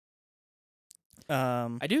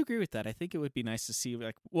 I do agree with that. I think it would be nice to see,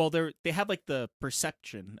 like, well, they have like the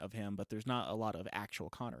perception of him, but there's not a lot of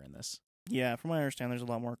actual Connor in this. Yeah, from what I understand, there's a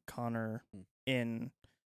lot more Connor in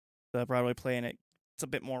the Broadway play, and it's a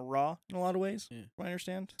bit more raw in a lot of ways. Yeah. From what I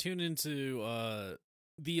understand. Tune into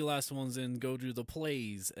the last ones and go to the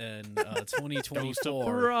plays and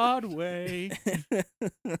 2024 Broadway.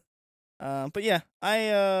 But yeah,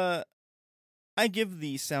 I give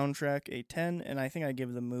the soundtrack a 10, and I think I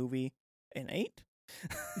give the movie an 8.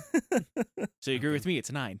 So you agree with me? It's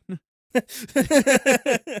a 9. I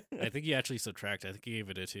think you actually subtract. I think you gave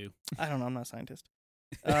it a 2. I don't know. I'm not a scientist.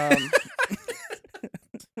 God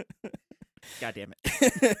damn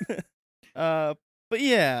it. But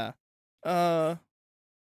yeah.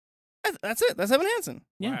 That's it. That's Evan Hansen.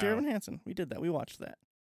 Yeah. Dear Evan Hansen. We did that. We watched that.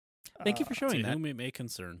 Thank you for showing To that. whom it may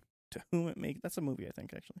concern. To whom it may. That's a movie, I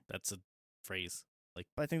think, actually. That's a phrase. But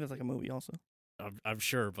I think that's like a movie also. I'm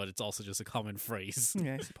sure, but it's also just a common phrase.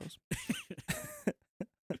 Yeah, I suppose.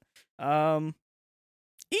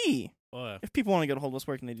 E. If people want to get a hold of us,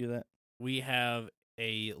 where can they do that? We have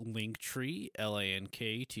a link tree,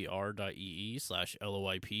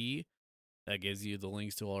 linktr.ee/LOIP. That gives you the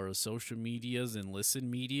links to all our social medias and listen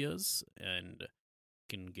medias. And you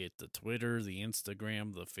can get the Twitter, the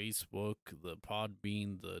Instagram, the Facebook, the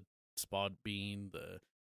Podbean, the Spotbean, the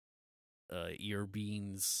ear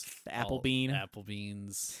beans, The apple bean. apple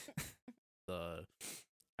beans, the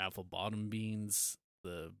apple bottom beans,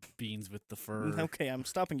 the beans with the fur. Okay, I'm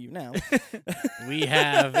stopping you now. We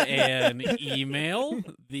have an email,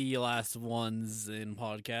 the last ones in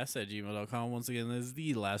podcast at gmail.com. Once again, this is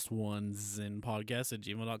the last ones in podcast at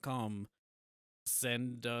gmail.com.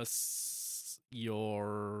 Send us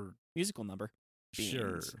your Musical number.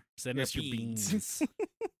 Sure. Beans. Send Your us your beans. beans.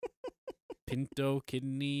 Pinto,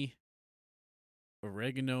 kidney,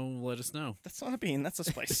 oregano, let us know. That's not a bean. That's a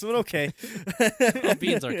spice. But okay. Well,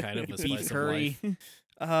 beans are kind of a Beef spice of curry.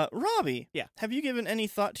 life. Robbie. Yeah. Have you given any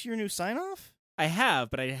thought to your new sign-off? I have,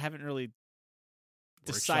 but I haven't really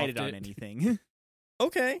decided Workshopped on it. anything.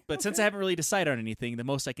 Okay. But since I haven't really decided on anything, the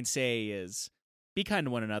most I can say is be kind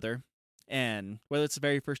to one another. And whether it's the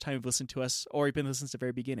very first time you've listened to us or you've been listening since the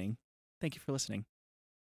very beginning, thank you for listening.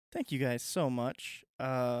 Thank you guys so much.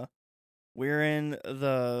 We're in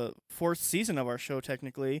the 4th season of our show,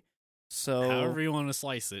 technically. So However you want to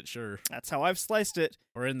slice it, sure. that's how I've sliced it.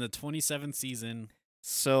 We're in the 27th season.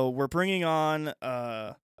 So we're bringing on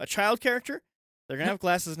a child character. They're going to have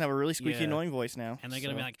glasses and have a really squeaky, Yeah. annoying voice now. And they're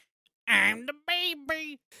going to be So- like, I'm the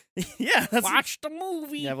baby. yeah, that's Watch the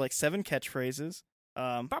movie. You have like 7 catchphrases.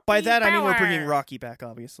 By Puppy that, I mean we're bringing power. Rocky back,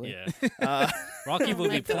 obviously. Yeah. Rocky will Oh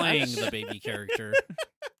my be playing gosh. the baby character.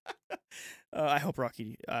 I hope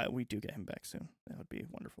Rocky, we do get him back soon. That would be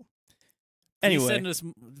wonderful. Please Anyway.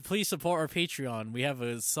 please support our Patreon. We have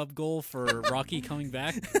a sub goal for Rocky coming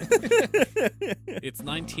back. It's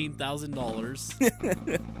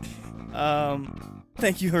 $19,000.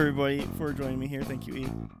 Thank you, everybody, for joining me here. Thank you, E.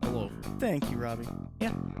 Hello. Thank you, Robbie.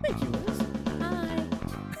 Yeah. Thank you, Liz. Hi.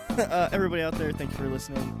 Everybody out there, thank you for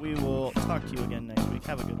listening. We will talk to you again next week.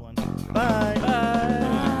 Have a good one. Bye. Bye.